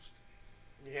closed.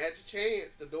 You had your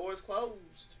chance. The door is closed.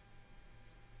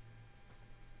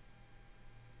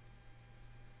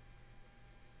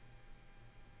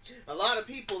 A lot of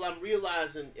people, I'm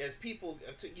realizing, as people,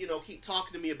 keep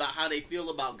talking to me about how they feel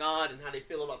about God and how they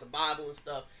feel about the Bible and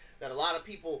stuff, that a lot of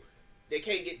people, they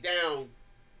can't get down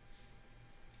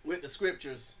with the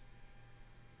scriptures.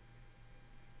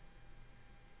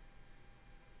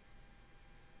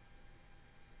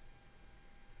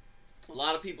 A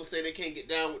lot of people say they can't get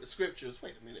down with the scriptures.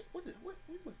 Wait a minute. What was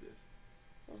this?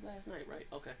 That was last night, right?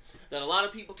 Okay. That a lot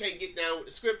of people can't get down with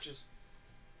the scriptures.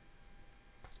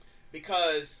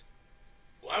 Because,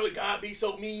 why would God be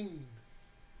so mean?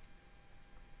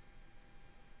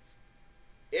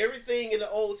 Everything in the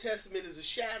Old Testament is a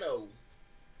shadow.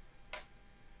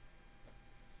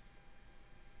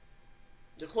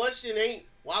 The question ain't,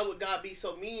 why would God be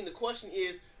so mean? The question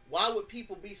is, why would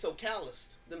people be so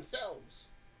calloused themselves?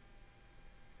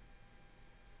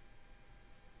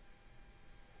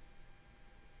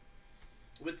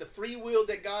 With the free will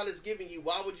that God has given you,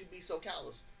 why would you be so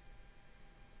calloused?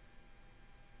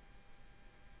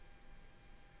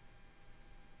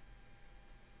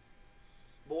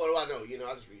 But what do I know?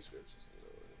 I just read scriptures.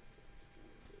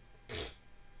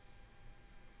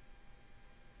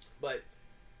 But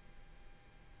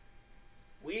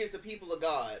we as the people of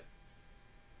God,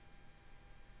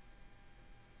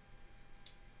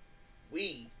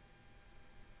 we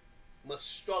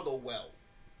must struggle well,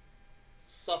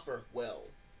 suffer well,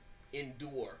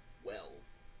 endure well.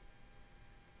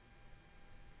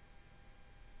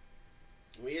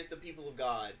 We as the people of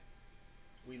God,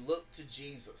 we look to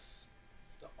Jesus,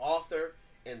 the author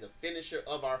and the finisher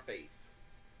of our faith.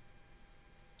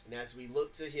 And as we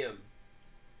look to him,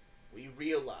 we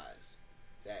realize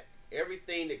that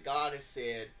everything that God has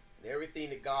said and everything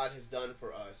that God has done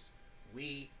for us,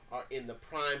 we are in the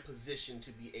prime position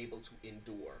to be able to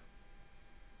endure.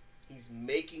 He's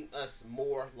making us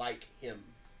more like him.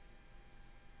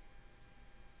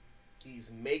 He's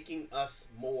making us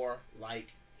more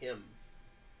like him.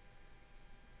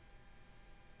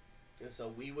 And so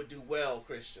we would do well,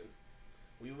 Christian.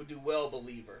 We would do well,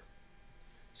 believer,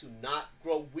 to not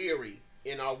grow weary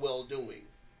in our well-doing.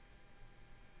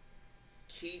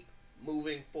 Keep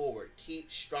moving forward.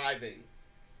 Keep striving.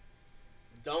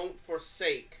 Don't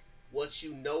forsake what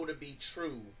you know to be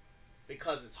true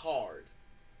because it's hard.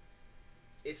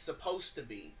 It's supposed to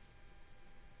be.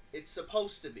 It's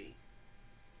supposed to be.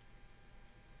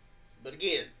 But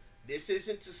again, this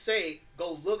isn't to say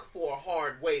go look for a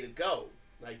hard way to go.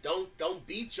 Like, don't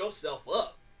beat yourself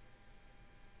up.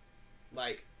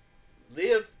 Like,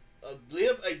 live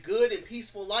a good and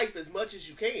peaceful life as much as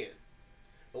you can.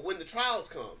 But when the trials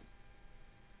come,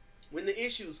 when the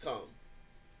issues come,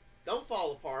 don't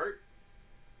fall apart.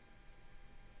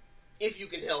 If you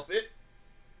can help it.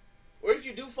 Or if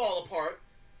you do fall apart,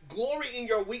 glory in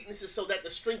your weaknesses so that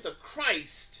the strength of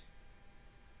Christ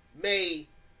may,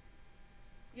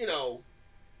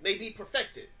 may be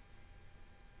perfected.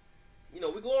 We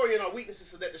glory in our weaknesses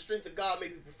so that the strength of God may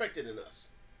be perfected in us.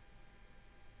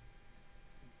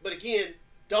 But again,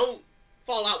 don't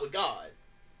fall out with God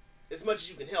as much as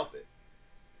you can help it.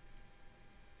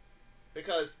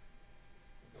 Because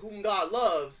whom God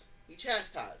loves, he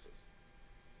chastises.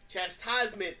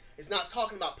 Chastisement is not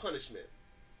talking about punishment.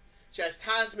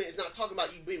 Chastisement is not talking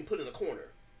about you being put in a corner.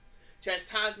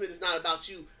 Chastisement is not about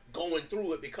you going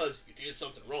through it because you did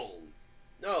something wrong.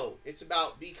 No, it's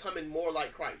about becoming more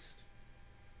like Christ.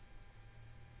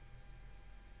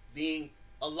 Being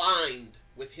aligned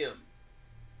with him.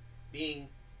 Being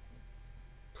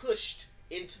pushed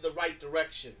into the right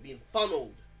direction. Being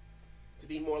funneled to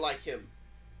be more like him.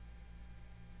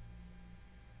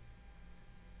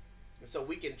 And so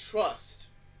we can trust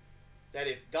that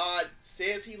if God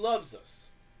says he loves us,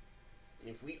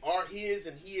 if we are his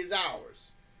and he is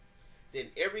ours, then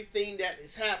everything that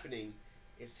is happening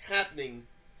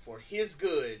for his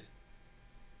good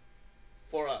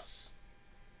for us.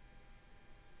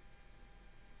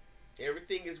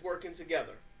 Everything is working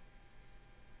together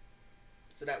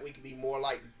so that we can be more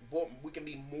like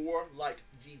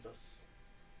Jesus.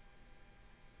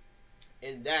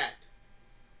 And that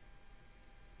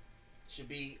should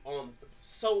be on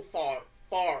so far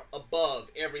above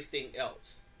everything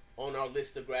else on our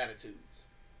list of gratitudes.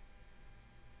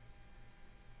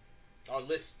 Our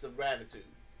lists of gratitude.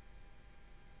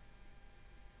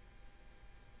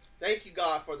 Thank you,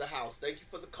 God, for the house. Thank you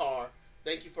for the car.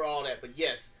 Thank you for all that. But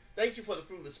yes, thank you for the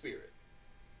fruit of the Spirit.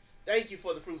 Thank you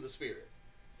for the fruit of the Spirit.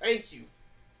 Thank you.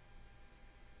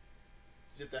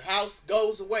 If the house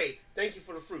goes away, thank you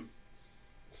for the fruit.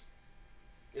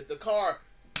 If the car,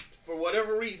 for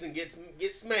whatever reason,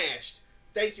 gets smashed,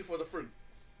 thank you for the fruit.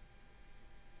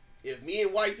 If me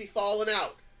and wifey falling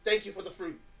out, thank you for the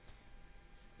fruit.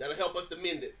 That'll help us to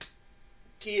mend it.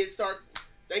 Kids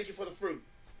thank you for the fruit.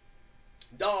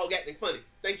 Dog acting funny,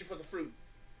 thank you for the fruit.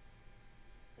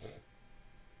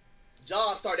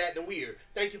 Job start acting weird,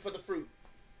 thank you for the fruit.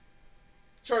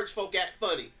 Church folk act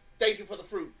funny, thank you for the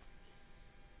fruit.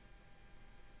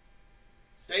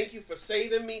 Thank you for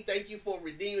saving me. Thank you for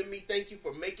redeeming me. Thank you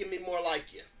for making me more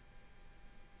like you.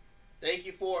 Thank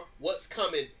you for what's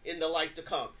coming in the life to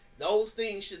come. Those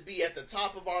things should be at the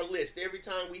top of our list every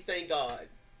time we thank God.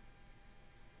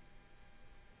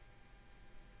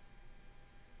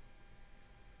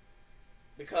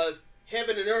 Because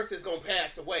heaven and earth is going to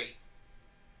pass away.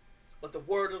 But the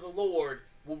word of the Lord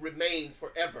will remain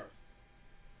forever.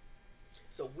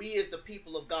 So we as the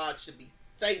people of God should be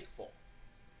thankful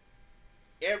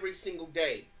every single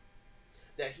day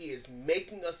that he is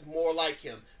making us more like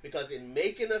him. Because in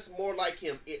making us more like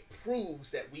him, it proves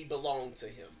that we belong to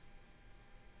him.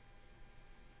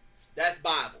 That's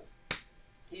Bible.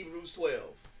 Hebrews 12.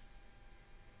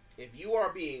 If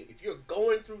you're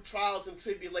going through trials and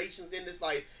tribulations in this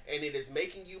life and it is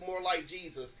making you more like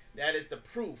Jesus, that is the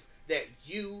proof that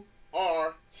you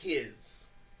are his.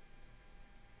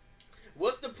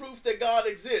 What's the proof that God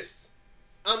exists?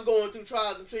 I'm going through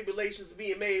trials and tribulations of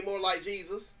being made more like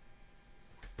Jesus.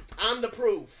 I'm the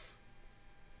proof.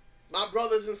 My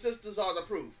brothers and sisters are the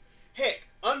proof. Heck,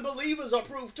 unbelievers are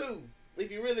proof too,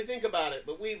 if you really think about it.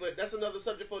 But that's another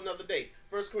subject for another day.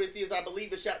 1 Corinthians, I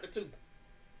believe, is chapter 2.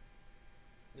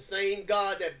 The same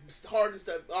God that hardens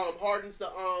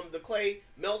the clay,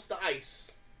 melts the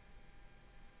ice.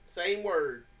 Same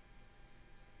word.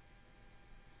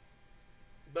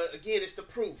 But again, it's the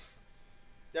proof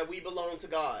that we belong to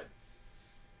God.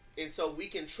 And so we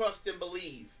can trust and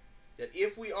believe that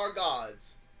if we are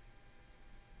God's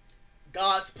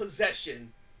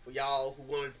possession, for y'all who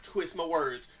want to twist my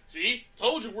words, see,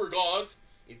 told you we're God's.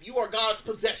 If you are God's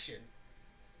possession,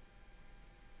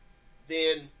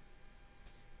 then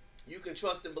you can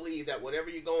trust and believe that whatever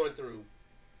you're going through,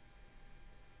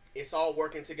 it's all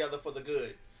working together for the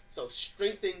good. So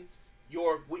strengthen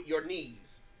with your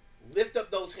knees. Lift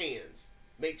up those hands.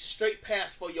 Make straight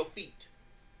paths for your feet.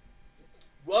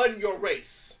 Run your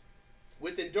race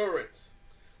with endurance.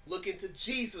 Look into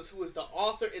Jesus, who is the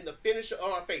author and the finisher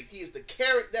of our faith. He is the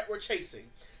carrot that we're chasing.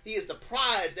 He is the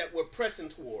prize that we're pressing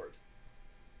toward.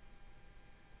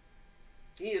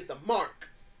 He is the mark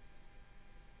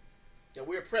that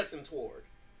we're pressing toward.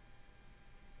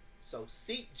 So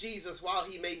seek Jesus while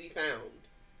he may be found.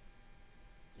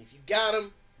 If you got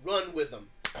him, run with him.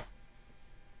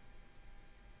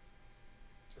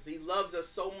 He loves us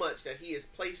so much that he has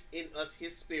placed in us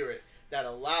his spirit that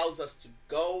allows us to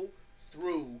go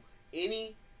through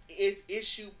any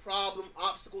issue, problem,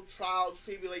 obstacle, trial,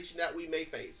 tribulation that we may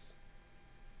face.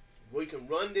 We can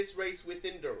run this race with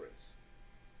endurance.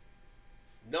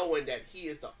 knowing that he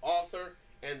is the author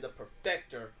and the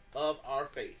perfecter of our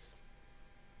faith.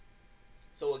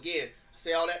 So again, I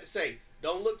say all that to say,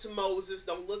 don't look to Moses,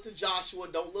 don't look to Joshua,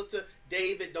 don't look to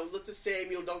David, don't look to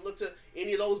Samuel, don't look to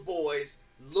any of those boys.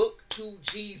 Look to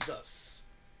Jesus.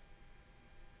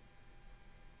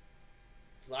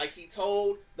 Like he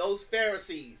told those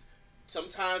Pharisees,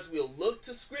 sometimes we'll look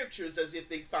to scriptures as if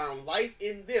they found life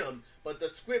in them, but the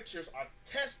scriptures are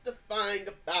testifying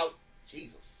about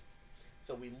Jesus.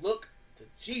 So we look to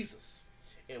Jesus,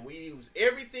 and we use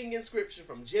everything in scripture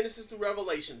from Genesis to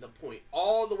Revelation to point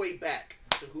all the way back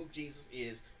to who Jesus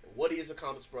is and what he has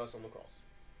accomplished for us on the cross.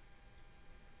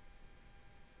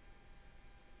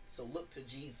 So look to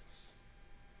Jesus.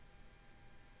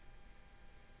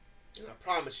 And I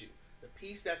promise you, the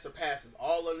peace that surpasses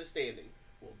all understanding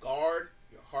will guard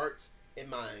your hearts and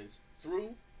minds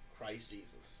through Christ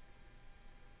Jesus.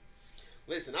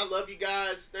 Listen, I love you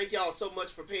guys. Thank y'all so much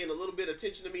for paying a little bit of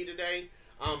attention to me today.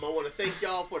 I want to thank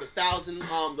y'all for the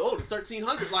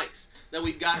 1,300 likes that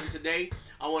we've gotten today.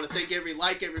 I want to thank every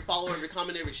like, every follow, every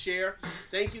comment, every share.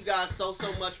 Thank you guys so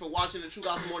much for watching the True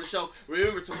Gospel Morning Show.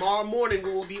 Remember, tomorrow morning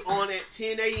we will be on at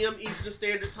 10 a.m. Eastern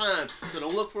Standard Time. So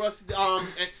don't look for us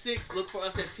at 6. Look for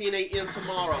us at 10 a.m.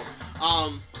 tomorrow.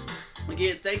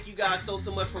 Again, thank you guys so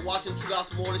much for watching the True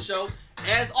Gospel Morning Show.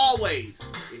 As always,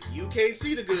 if you can't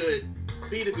see the good,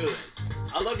 be the good.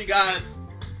 I love you guys.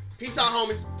 Peace out,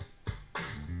 homies.